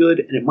be really good,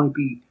 and it might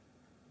be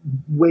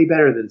way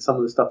better than some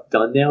of the stuff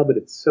done now. But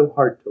it's so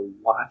hard to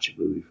watch a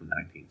movie from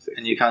 1960.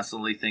 And you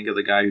constantly think of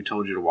the guy who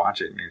told you to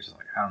watch it, and you're just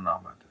like, I don't know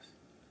about this.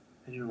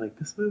 And you're like,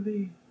 this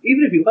movie.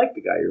 Even if you like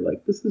the guy, you're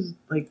like, this is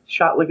like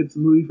shot like it's a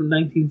movie from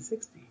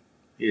 1960.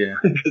 Yeah,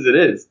 because it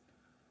is.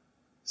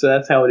 So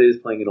that's how it is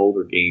playing an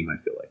older game, I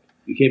feel like.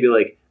 You can't be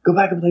like, go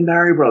back and play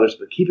Mario Brothers,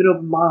 but keep an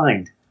open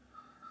mind.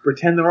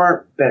 Pretend there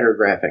aren't better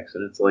graphics.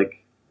 And it's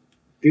like,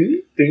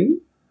 ding,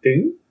 ding,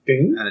 ding,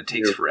 ding. And it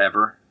takes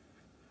forever.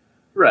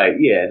 Right,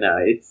 yeah, no,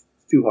 it's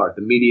too hard.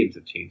 The mediums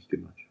have changed too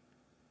much.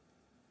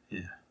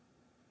 Yeah.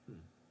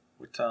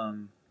 What,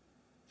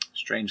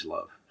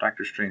 Strangelove.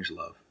 Dr.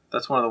 Strangelove.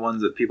 That's one of the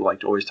ones that people like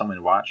to always tell me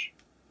to watch.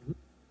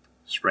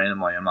 Just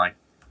randomly, I'm like,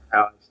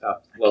 how he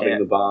stopped loving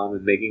the bomb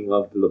and making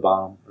love to the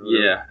bomb.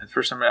 Yeah, and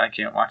for some reason I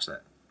can't watch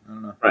that. I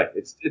don't know. Right,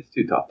 it's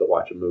too tough to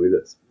watch a movie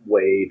that's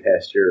way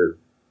past your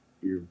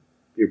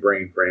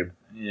brain frame.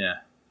 Yeah.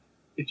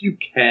 If you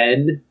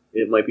can,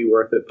 it might be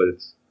worth it, but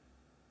it's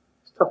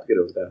tough to get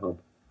over that hump.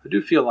 I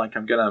do feel like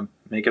I'm gonna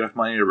make enough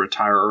money to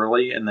retire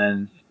early, and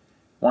then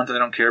once I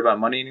don't care about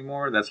money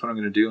anymore, that's what I'm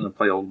gonna do. I'm gonna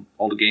play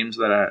all the games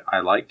that I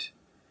liked,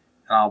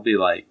 and I'll be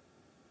like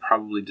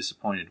probably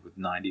disappointed with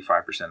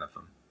 95% of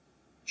them.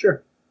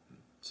 Sure.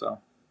 So,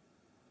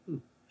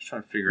 just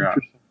trying to figure out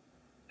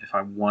if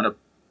I want to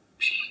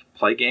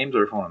play games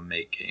or if I want to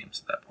make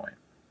games at that point.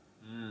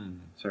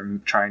 So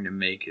I'm trying to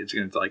make, it's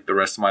going to, like, the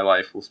rest of my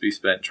life will be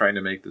spent trying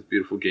to make this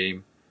beautiful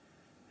game,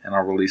 and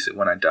I'll release it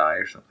when I die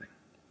or something.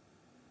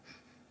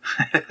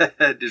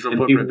 Digital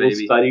footprint, people baby.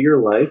 Will study your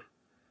life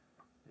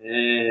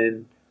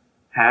and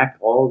hack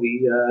all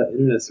the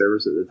internet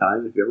servers at the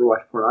time. If you ever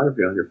watch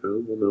pornography on your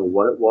phone, we'll know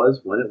what it was,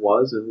 when it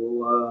was, and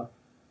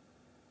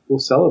we'll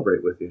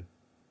celebrate with you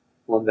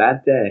on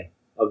that day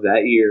of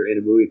that year in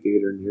a movie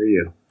theater near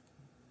you.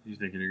 You're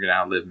thinking you're going to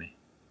outlive me.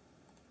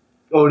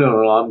 Oh,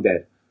 no, I'm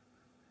dead.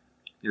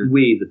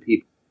 We, the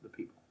people.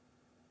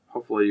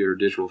 Hopefully your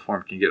digital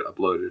form can get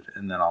uploaded,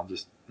 and then I'll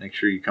just make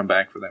sure you come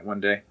back for that one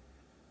day.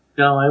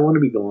 No, I want to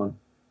be gone.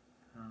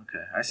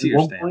 Okay, I see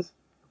your stance.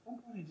 At one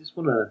point, I just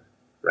want to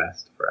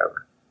rest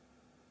forever.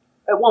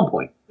 At one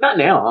point. Not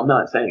now. I'm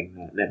not saying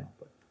that now.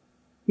 But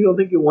you don't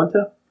think you want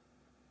to?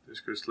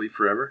 Just go to sleep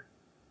forever?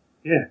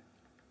 Yeah.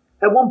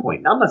 At one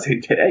point. I'm not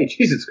saying today.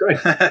 Jesus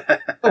Christ.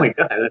 Oh, my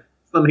God.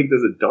 Let's not make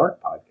this a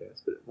dark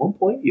podcast. But at one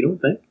point, you don't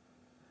think?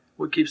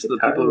 What keeps the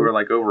people who are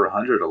like over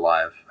 100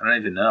 alive? I don't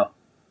even know.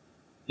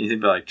 You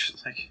think they're like,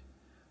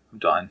 I'm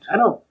done. I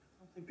don't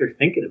think they're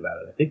thinking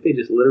about it. I think they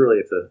just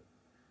literally, Do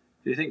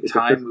you think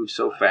time moves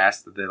so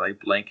fast that they like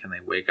blink and they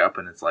wake up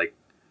and it's like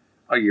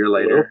a year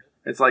later?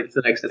 It's like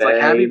the next it's day,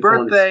 like happy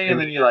birthday, and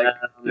then you like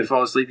you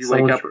fall asleep, you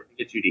wake up,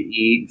 get you to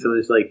eat. So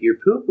it's like your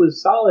poop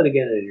was solid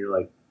again, and you're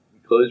like, you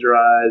close your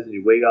eyes and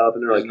you wake up,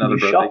 and they're like, can you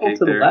shuffle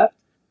to the left?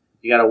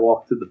 You got to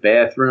walk to the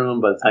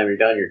bathroom. By the time you're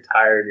done, you're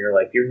tired, and you're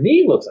like, your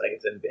knee looks like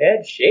it's in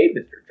bad shape,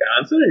 Mr.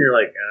 Johnson, and you're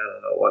like, I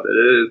don't know what it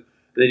is.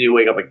 Then you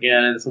wake up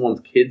again, and someone's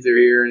kids are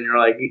here, and you're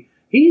like,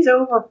 he's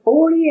over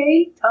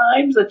 48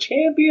 times a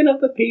champion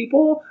of the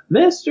people,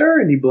 mister.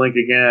 And you blink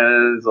again,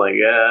 and it's like,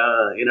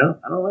 I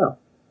don't know.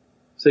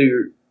 So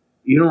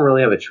you don't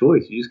really have a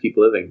choice. You just keep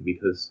living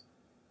because,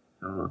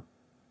 I don't know.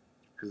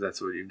 Because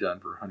that's what you've done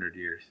for 100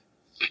 years.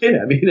 Yeah,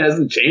 I mean, it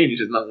hasn't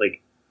changed. It's not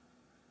like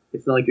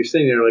you're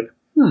sitting there like,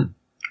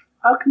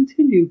 I'll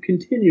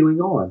continuing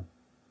on.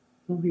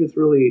 I don't think it's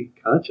really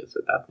conscious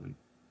at that point.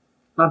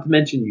 Not to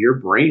mention your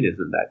brain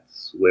isn't that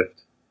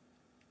swift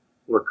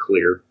or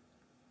clear.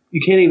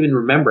 You can't even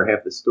remember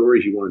half the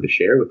stories you wanted to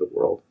share with the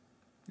world.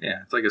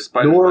 Yeah, it's like a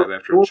spider web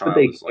after a child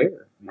is like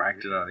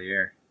whacked it out of the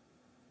air.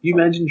 You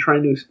imagine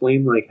trying to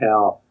explain like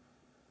how,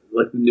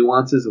 like the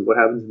nuances of what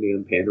happens in the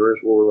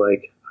Unpanderers, where we're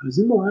like, I was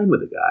in the line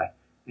with a guy,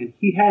 and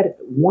he had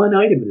one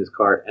item in his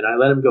cart, and I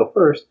let him go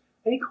first,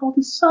 and he called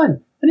his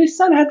son, and his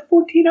son had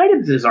 14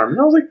 items in his arm, and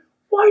I was like,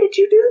 why did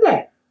you do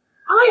that?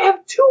 I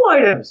have 2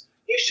 items.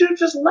 You should have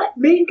just let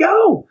me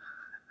go.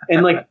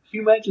 And like, can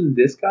you imagine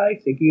this guy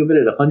thinking of it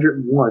at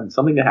 101,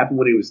 something that happened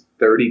when he was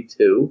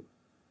 32,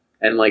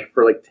 and like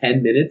for like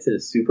 10 minutes in a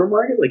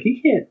supermarket? Like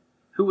he can't.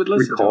 Who would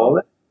listen recall to him?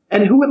 That.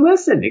 And who would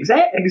listen?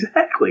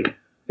 Exactly.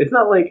 It's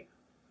not like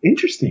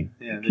interesting.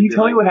 Yeah, can you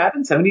tell me what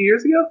happened 70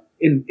 years ago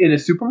in a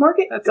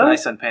supermarket? That's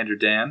nice on Pander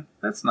Dan.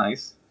 That's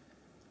nice.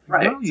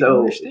 Right. No, you don't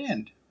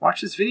understand.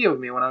 Watch this video of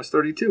me when I was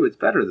 32. It's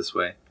better this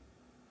way.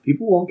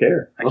 People won't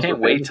care. I can't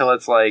wait till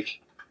it's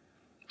like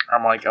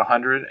I'm like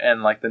 100,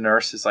 and like the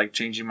nurse is like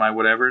changing my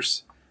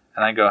whatevers,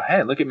 and I go,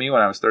 "Hey, look at me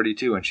when I was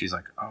 32," and she's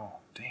like, "Oh,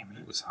 damn,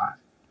 he was hot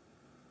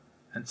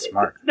and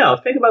smart." No,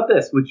 think about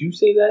this. Would you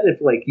say that if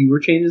like you were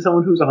changing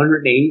someone who's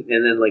 108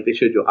 and then like they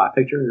showed you a hot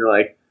picture and you're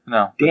like,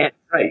 No, "Damn,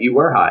 right, you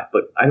were hot,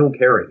 but I don't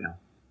care right now.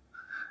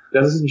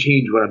 That doesn't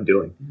change what I'm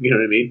doing." You know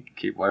what I mean?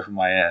 keep away from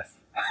my ass.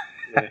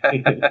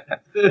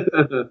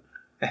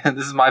 and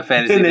This is my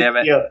fantasy, then, damn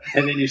it. you know,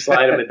 and then you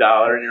slide him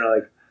 $1 and you're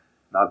like,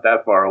 not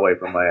that far away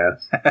from my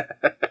ass.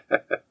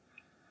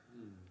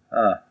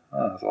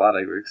 That's a lot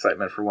of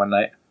excitement for one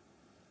night.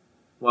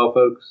 Well,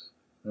 folks,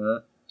 A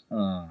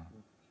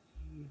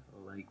we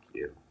like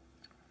you.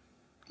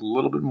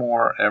 little bit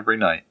more every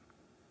night.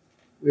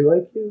 We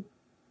like you.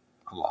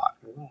 A lot.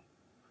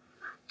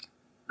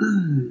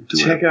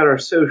 Check out our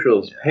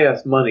socials. Pay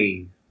us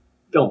money.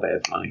 Don't pay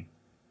us money.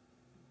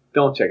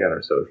 Don't check out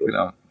our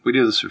socials. We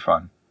do this for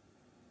fun.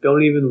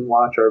 Don't even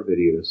watch our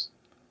videos.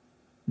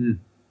 Yeah.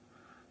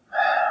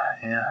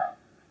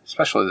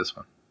 Especially this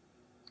one.